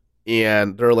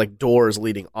 and there are like doors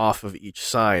leading off of each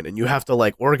sign, and you have to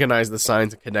like organize the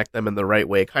signs and connect them in the right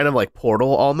way, kind of like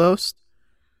Portal almost,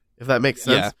 if that makes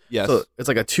sense. Yeah, yes. So it's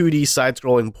like a 2D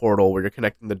side-scrolling Portal where you're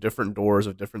connecting the different doors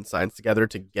of different signs together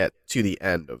to get to the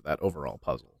end of that overall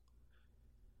puzzle.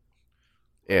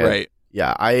 And Right.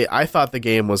 yeah, I thought the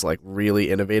game was like really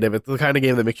innovative. It's the kind of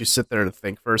game that makes you sit there and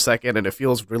think for a second, and it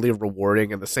feels really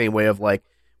rewarding in the same way of like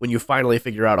when you finally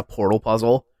figure out a Portal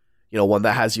puzzle, one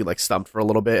that has you like stumped for a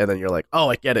little bit, and then you're like, oh,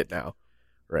 I get it now,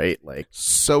 right? Like,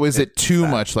 So is it too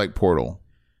much like Portal?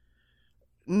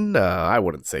 no, I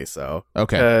wouldn't say so.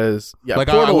 Okay. Because yeah, Like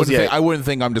Portal, I wouldn't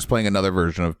think I'm just playing another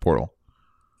version of Portal.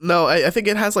 No, I think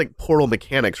it has like Portal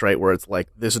mechanics, right? Where it's like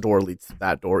this door leads to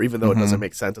that door, even though it doesn't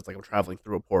make sense. It's like I'm traveling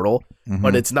through a portal,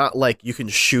 but it's not like you can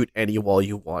shoot any wall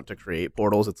you want to create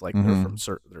portals. It's like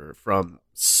they're from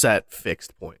set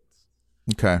fixed points.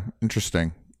 Okay,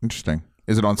 interesting.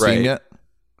 Is it on Steam Right. yet?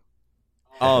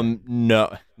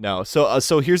 No.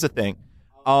 So here's the thing.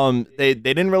 They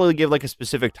didn't really give like a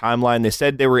specific timeline. They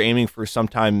said they were aiming for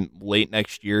sometime late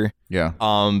next year. Yeah.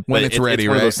 But When it's ready, it's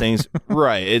one right? of those things,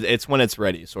 right? It's when it's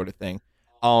ready, sort of thing.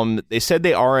 They said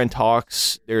they are in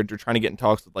talks. They're trying to get in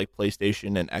talks with like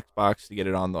PlayStation and Xbox to get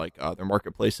it on like their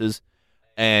marketplaces.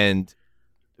 And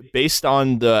based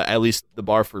on at least the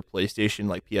bar for PlayStation,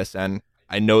 like PSN,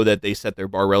 I know that they set their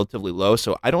bar relatively low.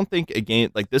 So I don't think a game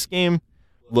like this game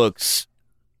looks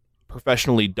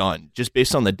professionally done just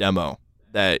based on the demo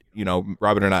that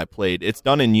Robert and I played. It's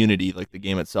done in Unity, like the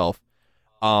game itself.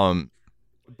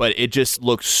 But it just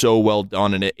looks so well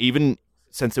done, and it even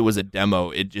since it was a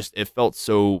demo, it felt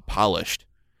so polished.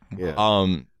 Yeah.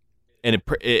 And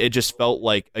it just felt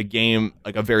like a game,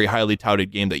 like a very highly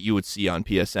touted game that you would see on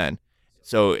PSN.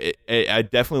 So I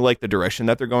definitely like the direction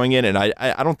that they're going in, and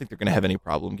I don't think they're going to have any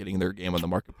problem getting their game on the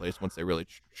marketplace once they really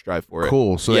strive for it.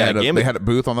 Cool. So Yeah, they had a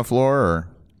booth on the floor, or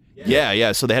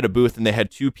Yeah. So they had a booth, and they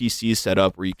had 2 PCs set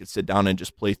up where you could sit down and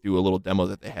just play through a little demo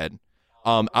that they had.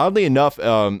 Oddly enough,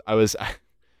 I was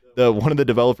one of the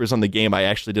developers on the game. I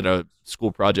actually did a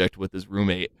school project with his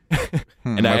roommate,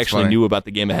 and I that's actually funny. knew about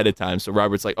the game ahead of time. So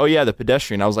Robert's like, "Oh yeah, the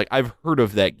Pedestrian." I was like, "I've heard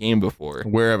of that game before."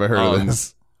 Where have I heard of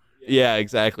this? Yeah,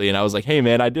 exactly. And I was like, "Hey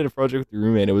man, I did a project with your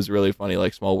roommate. It was really funny,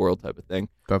 like small world type of thing."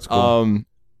 That's cool.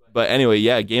 But anyway,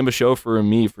 yeah, game of show for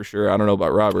me for sure. I don't know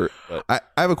about Robert, but I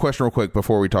have a question real quick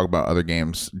before we talk about other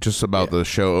games, just about the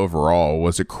show overall.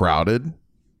 Was it crowded?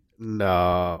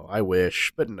 No, I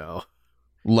wish, but no.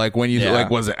 Like when you Yeah.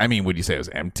 was it? I mean, would you say it was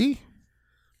empty?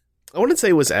 I wouldn't say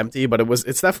it was empty, but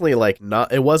it's definitely like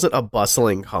not. It wasn't a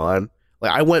bustling con.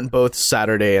 Like I went both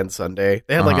Saturday and Sunday.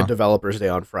 They had like a developers day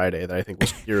on Friday that I think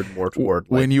was geared more toward.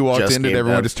 Like, When you walked just in, did game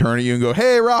everyone devs. just turn at you and go,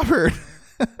 "Hey, Robert"?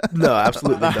 No,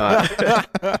 absolutely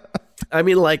not. I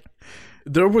mean, like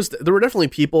there were definitely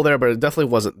people there, but it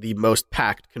definitely wasn't the most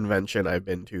packed convention I've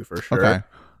been to for sure. Okay.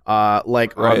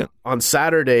 Like Right. on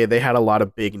Saturday, they had a lot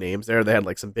of big names there. They had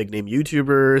like some big name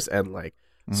YouTubers and like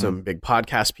some big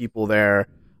podcast people there,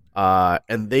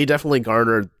 and they definitely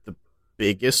garnered the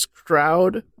biggest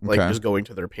crowd, like Okay. just going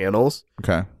to their panels.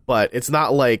 Okay. But it's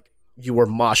not like you were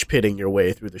mosh pitting your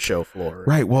way through the show floor.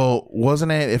 Right. Well,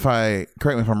 wasn't it? Correct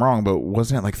me if I'm wrong, but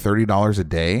wasn't it like $30 a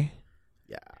day?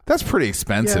 Yeah. That's pretty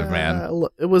expensive, man.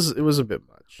 It was a bit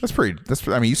much.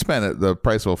 I mean, you spent the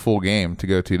price of a full game to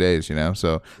go 2 days, so it's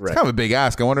Right. kind of a big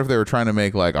ask. I wonder if they were trying to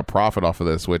make like a profit off of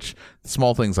this, which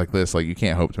small things like this, like you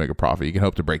can't hope to make a profit. You can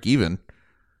hope to break even.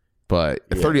 But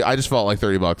I just felt like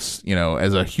 $30,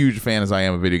 as a huge fan as I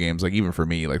am of video games, like even for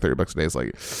me, like $30 a day is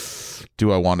like,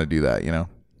 do I want to do that?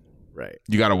 Right.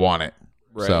 You got to want it.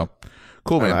 Right. So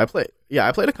cool, man. I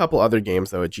played a couple other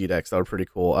games though at GDEX that were pretty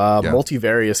cool.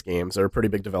 Multivarious Games, they're a pretty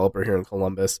big developer here in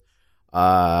Columbus.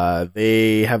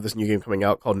 They have this new game coming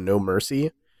out called No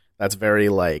Mercy. That's very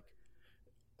like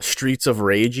Streets of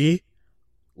Ragey,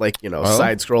 like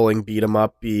side-scrolling beat 'em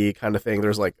up kind of thing.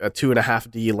 There's like a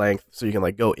 2.5D length, so you can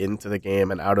like go into the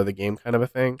game and out of the game kind of a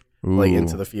thing, like Ooh.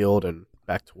 into the field and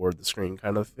back toward the screen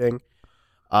kind of thing.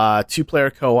 2-player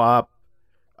co-op.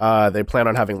 They plan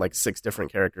on having like 6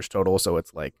 different characters total, so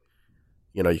it's like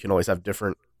you can always have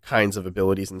different kinds of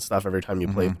abilities and stuff every time you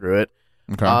play through it.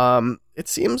 Okay. It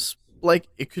seems like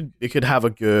it could have a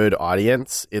good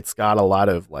audience. It's got a lot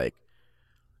of like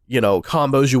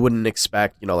combos you wouldn't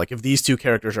expect. Like if these 2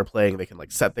 characters are playing, they can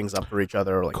like set things up for each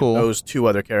other, or like Cool. those 2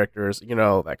 other characters,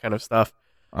 that kind of stuff.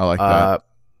 I like that.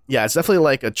 Yeah, it's definitely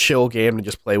like a chill game to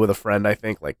just play with a friend. I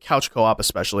think like couch co-op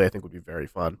especially, I think would be very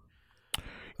fun.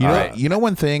 You know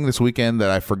one thing this weekend that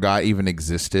I forgot even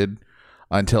existed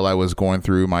until I was going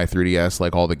through my 3DS,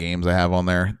 like all the games I have on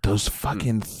there. Those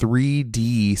fucking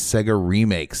 3D Sega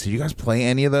remakes. Did you guys play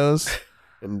any of those?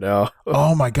 No.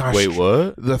 Oh my gosh! Wait,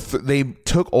 what? They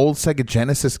took old Sega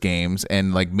Genesis games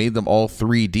and like made them all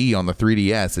 3D on the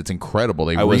 3DS. It's incredible.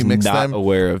 They I was remixed not them.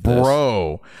 aware of this.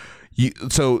 Bro.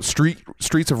 So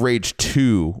Streets of Rage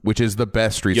 2, which is the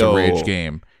best Streets of Rage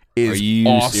game, is are you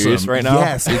awesome. serious right now?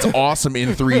 Yes, it's awesome in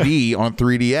 3D on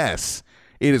 3DS.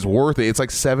 It is worth it. It's like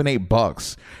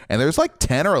 $7-8, and there's like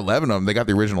 10 or 11 of them. They got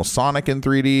the original Sonic in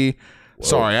 3D. Whoa.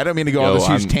 Sorry, I don't mean to go on this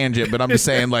huge tangent, but I'm just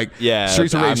saying, like, yeah,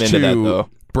 Streets of Rage I'm 2, into that, though.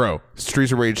 Bro.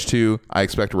 Streets of Rage 2. I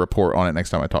expect a report on it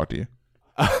next time I talk to you.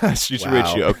 Streets of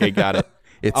Rage 2. Okay, got it.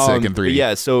 It's sick in 3D.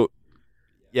 Yeah, so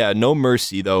No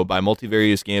Mercy though by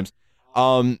Multivarious Games.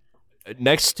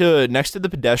 Next to the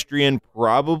Pedestrian,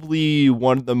 probably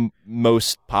one of the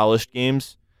most polished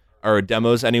games or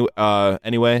demos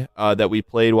anyway that we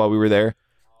played while we were there.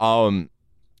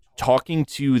 Talking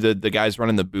to the guys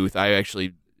running the booth, I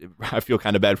feel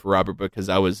kind of bad for Robert because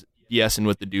I was BSing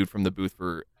with the dude from the booth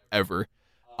forever.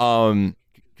 Because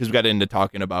we got into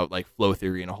talking about like flow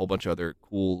theory and a whole bunch of other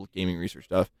cool gaming research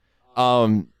stuff.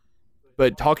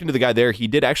 But talking to the guy there, he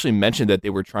did actually mention that they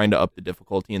were trying to up the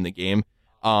difficulty in the game.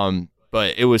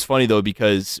 But it was funny though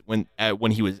because when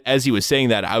he was saying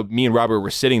that, me and Robert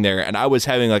were sitting there and I was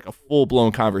having like a full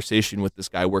blown conversation with this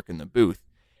guy working the booth,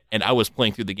 and I was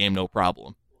playing through the game no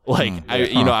problem. Like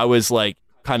I was like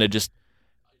kind of just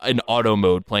in auto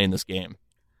mode playing this game.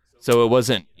 So it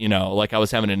wasn't, like I was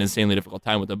having an insanely difficult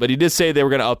time with them. But he did say they were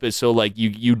going to up it so like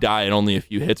you die in only a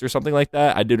few hits or something like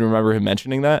that. I did remember him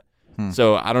mentioning that.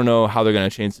 So I don't know how they're going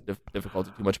to change the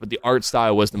difficulty too much. But the art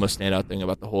style was the most standout thing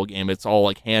about the whole game. It's all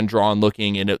like hand-drawn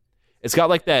looking, and it's got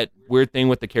like that weird thing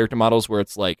with the character models where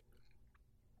it's like,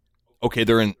 okay,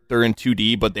 they're in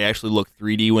 2D, but they actually look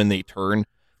 3D when they turn.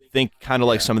 Think kind of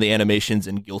like some of the animations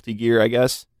in Guilty Gear, I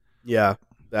guess. Yeah.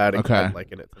 That okay. I'm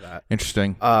liking it to that.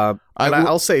 Interesting.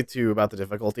 I'll say too about the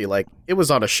difficulty, like it was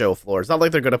on a show floor. It's not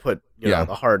like they're going to put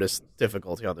the hardest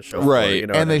difficulty on the show floor. Right.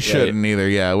 And they shouldn't either.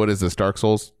 Yeah. What is this, Dark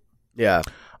Souls? Yeah.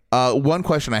 One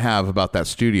question I have about that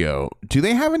studio: do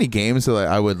they have any games that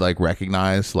I would like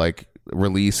recognize, like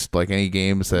released, like any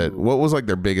games that? What was like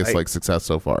their biggest like success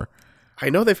so far? I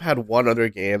know they've had one other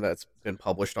game that's been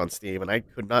published on Steam, and I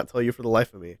could not tell you for the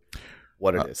life of me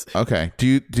what it is. Okay.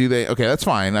 Do they? Okay, that's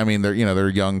fine. I mean, they're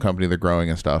a young company, they're growing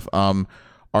and stuff.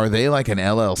 Are they like an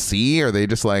LLC? Are they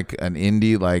just like an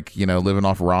indie, like living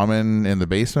off ramen in the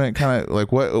basement kind of? Like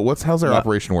how's their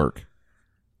operation work?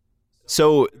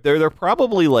 So they're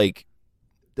probably like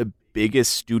the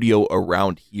biggest studio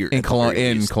around here in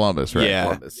Columbus, right? Yeah,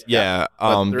 Columbus. Yeah.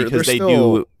 Because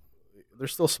they're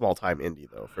still small time indie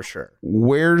though, for sure.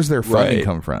 Where's their funding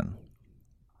come from?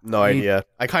 No idea.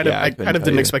 I kind of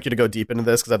didn't expect you to go deep into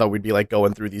this because I thought we'd be like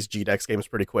going through these GDEX games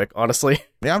pretty quick. Honestly,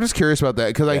 yeah, I'm just curious about that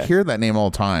because I hear that name all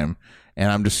the time, and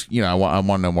I'm just I want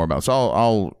to know more about it. So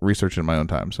I'll research it in my own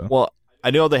time. So I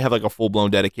know they have like a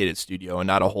full-blown dedicated studio and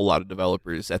not a whole lot of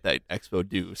developers at that expo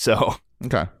do. So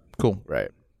okay, cool. Right.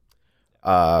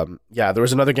 There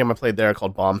was another game I played there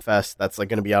called Bombfest that's like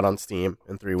going to be out on Steam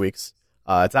in 3 weeks.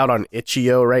 It's out on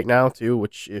itch.io right now too,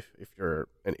 which if you're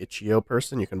an itch.io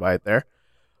person, you can buy it there.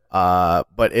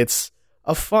 But it's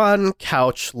a fun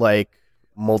couch like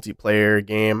multiplayer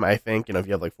game, I think. If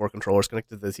you have like 4 controllers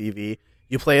connected to the TV,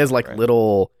 you play as like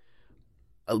little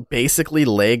basically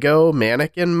Lego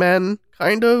mannequin men,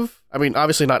 kind of. I mean,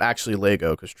 obviously not actually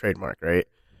Lego because trademark, right?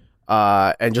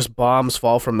 And just bombs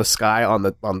fall from the sky on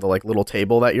the like little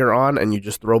table that you're on, and you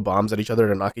just throw bombs at each other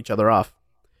to knock each other off.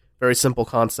 Very simple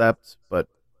concept, but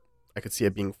I could see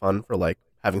it being fun for like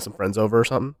having some friends over or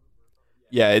something.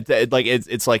 Yeah,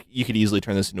 it's like you could easily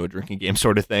turn this into a drinking game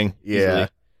sort of thing. Yeah, easily.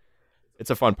 It's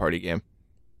a fun party game.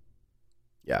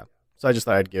 Yeah, so I just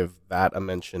thought I'd give that a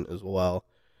mention as well.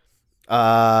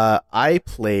 I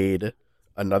played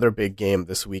another big game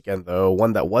this weekend, though,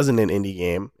 one that wasn't an indie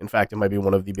game. In fact, it might be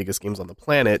one of the biggest games on the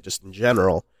planet, just in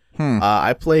general.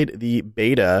 I played the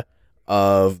beta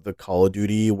of the Call of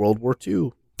Duty World War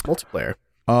II multiplayer.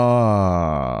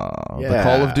 The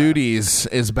Call of Duties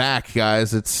is back,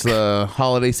 guys. It's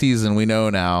holiday season, we know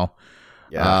now.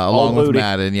 Yeah, along with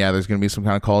Madden, there's going to be some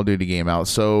kind of Call of Duty game out.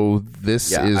 So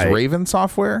this is Raven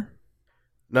Software?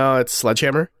 No, it's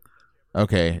Sledgehammer.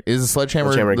 Okay. Is it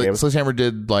Sledgehammer? Sledgehammer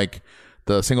did like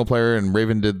the single player and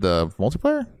Raven did the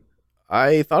multiplayer?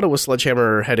 I thought it was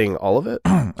Sledgehammer heading all of it.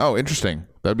 Oh, interesting.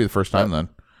 That'd be the first time then.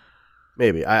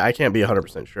 Maybe. I can't be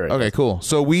 100% sure. Okay, cool.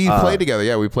 So we played together.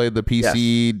 Yeah, we played the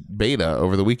PC beta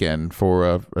over the weekend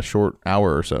for a short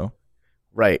hour or so.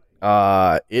 Right.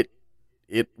 It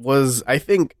it was, I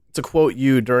think, to quote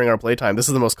you during our playtime, this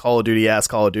is the most Call of Duty ass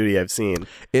Call of Duty I've seen.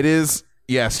 It is,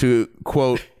 yes, to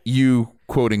quote you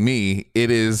quoting me, it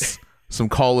is some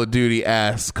Call of Duty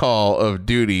ass Call of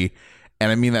Duty.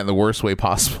 And I mean that in the worst way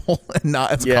possible, and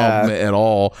not as a compliment at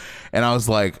all. And I was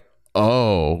like,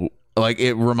 oh, like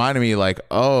it reminded me, like,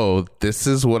 oh, this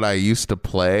is what I used to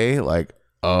play. Like,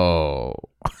 oh.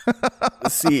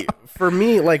 See, for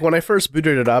me, like when I first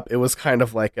booted it up, it was kind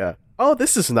of like oh,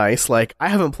 this is nice. Like I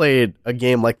haven't played a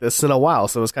game like this in a while,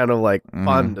 so it was kind of like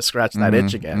fun to scratch that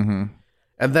itch again.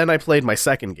 And then I played my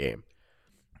second game,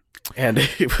 and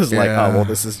it was like, oh, well,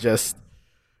 this is just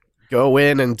go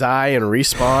in and die and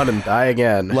respawn and die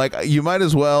again. Like you might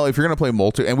as well, if you're going to play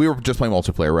and we were just playing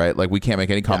multiplayer, right? Like we can't make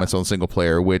any comments on single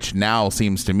player, which now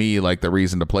seems to me like the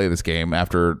reason to play this game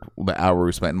after the hour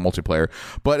we spent in multiplayer.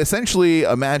 But essentially,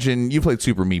 imagine you played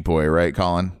Super Meat Boy, right,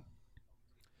 Colin?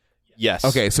 Yes.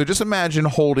 Okay, so just imagine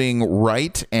holding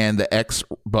right and the X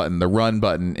button, the run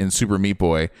button in Super Meat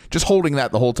Boy, just holding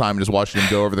that the whole time, just watching him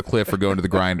go over the cliff or go into the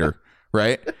grinder,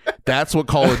 right? That's what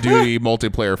Call of Duty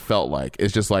multiplayer felt like.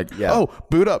 It's just like, oh,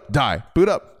 boot up, die, boot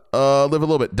up, live a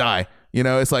little bit, die. You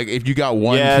know, it's like if you got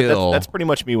one kill. That's pretty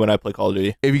much me when I play Call of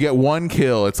Duty. If you get one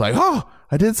kill, it's like, oh,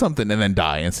 I did something, and then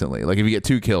die instantly. Like if you get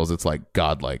 2 kills, it's like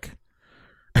godlike.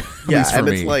 Yeah, and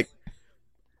it's like,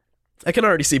 I can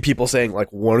already see people saying, like,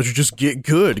 why don't you just get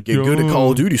good at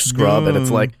Call of Duty, scrub? And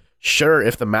it's like, sure,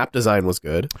 if the map design was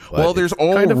good. Well, there's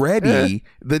already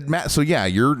the map. So yeah,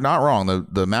 you're not wrong.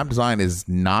 The map design is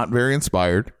not very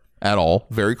inspired at all.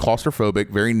 Very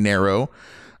claustrophobic, very narrow.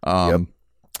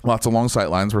 Lots of long sight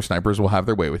lines where snipers will have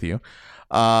their way with you.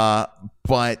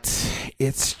 But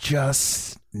it's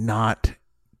just not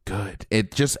good.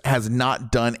 It just has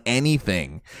not done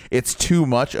anything. It's too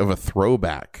much of a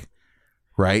throwback.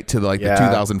 Right, to like the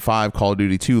 2005 Call of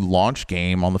Duty 2 launch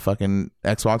game on the fucking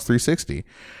Xbox 360.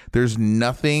 There's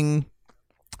no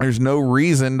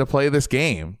reason to play this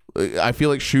game. I feel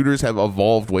like shooters have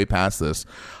evolved way past this.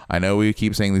 I know we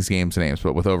keep saying these games names,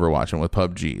 but with Overwatch and with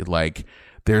PUBG, like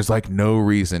there's like no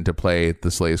reason to play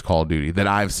the latest Call of Duty that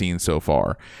I've seen so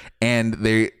far. And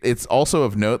it's also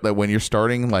of note that when you're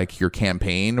starting like your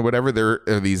campaign or whatever, there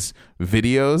are these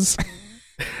videos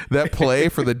that play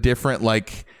for the different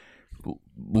like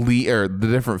or the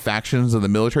different factions of the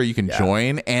military you can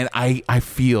join, and I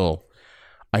feel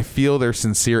their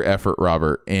sincere effort,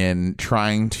 Robert, in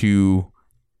trying to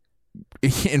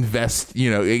invest,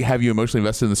 have you emotionally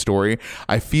invested in the story.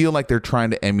 I feel like they're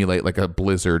trying to emulate like a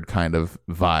Blizzard kind of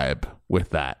vibe with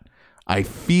that. I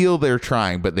feel they're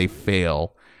trying, but they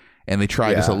fail, and they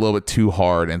try just a little bit too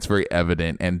hard, and it's very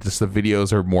evident, and just the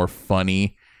videos are more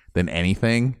funny than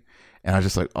anything. And I was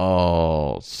just like,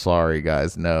 oh, sorry,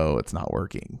 guys. No, it's not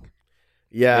working.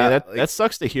 Yeah, that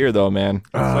sucks to hear, though, man.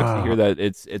 It sucks to hear that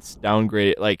it's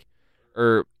downgraded. Like,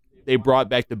 or they brought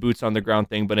back the boots on the ground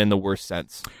thing, but in the worst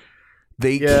sense.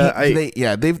 This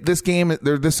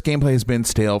gameplay has been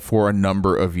stale for a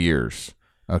number of years.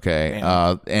 Okay,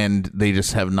 and they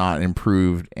just have not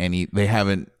improved any. They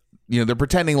haven't. They're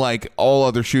pretending like all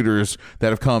other shooters that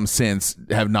have come since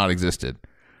have not existed.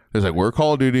 It's like, we're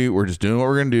Call of Duty. We're just doing what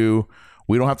we're going to do.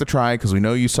 We don't have to try because we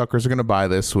know you suckers are going to buy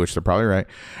this, which they're probably right.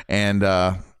 And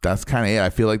that's kind of it. I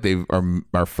feel like they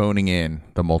are phoning in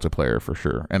the multiplayer for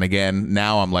sure. And again,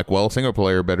 now I'm like, well, single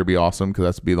player better be awesome because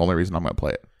that's be the only reason I'm going to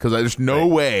play it. Because there's no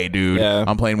way, dude,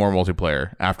 I'm playing more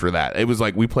multiplayer after that. It was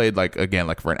like we played like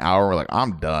for an hour. We're like,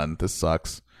 I'm done. This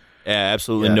sucks. Yeah,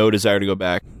 absolutely no desire to go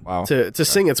back. Wow. To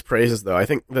sing its praises, though, I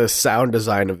think the sound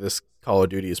design of this Call of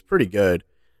Duty is pretty good.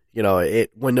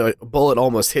 When a bullet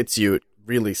almost hits you, it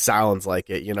really sounds like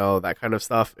it, that kind of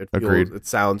stuff. It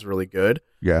sounds really good.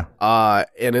 Yeah.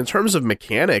 And in terms of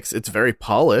mechanics, it's very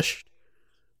polished,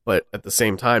 but at the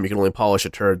same time, you can only polish a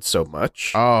turd so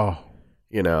much. Oh.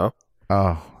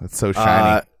 Oh, it's so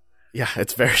shiny. Yeah,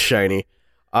 it's very shiny.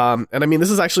 And I mean,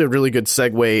 this is actually a really good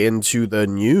segue into the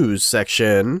news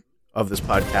section of this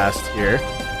podcast here.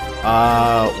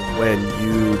 When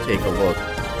you take a look.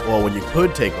 Well, when you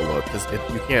could take a look, because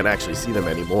you can't actually see them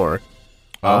anymore.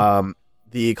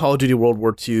 The Call of Duty World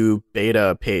War II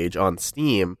beta page on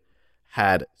Steam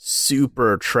had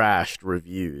super trashed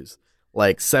reviews.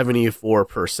 Like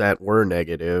 74% were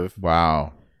negative.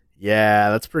 Wow. Yeah,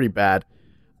 that's pretty bad.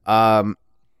 And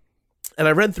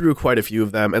I read through quite a few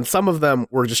of them, and some of them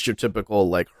were just your typical,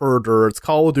 like, herder, it's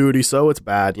Call of Duty, so it's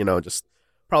bad, just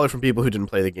probably from people who didn't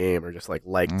play the game or just like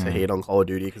to hate on Call of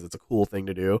Duty because it's a cool thing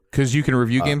to do. Because you can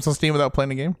review games on Steam without playing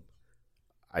the game?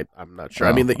 I'm not sure.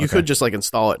 I mean, you could just like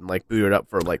install it and like boot it up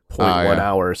for like 0.1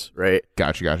 hours, right?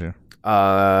 Gotcha.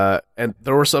 And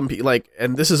there were some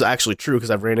and this is actually true because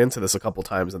I've ran into this a couple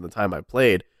times in the time I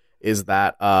played. is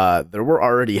that there were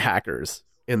already hackers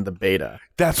in the beta.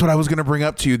 That's what I was going to bring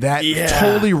up to you. That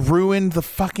totally ruined the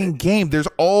fucking game. There's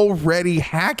already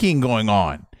hacking going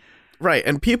on. Right,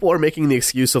 and people are making the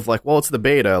excuse of like, well, it's the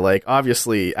beta. Like,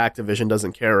 obviously, Activision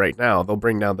doesn't care right now. They'll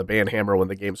bring down the ban hammer when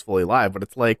the game's fully live. But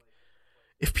it's like,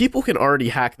 if people can already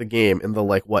hack the game in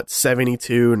the,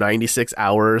 72, 96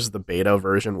 hours the beta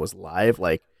version was live,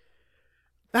 like,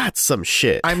 that's some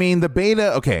shit. I mean, the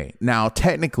beta, okay, now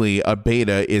technically a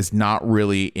beta is not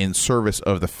really in service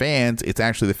of the fans. It's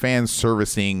actually the fans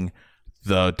servicing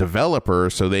the developer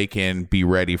so they can be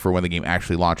ready for when the game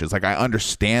actually launches. Like, I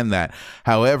understand that.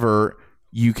 However,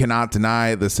 you cannot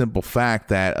deny the simple fact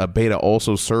that a beta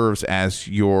also serves as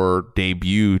your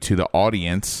debut to the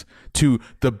audience. To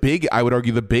the big, I would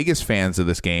argue the biggest fans of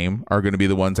this game are going to be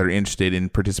the ones that are interested in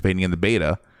participating in the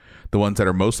beta, the ones that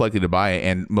are most likely to buy it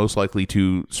and most likely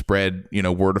to spread,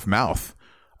 word of mouth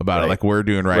about it, like we're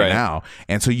doing right now.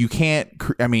 And so you can't,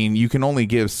 you can only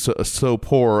give so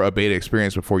poor a beta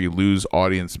experience before you lose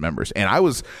audience members. And I'm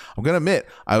going to admit,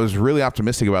 I was really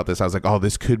optimistic about this. I was like, oh,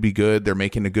 this could be good. They're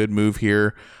making a good move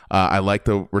here. I like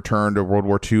the return to World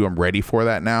War II. I'm ready for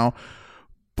that now.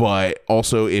 But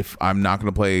also, if I'm not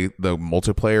going to play the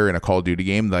multiplayer in a Call of Duty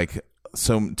game, like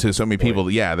to so many people,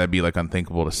 that'd be like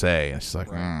unthinkable to say. It's just like,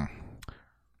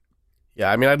 Yeah,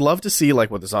 I mean, I'd love to see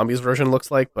like what the zombies version looks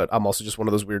like, but I'm also just one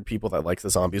of those weird people that likes the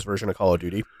zombies version of Call of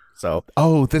Duty. So,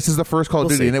 this is the first Call of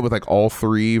Duty in it with like all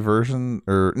three versions,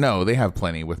 or no, they have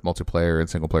plenty with multiplayer and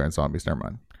single player and zombies. Never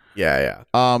mind. Yeah.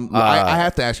 I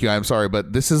have to ask you. I'm sorry,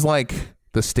 but this is like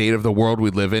the state of the world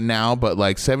we live in now. But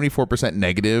like 74%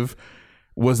 negative.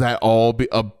 Was that all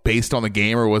based on the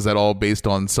game, or was that all based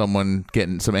on some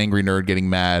angry nerd getting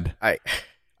mad?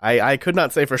 I could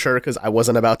not say for sure because I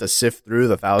wasn't about to sift through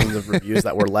the thousands of reviews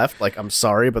that were left. Like, I'm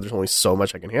sorry, but there's only so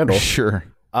much I can handle. Sure.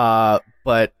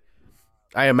 But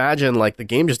I imagine like the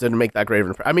game just didn't make that great of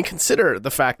an impression. I mean, consider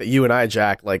the fact that you and I,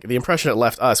 Jack, like the impression it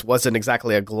left us wasn't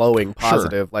exactly a glowing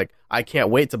positive. Sure. Like, I can't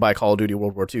wait to buy Call of Duty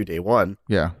World War II day one.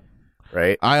 Yeah.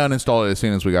 Right. I uninstalled it as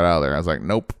soon as we got out of there. I was like,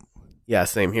 nope. Yeah,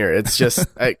 same here. It's just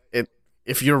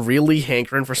if you're really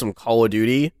hankering for some Call of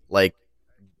Duty, like,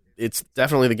 it's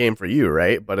definitely the game for you,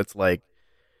 right? But it's like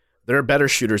there are better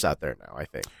shooters out there now. I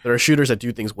think there are shooters that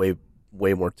do things way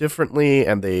more differently,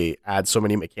 and they add so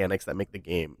many mechanics that make the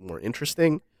game more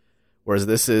interesting. Whereas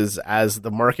this is, as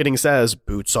the marketing says,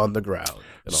 boots on the ground.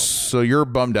 So you're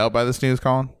bummed out by this news,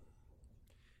 Colin?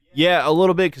 Yeah, a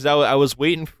little bit, because I was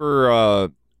waiting for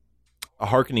a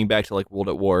harkening back to like World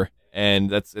at War.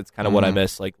 And it's kind of what I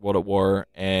miss, like World at War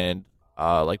and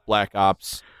like Black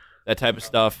Ops, that type of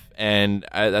stuff. And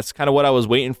that's kind of what I was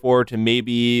waiting for to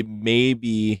maybe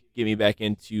get me back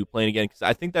into playing again. Because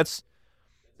I think that's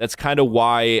kind of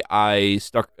why I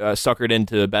suckered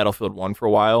into Battlefield 1 for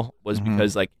a while, was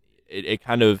because like it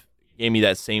kind of gave me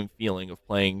that same feeling of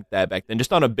playing that back then,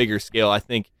 just on a bigger scale. I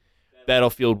think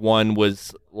Battlefield 1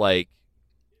 was like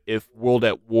if World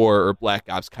at War or Black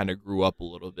Ops kind of grew up a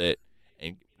little bit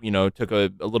and took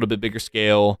a little bit bigger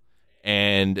scale.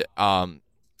 And I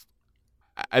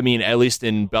mean, at least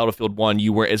in Battlefield 1,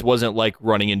 it wasn't like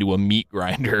running into a meat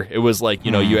grinder. It was like,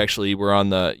 you actually were on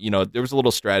the, there was a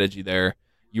little strategy there.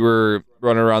 You were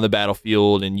running around the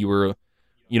battlefield, and you were,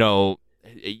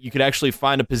 you could actually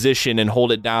find a position and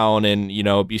hold it down and,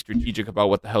 be strategic about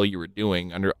what the hell you were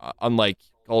doing, unlike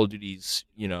Call of Duty's,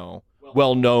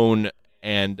 well-known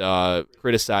and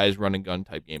criticized run and gun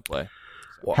type gameplay.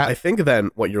 Well, I think then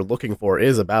what you're looking for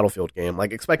is a Battlefield game.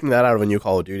 Like, expecting that out of a new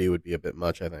Call of Duty would be a bit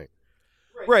much, I think.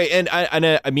 Right, and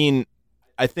I mean,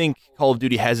 I think Call of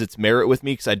Duty has its merit with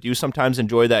me, because I do sometimes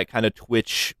enjoy that kind of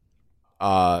Twitch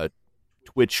run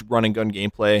and gun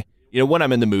gameplay, when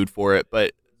I'm in the mood for it.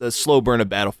 But the slow burn of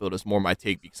Battlefield is more my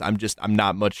take, because I'm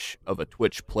not much of a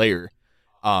Twitch player.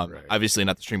 Right. Obviously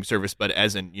not the streaming service, but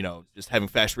as in, just having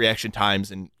fast reaction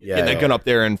times and getting that gun up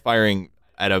there and firing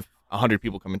at 100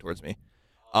 people coming towards me.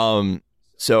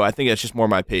 So I think that's just more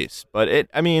my pace. But it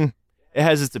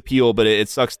has its appeal, but it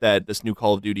sucks that this new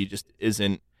Call of Duty just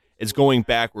it's going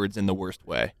backwards in the worst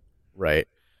way. Right.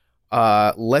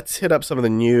 Let's hit up some of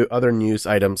the other news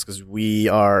items, because we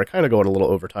are kind of going a little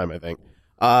over time, I think.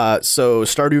 So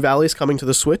Stardew Valley is coming to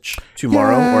the Switch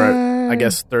tomorrow, or I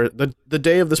guess the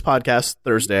day of this podcast,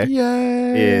 Thursday,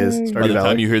 is Stardew Valley. By the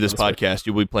time you hear this podcast,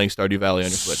 you'll be playing Stardew Valley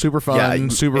on your Switch. Super fun,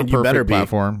 super perfect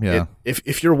platform. Yeah.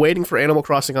 If you're waiting for Animal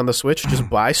Crossing on the Switch, just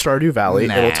buy Stardew Valley.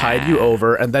 It'll tide you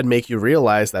over, and then make you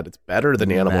realize that it's better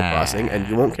than Animal Crossing, and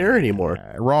you won't care anymore.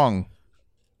 Wrong.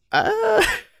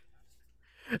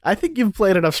 I think you've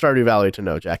played enough Stardew Valley to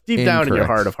know, Jack. Deep down in your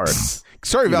heart of hearts.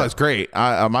 Stardew Valley is great.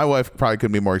 My wife probably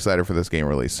couldn't be more excited for this game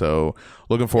release, so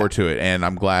looking forward to it. And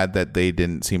I'm glad that they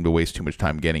didn't seem to waste too much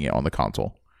time getting it on the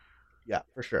console. Yeah,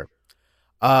 for sure.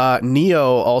 Neo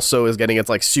also is getting its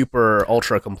like super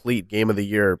ultra complete Game of the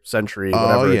Year Century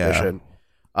whatever edition.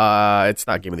 It's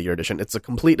not Game of the Year edition. It's a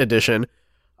complete edition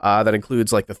that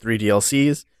includes like the 3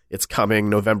 DLCs. It's coming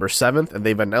November 7th, and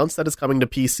they've announced that it's coming to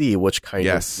PC, which kind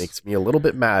of makes me a little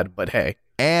bit mad, but hey.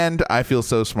 And I feel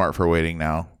so smart for waiting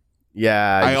now.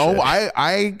 Yeah,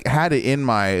 I had it in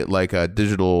my like a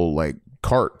digital like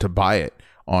cart to buy it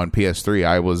on PS3.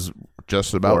 I was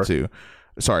just about to.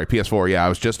 Sorry, PS4. Yeah, I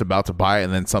was just about to buy it,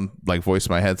 and then some like voice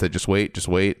in my head said, just wait.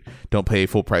 Don't pay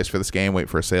full price for this game. Wait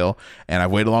for a sale." And I've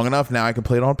waited long enough. Now I can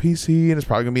play it on PC, and it's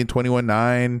probably gonna be in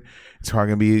 21.9. It's probably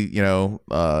gonna be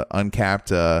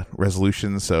uncapped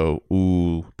resolution. So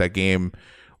that game,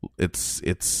 it's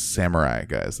Samurai,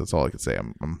 guys. That's all I can say.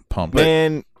 I'm pumped.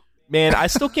 Man, I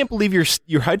still can't believe you're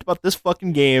hyped about this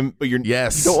fucking game, but you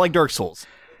don't like Dark Souls.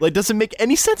 Like, doesn't make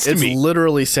any sense to me. It's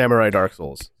literally Samurai Dark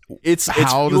Souls. It's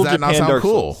how does that not sound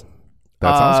cool?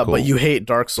 That sounds cool. But you hate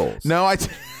Dark Souls. No,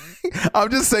 I'm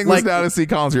just saying this now to see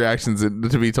Colin's reactions. To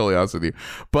be totally honest with you,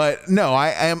 but no,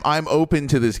 I'm open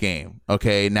to this game.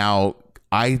 Okay, now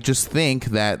I just think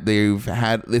that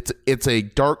it's a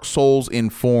Dark Souls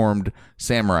informed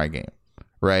samurai game,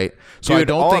 right? So dude, I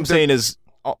don't. All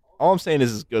I'm saying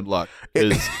is good luck.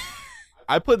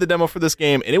 I played the demo for this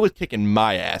game, and it was kicking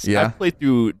my ass. Yeah. I played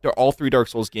through all 3 Dark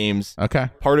Souls games. Okay.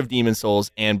 Part of Demon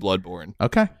Souls and Bloodborne.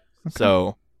 Okay.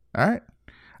 So, all right.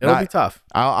 It'll be tough.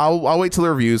 I'll wait till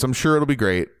the reviews. I'm sure it'll be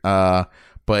great. But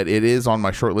it is on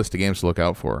my short list of games to look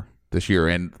out for this year.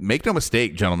 And make no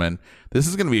mistake, gentlemen, this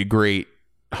is going to be a great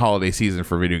holiday season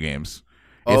for video games.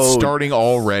 It's starting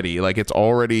already. Like, it's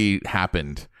already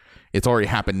happened. It's already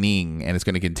happening, and it's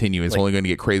going to continue. It's only going to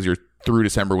get crazier through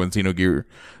December when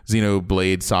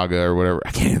Xenoblade Saga or whatever.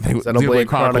 I can't think. Xenoblade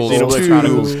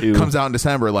Chronicles 2 comes out in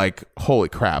December. Like, holy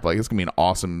crap! Like, it's gonna be an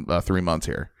awesome 3 months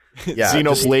here. Yeah,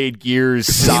 Xenoblade Gears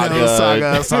Saga.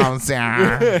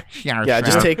 Yeah,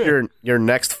 just take your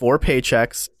next 4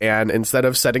 paychecks, and instead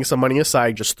of setting some money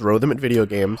aside, just throw them at video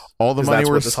games. All the money that's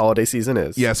what this holiday season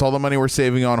is. Yes, all the money we're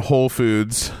saving on Whole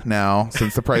Foods now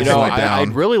since the price went down.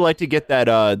 I'd really like to get that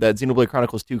Xenoblade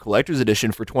Chronicles 2 Collector's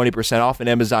Edition for 20% off in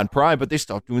Amazon Prime, but they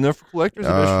stopped doing that for Collector's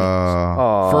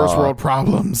Editions. First world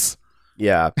problems.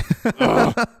 Yeah.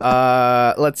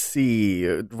 Let's see.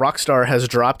 Rockstar has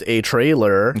dropped a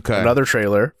trailer, another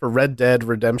trailer for Red Dead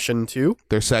Redemption 2.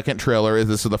 Their second trailer.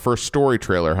 This is the first story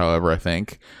trailer, however, I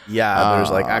think. Yeah, there's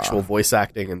like actual voice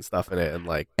acting and stuff in it, and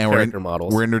like character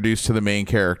models. We're introduced to the main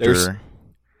character.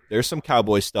 There's some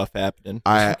cowboy stuff happening.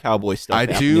 I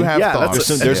do have thoughts.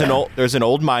 There's an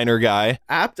old miner guy.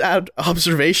 Apt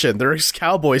observation. There's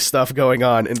cowboy stuff going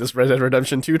on in this Red Dead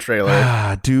Redemption 2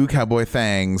 trailer. Do cowboy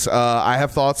things. I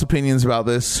have thoughts, opinions about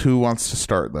this. Who wants to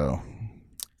start, though?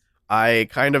 I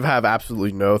kind of have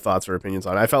absolutely no thoughts or opinions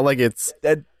on it. I felt like that's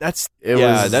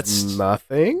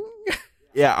nothing.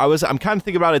 Yeah, I'm kind of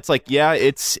thinking about it. It's like, yeah,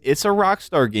 it's a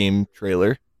Rockstar game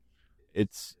trailer.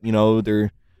 It's,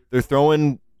 they're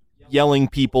throwing yelling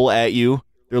people at you.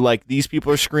 They're like, these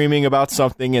people are screaming about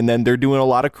something, and then they're doing a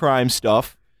lot of crime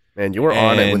stuff. Man, you were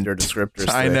on it with your descriptors.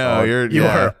 I know you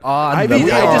are on. I mean,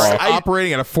 I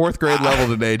operating at a 4th grade level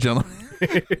today, gentlemen.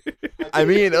 I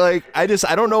mean, like, I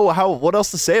don't know what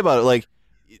else to say about it. Like,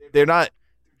 they're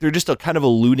just kind of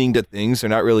alluding to things. They're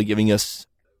not really giving us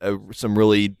some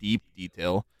really deep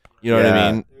detail. You know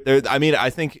what I mean?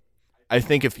 I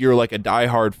think if you're like a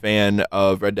diehard fan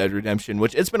of Red Dead Redemption,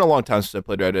 which it's been a long time since I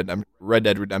played Red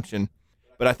Dead Redemption,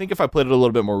 but I think if I played it a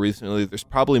little bit more recently, there's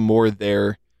probably more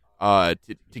there to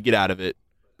get out of it.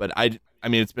 But I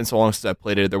mean, it's been so long since I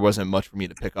played it, there wasn't much for me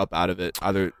to pick up out of it,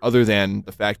 other than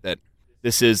the fact that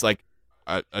this is like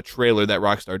a trailer that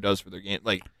Rockstar does for their game.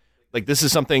 Like this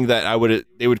is something that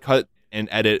they would cut and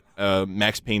edit a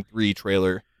Max Payne 3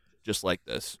 trailer just like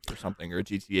this or something, or a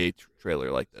GTA trailer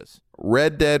like this.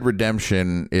 Red Dead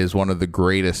Redemption is one of the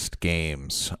greatest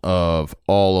games of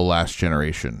all the last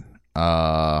generation.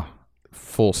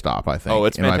 Full stop, I think. Oh,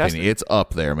 it's fantastic. My opinion. It's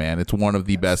up there, man. It's one of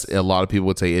the best. A lot of people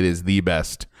would say it is the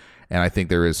best, and I think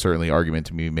there is certainly argument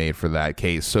to be made for that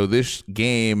case. So this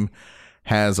game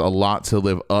has a lot to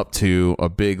live up to, a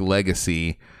big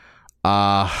legacy.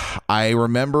 I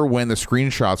remember when the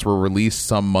screenshots were released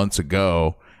some months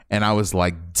ago, and I was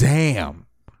like, damn,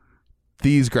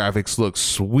 these graphics look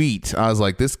sweet. I was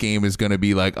like, this game is going to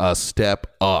be like a step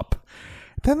up.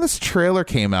 Then this trailer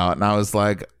came out, and I was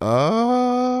like,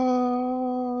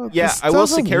 yeah, I will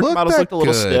say character models looked a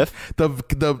little stiff. The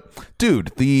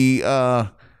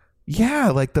Yeah,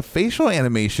 like the facial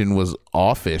animation was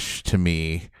offish to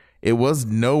me. It was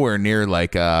nowhere near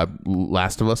like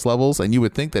Last of Us levels, and you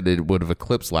would think that it would have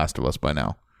eclipsed Last of Us by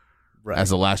now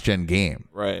as a last gen game.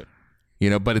 Right. You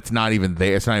know, but it's not even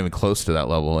there. It's not even close to that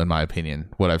level, in my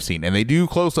opinion, what I've seen. And they do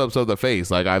close-ups of the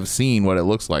face. Like, I've seen what it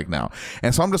looks like now.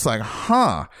 And so I'm just like,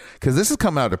 because this is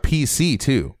coming out of PC,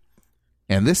 too.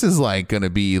 And this is, like, going to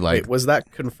be, like... Wait, was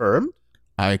that confirmed?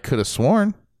 I could have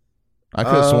sworn.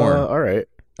 All right.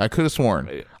 I could have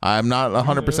sworn. I'm not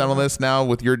 100% on this now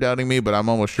with your doubting me, but I'm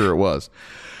almost sure it was.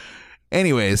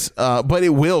 Anyways, but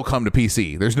it will come to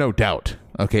PC. There's no doubt.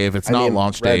 Okay, if it's not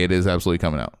launch day, it is absolutely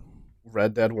coming out.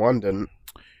 Red Dead 1 didn't.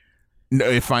 No,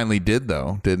 it finally did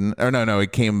though, didn't? Or no,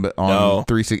 it came on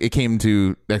 360. It came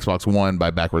to Xbox One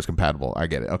by backwards compatible. I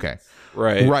get it. Okay,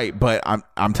 right. But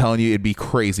I'm telling you, it'd be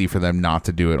crazy for them not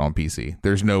to do it on PC.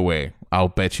 There's no way. I'll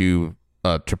bet you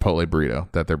a Chipotle burrito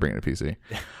that they're bringing to PC.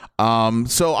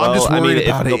 So I'm just worried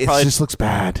about it. It just looks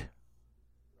bad.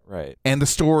 Right. And the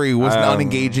story was not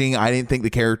engaging. I didn't think the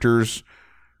characters.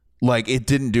 Like, it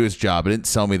didn't do its job. It didn't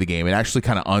sell me the game. It actually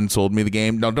kind of unsold me the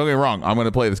game. No, don't get me wrong. I'm going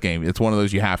to play this game. It's one of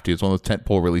those you have to. It's one of those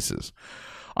tentpole releases.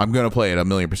 I'm going to play it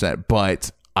 1,000,000%.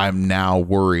 But I'm now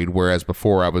worried, whereas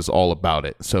before I was all about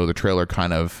it. So the trailer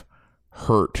kind of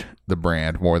hurt the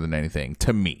brand more than anything,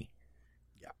 to me.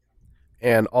 Yeah.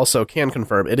 And also can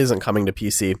confirm it isn't coming to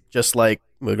PC. Just like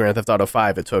with Grand Theft Auto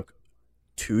 5, it took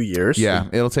 2 years. Yeah,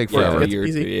 it'll take forever.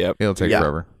 It'll take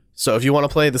forever. So if you want to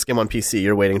play this game on PC,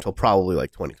 you're waiting until probably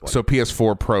like 2020. So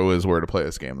PS4 Pro is where to play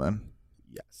this game then?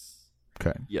 Yes.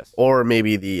 Okay. Yes. Or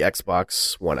maybe the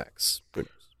Xbox One X. Who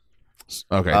knows?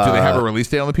 Okay. Do they have a release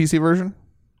date on the PC version?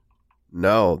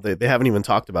 No, they haven't even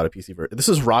talked about a PC version. This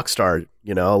is Rockstar,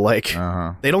 you know, like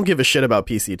they don't give a shit about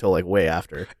PC till like way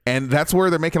after. And that's where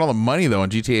they're making all the money though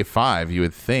in GTA 5, you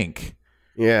would think.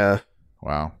 Yeah.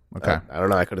 Wow. Okay. I don't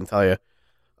know. I couldn't tell you.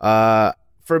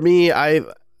 For me,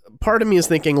 part of me is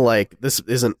thinking like this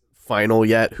isn't final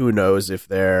yet. Who knows if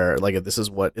this is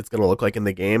what it's going to look like in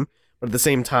the game. But at the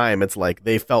same time, it's like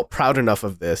they felt proud enough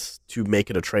of this to make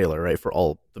it a trailer, right, for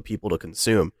all the people to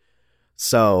consume.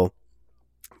 So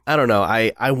I don't know.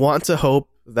 I want to hope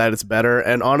that it's better.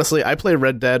 And honestly, I play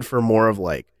Red Dead for more of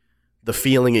like the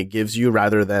feeling it gives you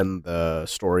rather than the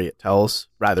story it tells,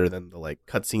 rather than the like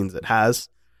cutscenes it has.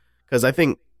 Because I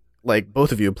think like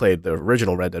both of you played the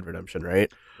original Red Dead Redemption,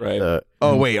 right? Right.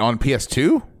 Wait, on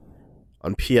PS2?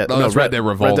 On PS. No, that's Red Dead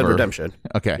Revolver. Red Dead Redemption.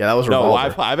 Okay. Yeah, that was Revolver.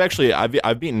 No,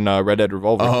 I've beaten Red Dead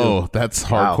Revolver. Oh, too. that's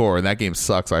hardcore. Wow. That game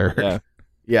sucks, I heard.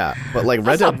 Yeah, but like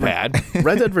Red Dead, bad.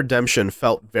 Red Dead Redemption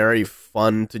felt very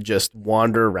fun to just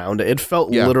wander around. It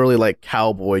felt literally like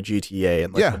Cowboy GTA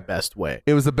in like the best way.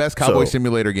 It was the best cowboy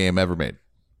simulator game ever made.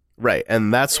 Right,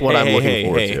 and that's what I'm looking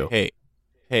forward to.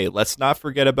 Hey, let's not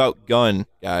forget about Gun,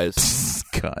 guys.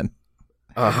 Gun.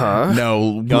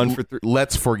 No, Gun for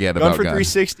let's forget about Gun for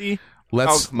 360.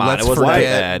 Let's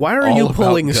forget. Why are you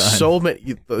pulling so many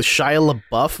Shia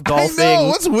LaBeouf golfing? I know,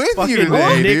 what's with you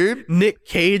today, dude? Nick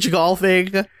Cage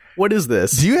golfing. What is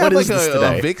this? Do you have like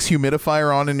a Vicks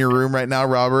humidifier on in your room right now,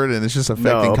 Robert, and it's just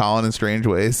affecting Colin in strange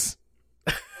ways?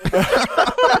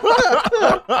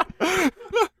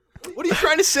 What are you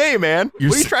trying to say, man?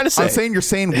 What are you trying to say? I'm saying you're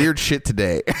saying weird shit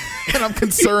today, and I'm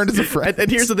concerned as a friend. And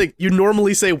here's the thing: you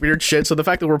normally say weird shit, so the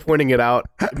fact that we're pointing it out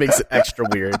makes it extra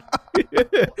weird.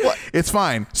 It's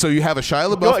fine. So you have a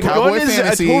Shia LaBeouf cowboy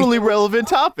fantasy. Is a totally relevant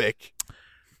topic.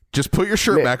 Just put your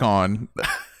shirt back on.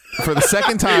 For the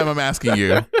second time, I'm asking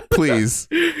you, please.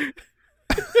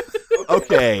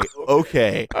 Okay. All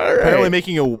right. Apparently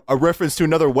making a reference to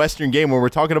another Western game when we're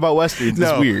talking about Westerns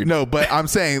is weird. No, but I'm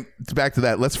saying, back to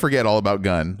that, let's forget all about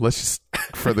Gun. Let's just,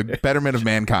 for the betterment of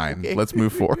mankind, let's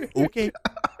move forward. Okay.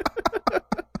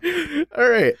 All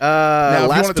right. Now,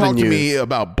 if you want to talk to me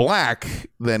about Black,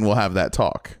 then we'll have that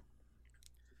talk.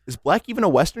 Is Black even a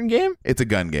Western game? It's a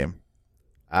gun game.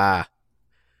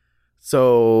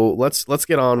 So let's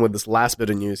get on with this last bit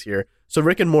of news here. So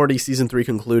Rick and Morty season 3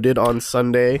 concluded on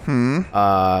Sunday. It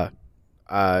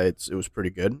was pretty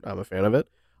good. I'm a fan of it.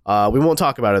 We won't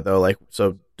talk about it though.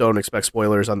 So don't expect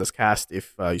spoilers on this cast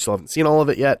if you still haven't seen all of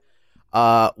it yet.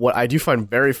 What I do find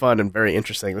very fun and very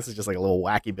interesting. This is just like a little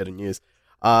wacky bit of news.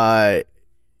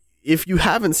 If you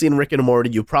haven't seen Rick and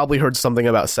Morty, you probably heard something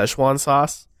about Szechuan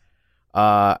sauce.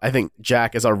 I think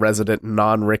Jack is our resident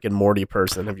non-Rick and Morty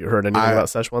person. Have you heard anything about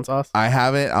Szechuan sauce? I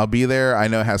haven't. I'll be there. I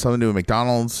know it has something to do with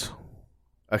McDonald's.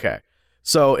 Okay.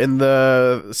 So in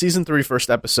the season 3 first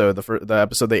episode, the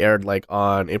episode they aired like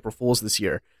on April Fool's this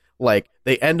year, like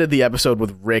they ended the episode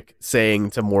with Rick saying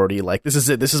to Morty, like, "This is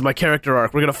it. This is my character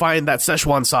arc. We're going to find that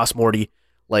Szechuan sauce, Morty."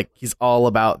 Like he's all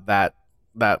about that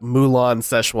that Mulan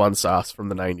Szechuan sauce from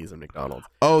the 90s at McDonald's.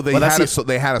 Oh, they Well, had that's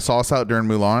they had a sauce out during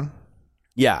Mulan.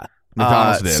 Yeah.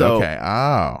 McDonald's did. So, Okay.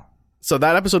 Oh. So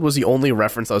that episode was the only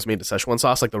reference that was made to Szechuan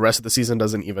sauce. Like the rest of the season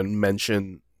doesn't even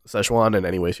mention Szechuan in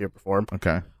any way, shape, or form.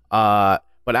 Okay.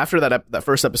 But after that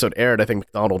first episode aired, I think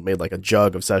McDonald made like a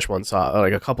jug of Szechuan sauce,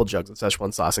 like a couple jugs of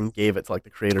Szechuan sauce, and gave it to like the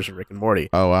creators of Rick and Morty.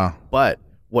 Oh wow. But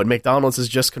what McDonald's has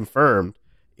just confirmed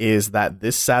is that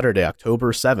this Saturday,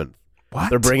 October 7th, What?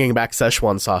 they're bringing back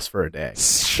Szechuan sauce for a day.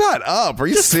 Shut up. Are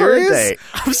you Just for a serious? day.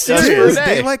 I'm for a serious. day.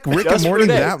 They like Rick Just and for a Morty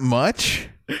day. that much?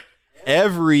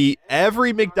 Every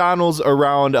McDonald's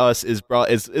around us is going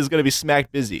to be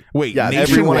smack busy. Wait, Yeah,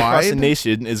 Everyone across the nationwide?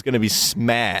 nation is going to be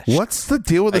smashed. What's the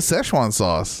deal with the Szechuan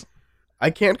sauce?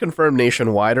 I can't confirm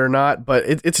nationwide or not, but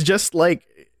it's just like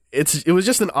it was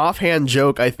just an offhand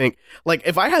joke. I think like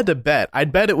if I had to bet,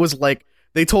 I'd bet it was like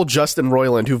they told Justin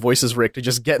Roiland, who voices Rick, to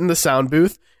just get in the sound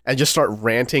booth and just start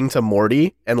ranting to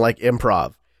Morty and like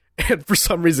improv. And for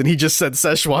some reason, he just said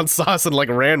Szechuan sauce and like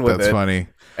ran with That's it. funny.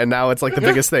 And now it's like the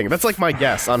biggest thing. That's like my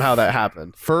guess on how that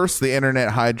happened. First, the internet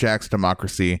hijacks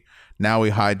democracy. Now we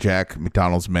hijack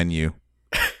McDonald's menu.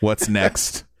 What's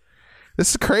next?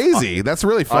 This is crazy. That's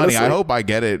really funny. Honestly. I hope I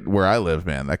get it where I live,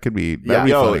 man. That'd be Yeah.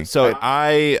 funny. So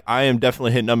I am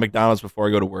definitely hitting up McDonald's before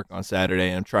I go to work on Saturday,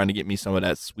 and I'm trying to get me some of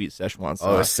that sweet Szechuan sauce.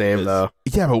 Oh, same because though.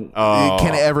 Yeah, but Oh.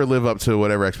 can it ever live up to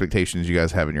whatever expectations you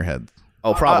guys have in your head?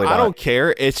 Oh, probably I not. don't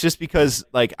care. It's just because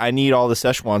like I need all the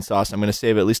Szechuan sauce. I'm going to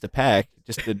save at least a pack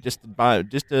just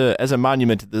to as a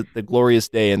monument to the glorious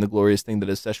day and the glorious thing that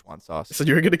is Szechuan sauce. So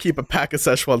you're gonna keep a pack of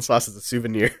Szechuan sauce as a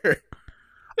souvenir?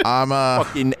 I'm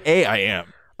Fucking A, I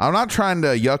am. I'm not trying to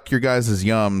yuck your guys'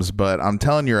 yums, but I'm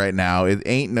telling you right now, it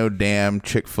ain't no damn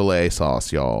Chick-fil-A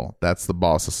sauce, y'all. That's the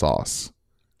boss of sauce.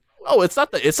 Oh, it's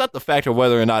not the fact of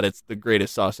whether or not it's the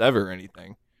greatest sauce ever or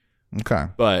anything. Okay.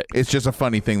 But It's just a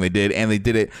funny thing they did, and they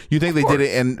did it. You think they did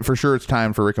it, and for sure it's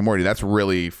time for Rick and Morty. That's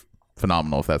really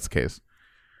phenomenal if that's the case.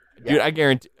 dude, I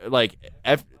guarantee, like,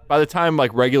 by the time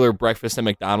like regular breakfast at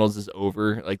McDonald's is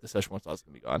over, like the Szechuan sauce is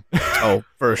gonna be gone. Oh,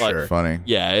 for Like, sure. Funny.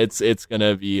 Yeah, it's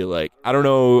gonna be like, I don't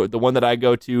know. The one that I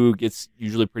go to gets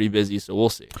usually pretty busy, so we'll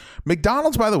see.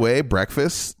 McDonald's, by the way,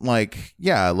 breakfast, like,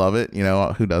 yeah, I love it. You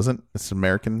know, who doesn't? It's an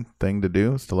American thing to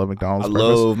do, is to love McDonald's I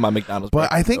breakfast. love my McDonald's, But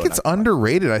I breakfast, think though, it's not-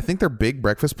 underrated. I think their big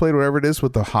breakfast plate, whatever it is,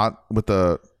 with the hot with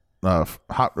the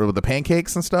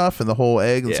pancakes and stuff and the whole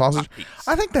egg and Yeah, sausage. hot piece.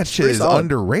 I think that shit Pretty is solid.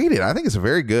 underrated. I think it's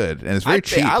very good and it's very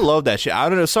cheap. I love that shit. I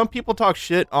don't know. Some people talk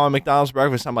shit on McDonald's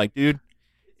breakfast. I'm like, dude,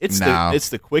 it's No.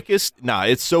 the quickest. Nah,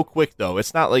 it's so quick though.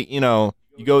 It's not like, you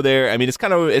go there. I mean, it's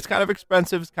kind of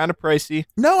expensive. It's kind of pricey.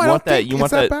 No, I You don't want that- think you it's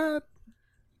want that that-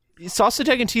 bad. Sausage,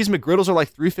 egg, and cheese McGriddles are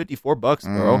like $3.54,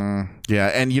 bro. Yeah,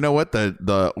 and you know what?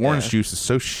 The orange juice is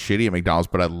so shitty at McDonald's,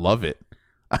 but I love it.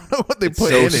 I don't know what they It's put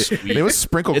so in it. sweet. They would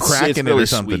sprinkle It's crack in it really or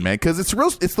something, sweet. man. Because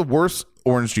it's the worst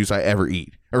orange juice I ever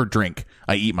eat or drink.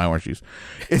 I eat my orange juice.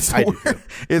 It's I the, do too.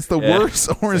 it's the Yeah, worst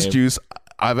orange same. juice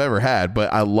I've ever had.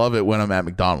 But I love it when I'm at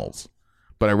McDonald's.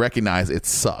 But I recognize it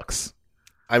sucks.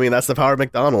 I mean, that's the power of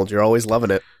McDonald's. You're always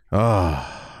loving it.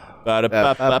 Oh,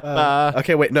 Ba-da-ba-ba-ba.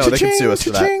 Okay, wait, no, they can sue us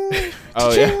for that.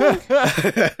 Oh yeah.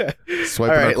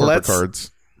 Swiping All our right, corporate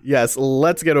cards. Yes,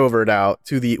 let's get over now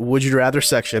to the Would You Rather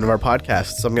section of our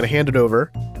podcast. So I'm going to hand it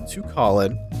over to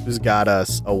Colin, who's got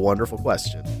us a wonderful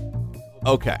question.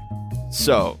 Okay,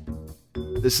 so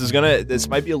this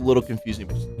might be a little confusing,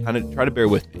 but just kind of try to bear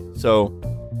with me. So,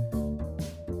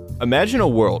 imagine a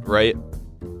world, right,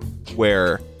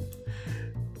 where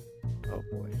Oh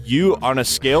boy. you, on a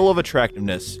scale of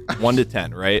attractiveness, 1 to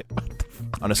 10, right?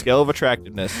 On a scale of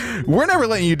attractiveness, We're never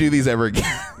letting you do these ever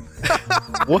again.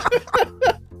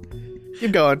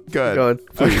 Keep going. Good.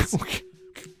 Keep going. Okay.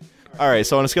 All right,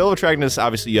 so on a scale of attractiveness,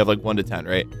 obviously you have like 1 to 10,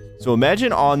 right? So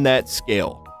imagine on that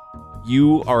scale,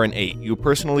 you are an 8. You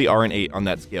personally are an 8 on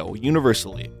that scale.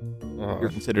 Universally, you're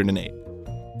considered an 8.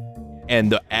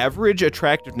 And the average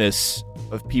attractiveness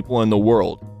of people in the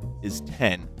world is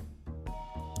 10.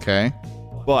 Okay.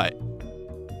 But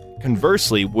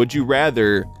conversely, would you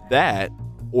rather that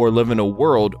or live in a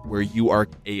world where you are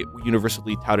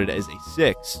universally touted as a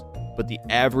 6, but the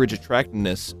average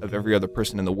attractiveness of every other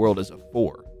person in the world is a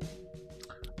 4?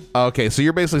 Okay, so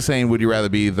you're basically saying, would you rather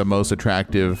be the most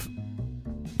attractive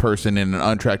person in an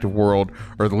unattractive world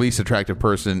or the least attractive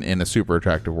person in a super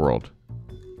attractive world?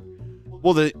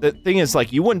 Well, the thing is,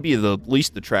 like, you wouldn't be the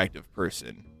least attractive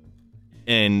person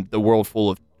in the world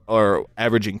full of, or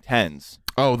averaging 10s.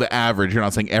 Oh, the average. You're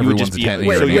not saying You would everyone's just a be, 10.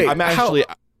 Wait, so wait, I'm how- actually,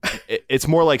 it's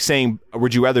more like saying,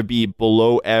 would you rather be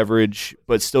below average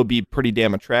but still be pretty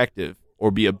damn attractive, or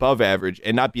be above average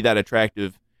and not be that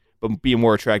attractive but be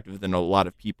more attractive than a lot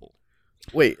of people?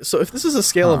 Wait, so if this is a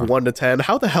scale of 1 to 10,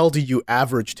 how the hell do you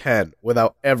average 10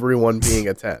 without everyone being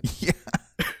a 10?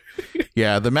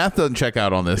 Yeah, the math doesn't check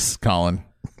out on this, Colin.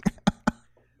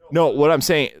 No, what I'm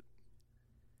saying,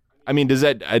 I mean, does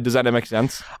that make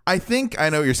sense? I think I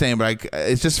know what you're saying, but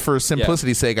it's just for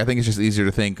simplicity's sake. I think it's just easier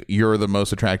to think you're the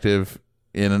most attractive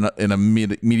in a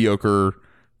mediocre,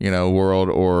 world,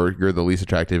 or you're the least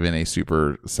attractive in a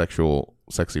super sexy world.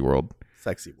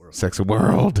 Sexy world. Sexy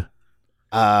world.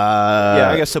 Yeah,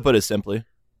 I guess to put it simply.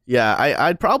 Yeah,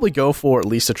 I'd probably go for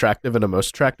least attractive in a most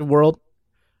attractive world,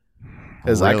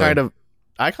 because Really?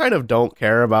 I kind of don't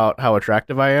care about how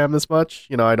attractive I am as much.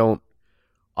 I don't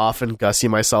often gussy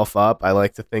myself up. I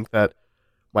like to think that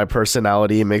my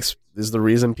personality is the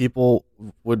reason people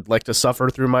would like to suffer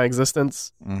through my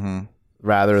existence,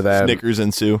 rather than Snickers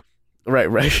ensue. Right.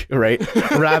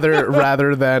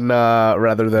 rather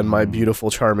than my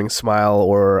beautiful, charming smile,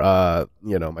 or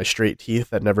my straight teeth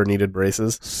that never needed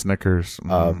braces. Snickers.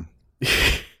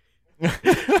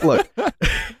 Look,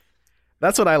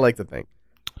 that's what I like to think.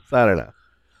 So I don't know.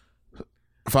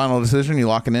 Final decision. You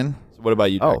locking in? So what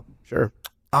about you, Drake? Oh, sure.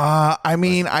 I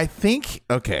mean, I think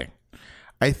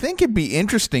it'd be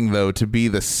interesting though to be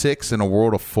the 6 in a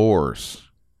world of 4s.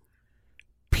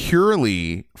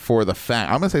 Purely for the fact,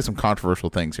 I'm going to say some controversial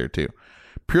things here too.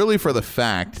 Purely for the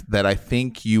fact that I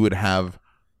think you would have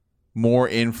more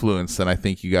influence than I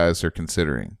think you guys are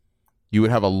considering. You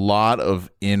would have a lot of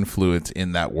influence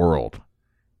in that world.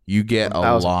 You get 1,000%.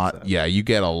 a lot. Yeah, you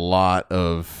get a lot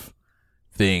of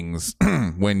things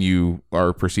when you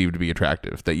are perceived to be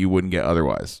attractive that you wouldn't get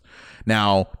otherwise.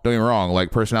 Now, don't get me wrong,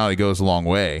 like personality goes a long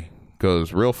way,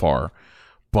 goes real far.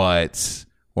 But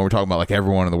when we're talking about like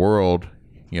everyone in the world,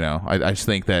 I just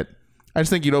think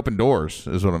you'd open doors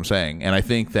is what I'm saying. And I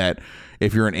think that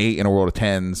if you're an 8 in a world of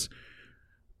 10s,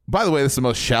 by the way, this is the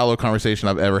most shallow conversation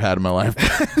I've ever had in my life,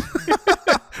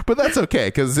 but that's okay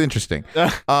because it's interesting.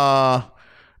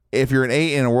 If you're an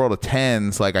 8 in a world of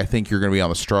 10s, like I think you're going to be on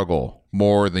the struggle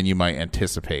more than you might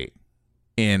anticipate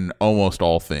in almost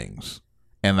all things.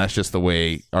 And that's just the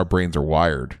way our brains are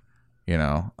wired,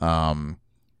 for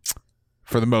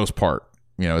the most part,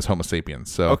 as Homo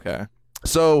sapiens. So, Okay.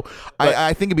 So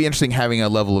I think it'd be interesting having a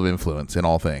level of influence in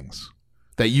all things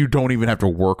that you don't even have to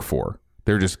work for.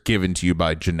 They're just given to you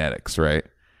by genetics, right?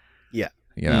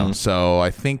 Yeah. So I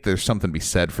think there's something to be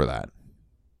said for that.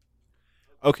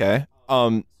 Okay.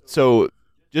 So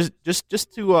just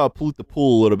to pollute the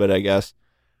pool a little bit, I guess.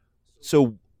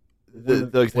 So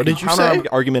What did you counter say?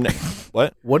 argument?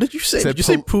 What? What did you say? Said Did you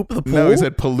say poop the pool? No, he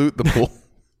said pollute the pool.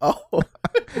 Oh.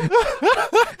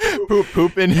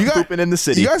 Pooping in the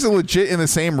city. You guys are legit in the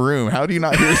same room. How do you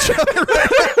not hear each other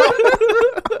right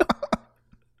now?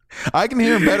 I can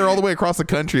hear him better all the way across the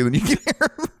country than you can hear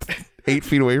him 8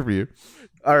 feet away from you.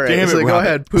 All right, Damn it, so go Robert.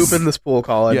 ahead. Poop in this pool,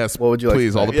 Colin. Yes, What would you like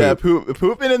please, to say? all the Yeah,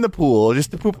 pooping in the pool.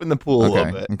 Just to poop in the pool a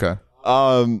little bit. Okay.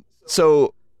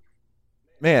 So,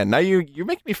 man, now you're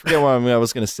making me forget what I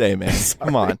was going to say, man.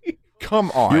 Come on. You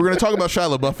were going to talk about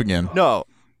Shia LaBeouf again. No.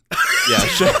 Yeah.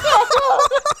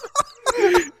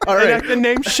 All An right. actor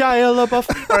named Shia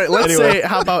LaBeouf. All right, let's Anyway. say,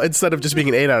 how about instead of just being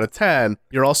an 8 out of 10,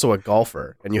 you're also a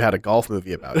golfer, and you had a golf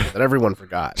movie about it that everyone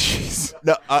forgot. Jeez.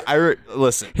 No,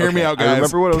 listen. Hear me okay, out, guys. I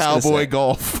remember what I was gonna Cowboy say.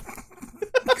 golf.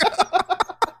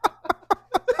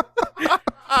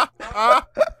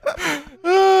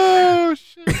 Oh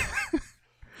shit!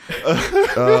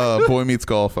 Boy meets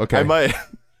golf. Okay. I might.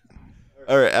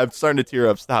 All right, I'm starting to tear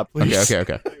up. Stop, please.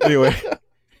 Okay.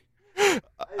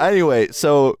 Anyway,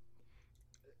 so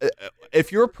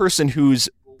if you're a person who's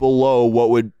below what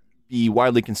would be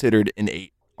widely considered an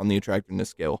 8 on the attractiveness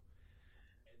scale,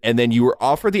 and then you were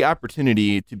offered the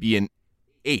opportunity to be an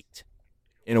 8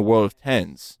 in a world of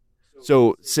 10s,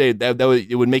 so say that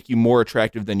it would make you more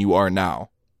attractive than you are now.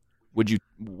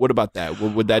 What about that?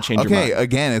 Would that change your mind? Okay,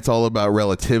 again, it's all about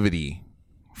relativity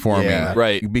for Yeah. me.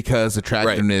 Right. Because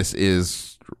attractiveness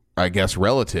is, I guess,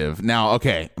 relative. Now,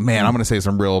 okay, man, I'm going to say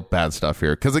some real bad stuff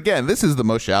here. Because, again, this is the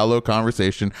most shallow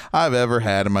conversation I've ever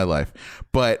had in my life.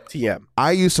 But TM.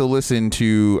 I used to listen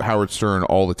to Howard Stern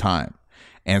all the time.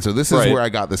 And so this is Right. where I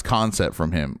got this concept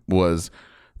from him, was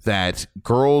that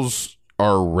girls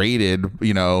are rated,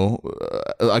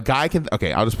 a guy can,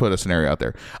 okay, I'll just put a scenario out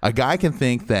there. A guy can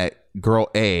think that girl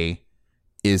A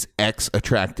is X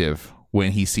attractive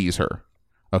when he sees her,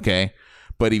 okay?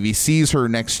 But if he sees her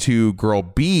next to girl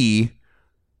B,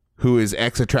 who is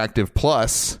X attractive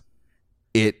plus,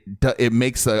 it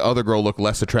makes the other girl look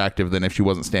less attractive than if she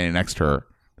wasn't standing next to her.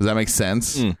 Does that make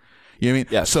sense? You know what I mean?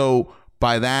 Yes. So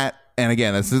by that, and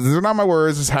again, these are not my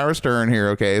words. This is Howard Stern here,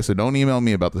 okay? So don't email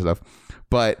me about this stuff.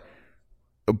 But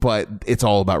it's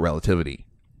all about relativity,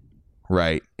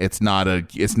 right? It's not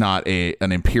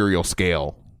an imperial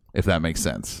scale, if that makes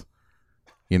sense.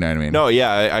 You know what I mean? No,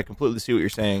 yeah, I completely see what you're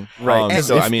saying. Right.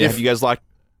 So, If- have you guys locked?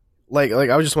 Like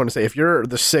I was just want to say, if you're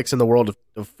the 6 in the world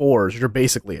of 4s, you're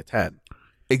basically a 10.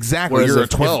 Exactly. Whereas You're a if-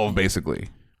 12, basically.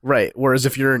 Right. Whereas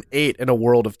if you're an 8 in a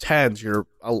world of 10s, you're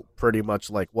pretty much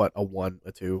like what, a 1,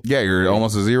 a 2. Yeah, you're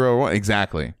almost a 0 or 1.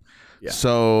 Exactly. Yeah.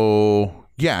 So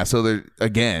there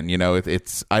again,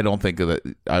 it's I don't think that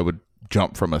I would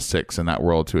jump from a 6 in that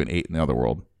world to an 8 in the other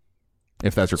world.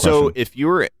 If that's your question. So if you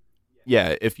were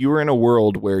in a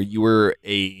world where you were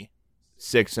a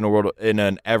 6 in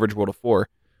an average world of 4,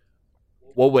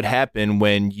 what would happen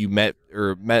when you met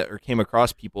or came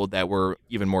across people that were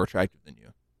even more attractive than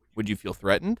you? Would you feel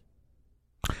threatened?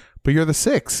 But you're the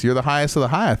 6. You're the highest of the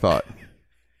high, I thought.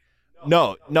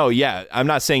 No, yeah. I'm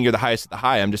not saying you're the highest of the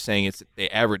high. I'm just saying it's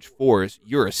the average 4s.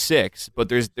 You're a 6, but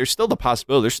there's still the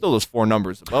possibility. There's still those 4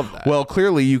 numbers above that. Well,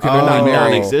 clearly you can they're not only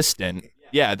marry. non-existent.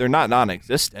 Yeah, they're not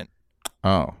non-existent.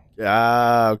 Oh,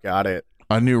 Yeah, got it.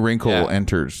 a new wrinkle Yeah.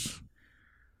 enters.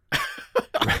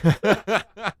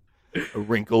 A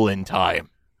wrinkle in time.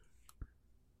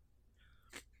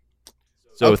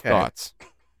 So Okay. thoughts?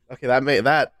 Okay,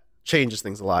 that changes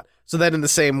things a lot. So then in the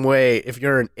same way, if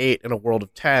you're an 8 in a world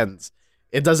of 10s,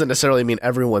 it doesn't necessarily mean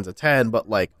everyone's a 10, but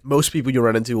like most people you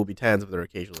run into will be 10s, but they're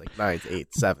occasionally like 9s, 8s,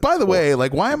 7s. By the 4s. way,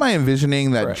 like, why am I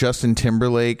envisioning that Correct. Justin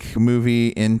Timberlake movie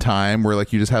In Time, where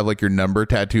like you just have like your number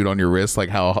tattooed on your wrist, like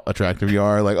how attractive you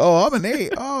are? Like, oh, I'm an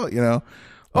 8. Oh,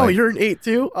 Oh, like- you're an 8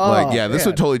 too? Oh, like, yeah, this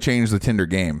man. would totally change the Tinder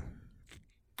game.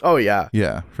 Oh, yeah.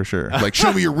 Yeah, for sure. Like,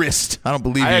 show me your wrist. I don't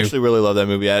believe I you. actually really love that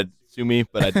movie. Sue me,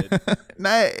 but I did.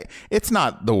 Nah, it's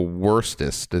not the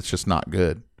worstest. It's just not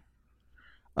good.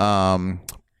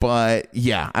 But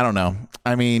yeah, I don't know.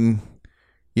 I mean,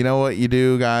 you know what you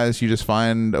do, guys? You just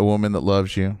find a woman that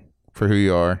loves you for who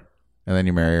you are, and then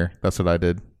you marry her. That's what I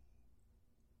did.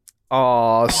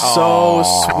 Oh, so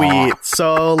sweet,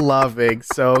 so loving,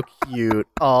 so cute.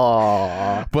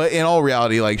 Oh, But in all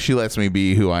reality, like, she lets me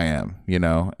be who I am,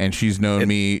 and she's known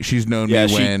me. She's known Yeah,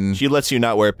 me when she lets you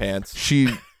not wear pants. she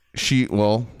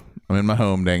well, I'm in my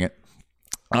home, dang it.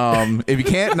 If you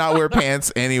can't not wear pants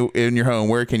in your home,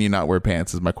 where can you not wear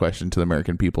pants is my question to the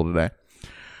American people today.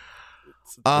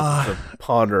 it's a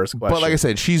ponderous question. But like I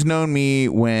said, she's known me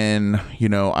when,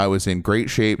 I was in great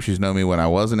shape. She's known me when I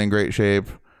wasn't in great shape.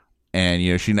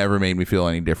 And, she never made me feel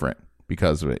any different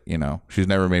because of it, She's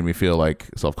never made me feel like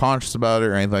self-conscious about it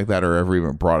or anything like that, or ever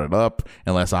even brought it up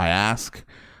unless I ask.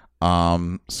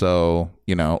 So,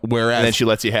 whereas... And then she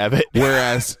lets you have it.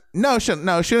 Whereas, no, she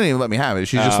didn't even let me have it.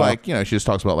 She's just like, she just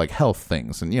talks about like health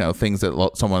things and, things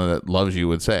that someone that loves you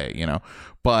would say,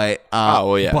 But,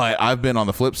 yeah. But I've been on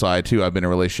the flip side too. I've been in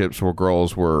relationships where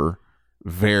girls were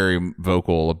very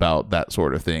vocal about that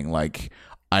sort of thing. Like,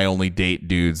 I only date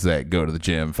dudes that go to the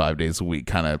gym 5 days a week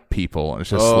kind of people. And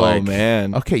it's just like,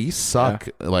 man. okay, you suck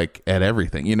like at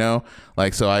everything,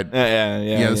 Like, so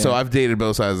Yeah. so I've dated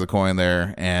both sides of the coin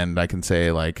there, and I can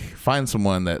say, like, find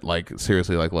someone that like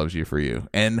seriously like loves you for you,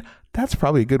 and that's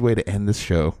probably a good way to end this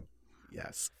show.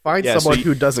 yes, find Yeah, so someone you-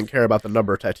 who doesn't care about the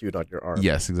number tattooed on your arm.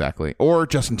 Yes, exactly, or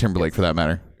Justin Timberlake for that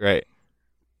matter. Right.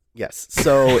 Yes.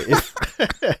 So if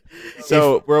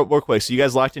So real quick. So you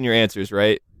guys locked in your answers,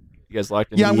 right? You guys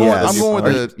locked in. Yeah, I'm your- going. Yes. I'm going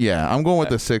with I'm going with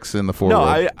the 6 and the 4. No,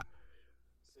 world.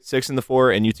 6 and the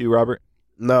 4, and you too, Robert.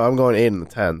 no, I'm going 8 in the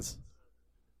 10s.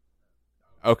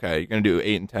 Okay, you're gonna do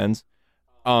 8 and 10s.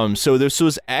 So this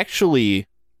was actually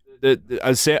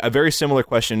a very similar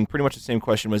question. Pretty much the same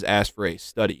question was asked for a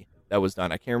study that was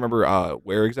done. I can't remember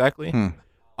where exactly.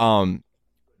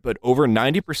 But over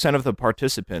 90% of the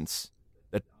participants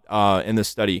that in the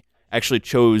study actually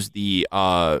chose the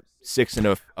 6 and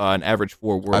an average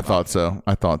 4 world. I thought so.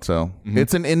 Mhm.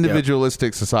 It's an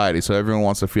individualistic society, so everyone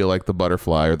wants to feel like the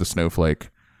butterfly or the snowflake.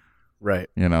 Right.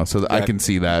 So I can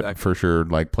see that Exactly. for sure,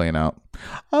 like playing out.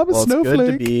 I'm a Well, it's snowflake.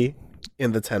 good to be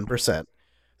in the 10%.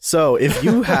 So if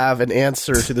you have an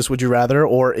answer to this would you rather,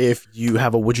 or if you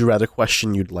have a would you rather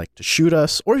question you'd like to shoot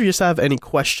us, or if you just have any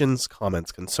questions,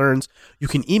 comments, concerns, you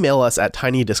can email us at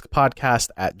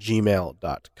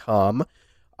tinydiscpodcast@gmail.com.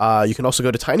 You can also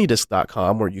go to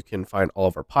tinydisc.com where you can find all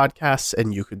of our podcasts,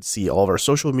 and you can see all of our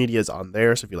social medias on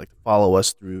there. So if you'd like to follow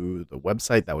us through the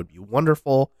website, that would be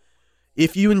wonderful.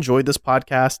 If you enjoyed this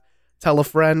podcast, tell a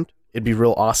friend. It'd be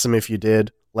real awesome if you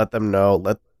did. Let them know.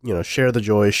 Share the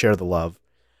joy, share the love.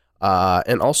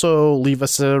 And also leave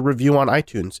us a review on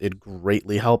iTunes. It'd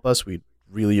greatly help us. We'd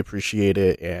really appreciate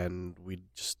it. And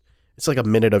it's like a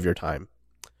minute of your time.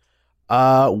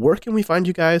 Where can we find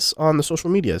you guys on the social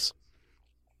medias?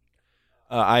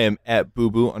 I am at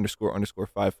booboo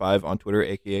 __55 on Twitter,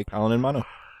 aka Colin and Mono.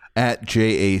 at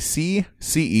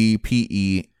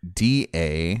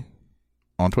JACCEPEDA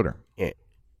on Twitter.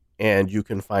 And you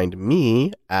can find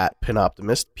me at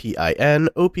Pinoptimist,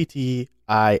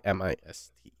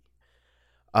 PINOPTIMIST.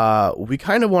 We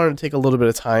kind of wanted to take a little bit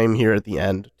of time here at the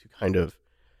end to kind of,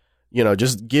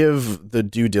 just give the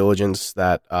due diligence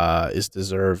that is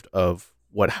deserved of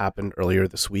what happened earlier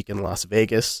this week in Las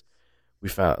Vegas. We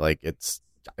found it's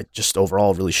just overall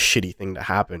a really shitty thing to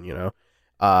happen,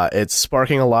 It's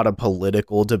sparking a lot of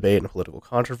political debate and political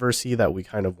controversy that we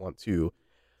kind of want to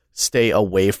stay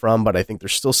away from, but I think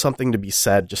there's still something to be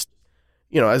said just,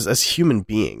 as human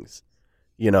beings,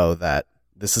 that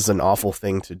this is an awful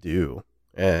thing to do,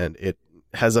 and it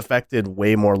has affected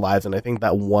way more lives than I think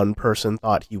that one person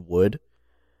thought he would.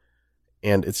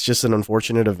 And it's just an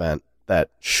unfortunate event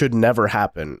that should never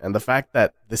happen. And the fact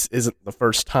that this isn't the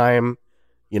first time,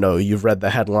 you've read the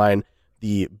headline,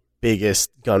 the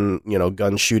biggest gun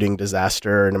shooting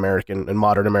disaster in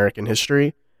modern American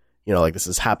history. This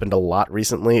has happened a lot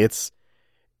recently. It's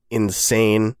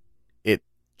insane. It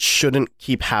shouldn't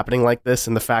keep happening like this.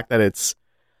 And the fact that it's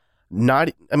not,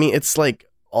 it's like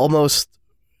almost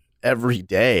every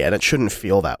day, and it shouldn't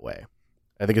feel that way.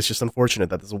 I think it's just unfortunate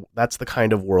that that's the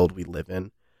kind of world we live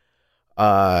in.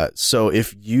 So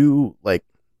if you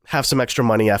have some extra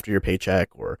money after your paycheck,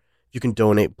 or you can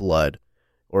donate blood,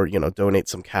 or donate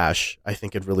some cash, I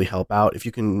think it'd really help out. If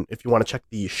you want to check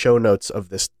the show notes of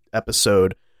this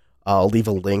episode, I'll leave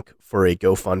a link for a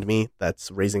GoFundMe that's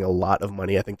raising a lot of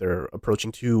money. I think they're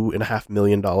approaching $2.5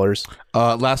 million. Last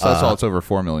I saw, it's over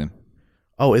 4 million.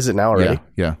 Oh, is it now already?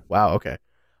 Yeah. Wow. Okay.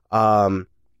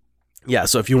 Yeah.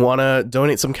 So if you want to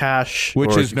donate some cash,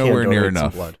 which is nowhere near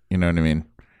enough, blood. You know what I mean?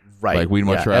 Right. We'd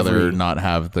much rather not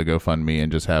have the GoFundMe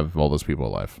and just have all those people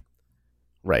alive.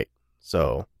 Right.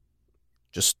 So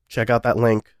just check out that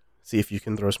link. See if you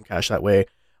can throw some cash that way.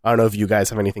 I don't know if you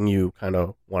guys have anything you kind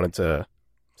of wanted to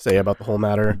say about the whole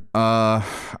matter. I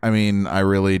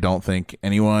really don't think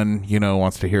anyone,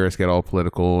 wants to hear us get all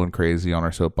political and crazy on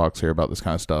our soapbox here about this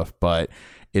kind of stuff, but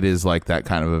it is like that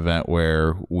kind of event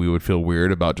where we would feel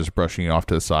weird about just brushing it off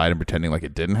to the side and pretending like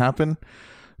it didn't happen.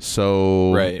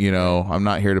 So, right. I'm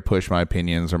not here to push my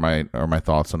opinions or my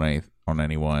thoughts on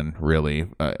anyone, really.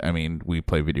 We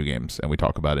play video games and we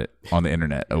talk about it on the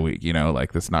internet a week,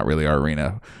 that's not really our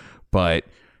arena. But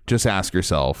just ask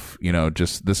yourself,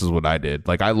 this is what I did.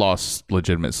 I lost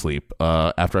legitimate sleep.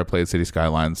 After I played City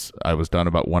Skylines, I was done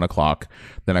about 1:00.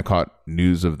 Then I caught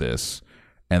news of this,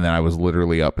 and then I was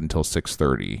literally up until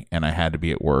 6:30, and I had to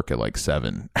be at work at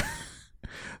 7.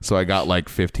 So I got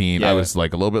 15. I was a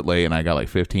little bit late, and I got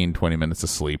 15, 20 minutes of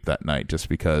sleep that night just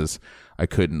because I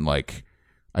couldn't I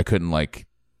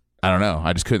don't know.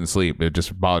 I just couldn't sleep. It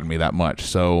just bothered me that much.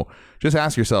 So just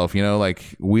ask yourself,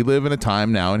 we live in a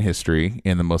time now in history,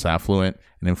 in the most affluent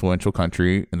and influential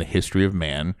country in the history of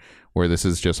man, where this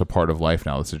is just a part of life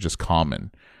now. This is just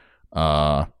common.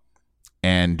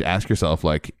 And ask yourself,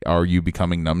 are you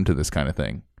becoming numb to this kind of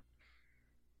thing?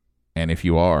 And if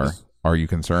you are you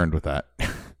concerned with that?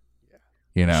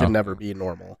 It should never be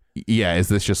normal. Yeah. Is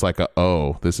this just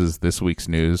this is this week's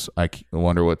news? I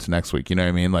wonder what's next week. You know what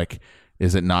I mean?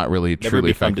 Is it not really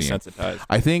truly affecting you?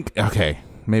 I think, okay,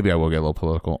 maybe I will get a little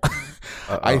political.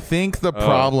 I think the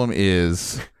problem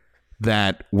is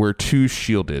that we're too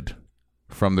shielded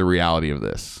from the reality of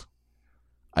this.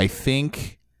 I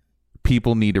think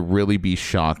people need to really be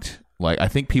shocked. I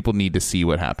think people need to see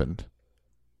what happened,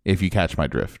 if you catch my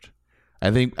drift.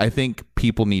 I think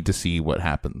people need to see what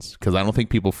happens, because I don't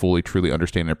think people fully, truly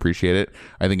understand and appreciate it.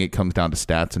 I think it comes down to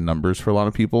stats and numbers for a lot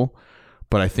of people.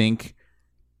 But I think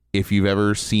if you've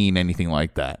ever seen anything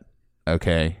like that,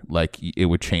 okay, it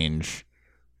would change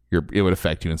it would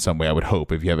affect you in some way, I would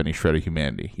hope, if you have any shred of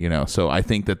humanity, So I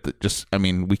think that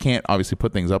we can't obviously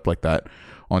put things up like that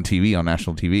on TV, on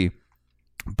national TV,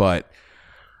 but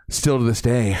still to this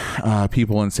day,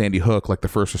 people in Sandy Hook, the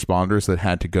first responders that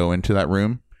had to go into that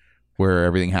room where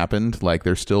everything happened,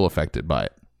 they're still affected by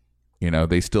it.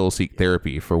 They still seek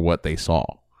therapy for what they saw,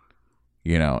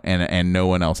 and no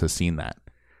one else has seen that.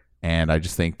 And I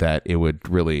just think that it would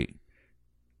really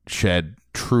shed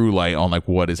true light on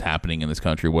what is happening in this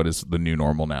country, what is the new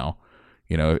normal now,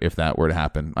 if that were to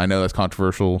happen. I know that's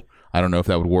controversial. I don't know if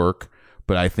that would work,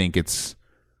 but I think it's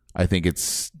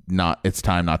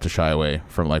time not to shy away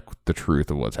from the truth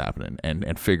of what's happening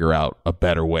and figure out a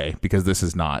better way, because this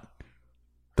is not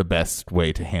the best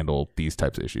way to handle these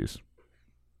types of issues.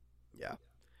 Yeah.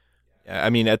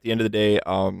 At the end of the day,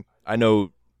 I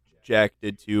know Jack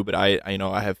did too, but I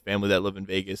have family that live in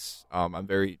Vegas. I'm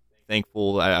very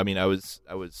thankful. I was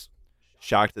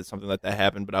shocked that something like that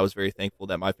happened, but I was very thankful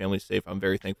that my family's safe. I'm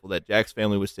very thankful that Jack's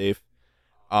family was safe.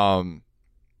 And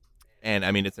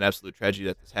I mean, it's an absolute tragedy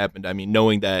that this happened. I mean,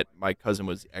 knowing that my cousin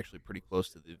was actually pretty close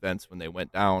to the events when they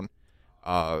went down,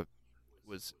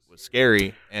 was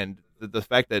scary. And the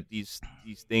fact that these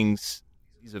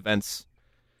events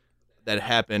that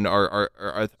happen are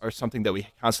something that we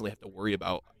constantly have to worry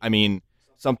about. I mean,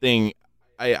 something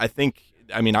I think.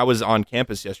 I mean, I was on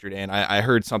campus yesterday and I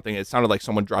heard something. It sounded like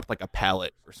someone dropped like a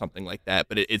pallet or something like that,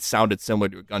 but it sounded similar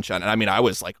to a gunshot. And I mean, I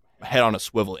was like head on a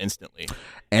swivel instantly,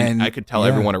 and I could tell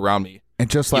everyone around me. And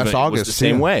just last August, the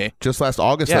same way. Just last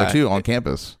August, though, too, on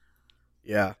campus.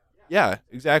 Yeah. Yeah,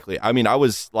 exactly. I mean, I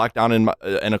was locked down in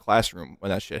a classroom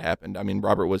when that shit happened. I mean,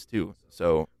 Robert was too.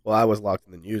 So, well, I was locked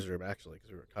in the newsroom actually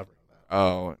because we were covering that.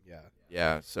 Oh,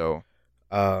 yeah. So,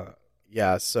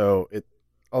 So it.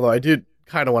 Although I did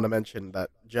kind of want to mention that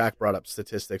Jack brought up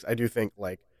statistics. I do think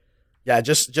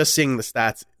just seeing the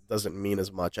stats doesn't mean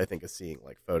as much, I think, as seeing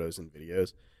like photos and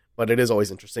videos. But it is always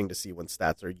interesting to see when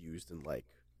stats are used in like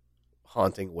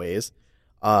haunting ways.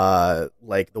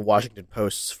 Like the Washington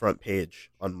Post's front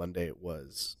page on Monday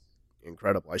was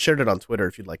incredible. I shared it on Twitter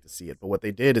if you'd like to see it. But what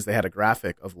they did is they had a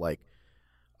graphic of like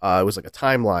it was like a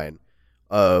timeline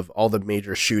of all the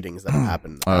major shootings that have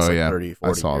happened in the past 30,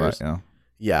 40 I saw years. That, yeah.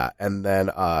 Yeah, and then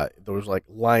there was like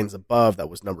lines above that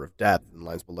was number of deaths and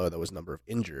lines below that was number of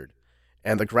injured.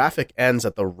 And the graphic ends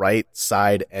at the right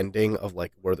side ending of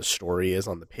like where the story is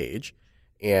on the page.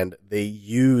 And they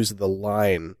use the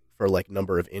line for like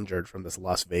number of injured from this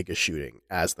Las Vegas shooting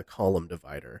as the column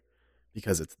divider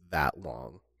because it's that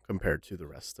long compared to the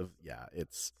rest of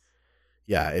it's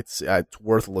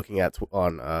worth looking at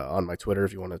on my Twitter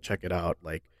if you want to check it out.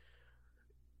 Like,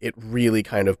 it really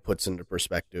kind of puts into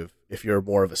perspective, if you're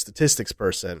more of a statistics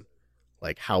person,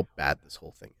 like how bad this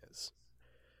whole thing is.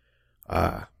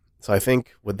 So I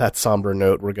think with that somber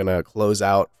note, we're going to close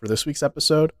out for this week's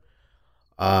episode.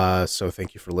 So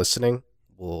thank you for listening.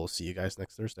 We'll see you guys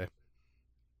next Thursday.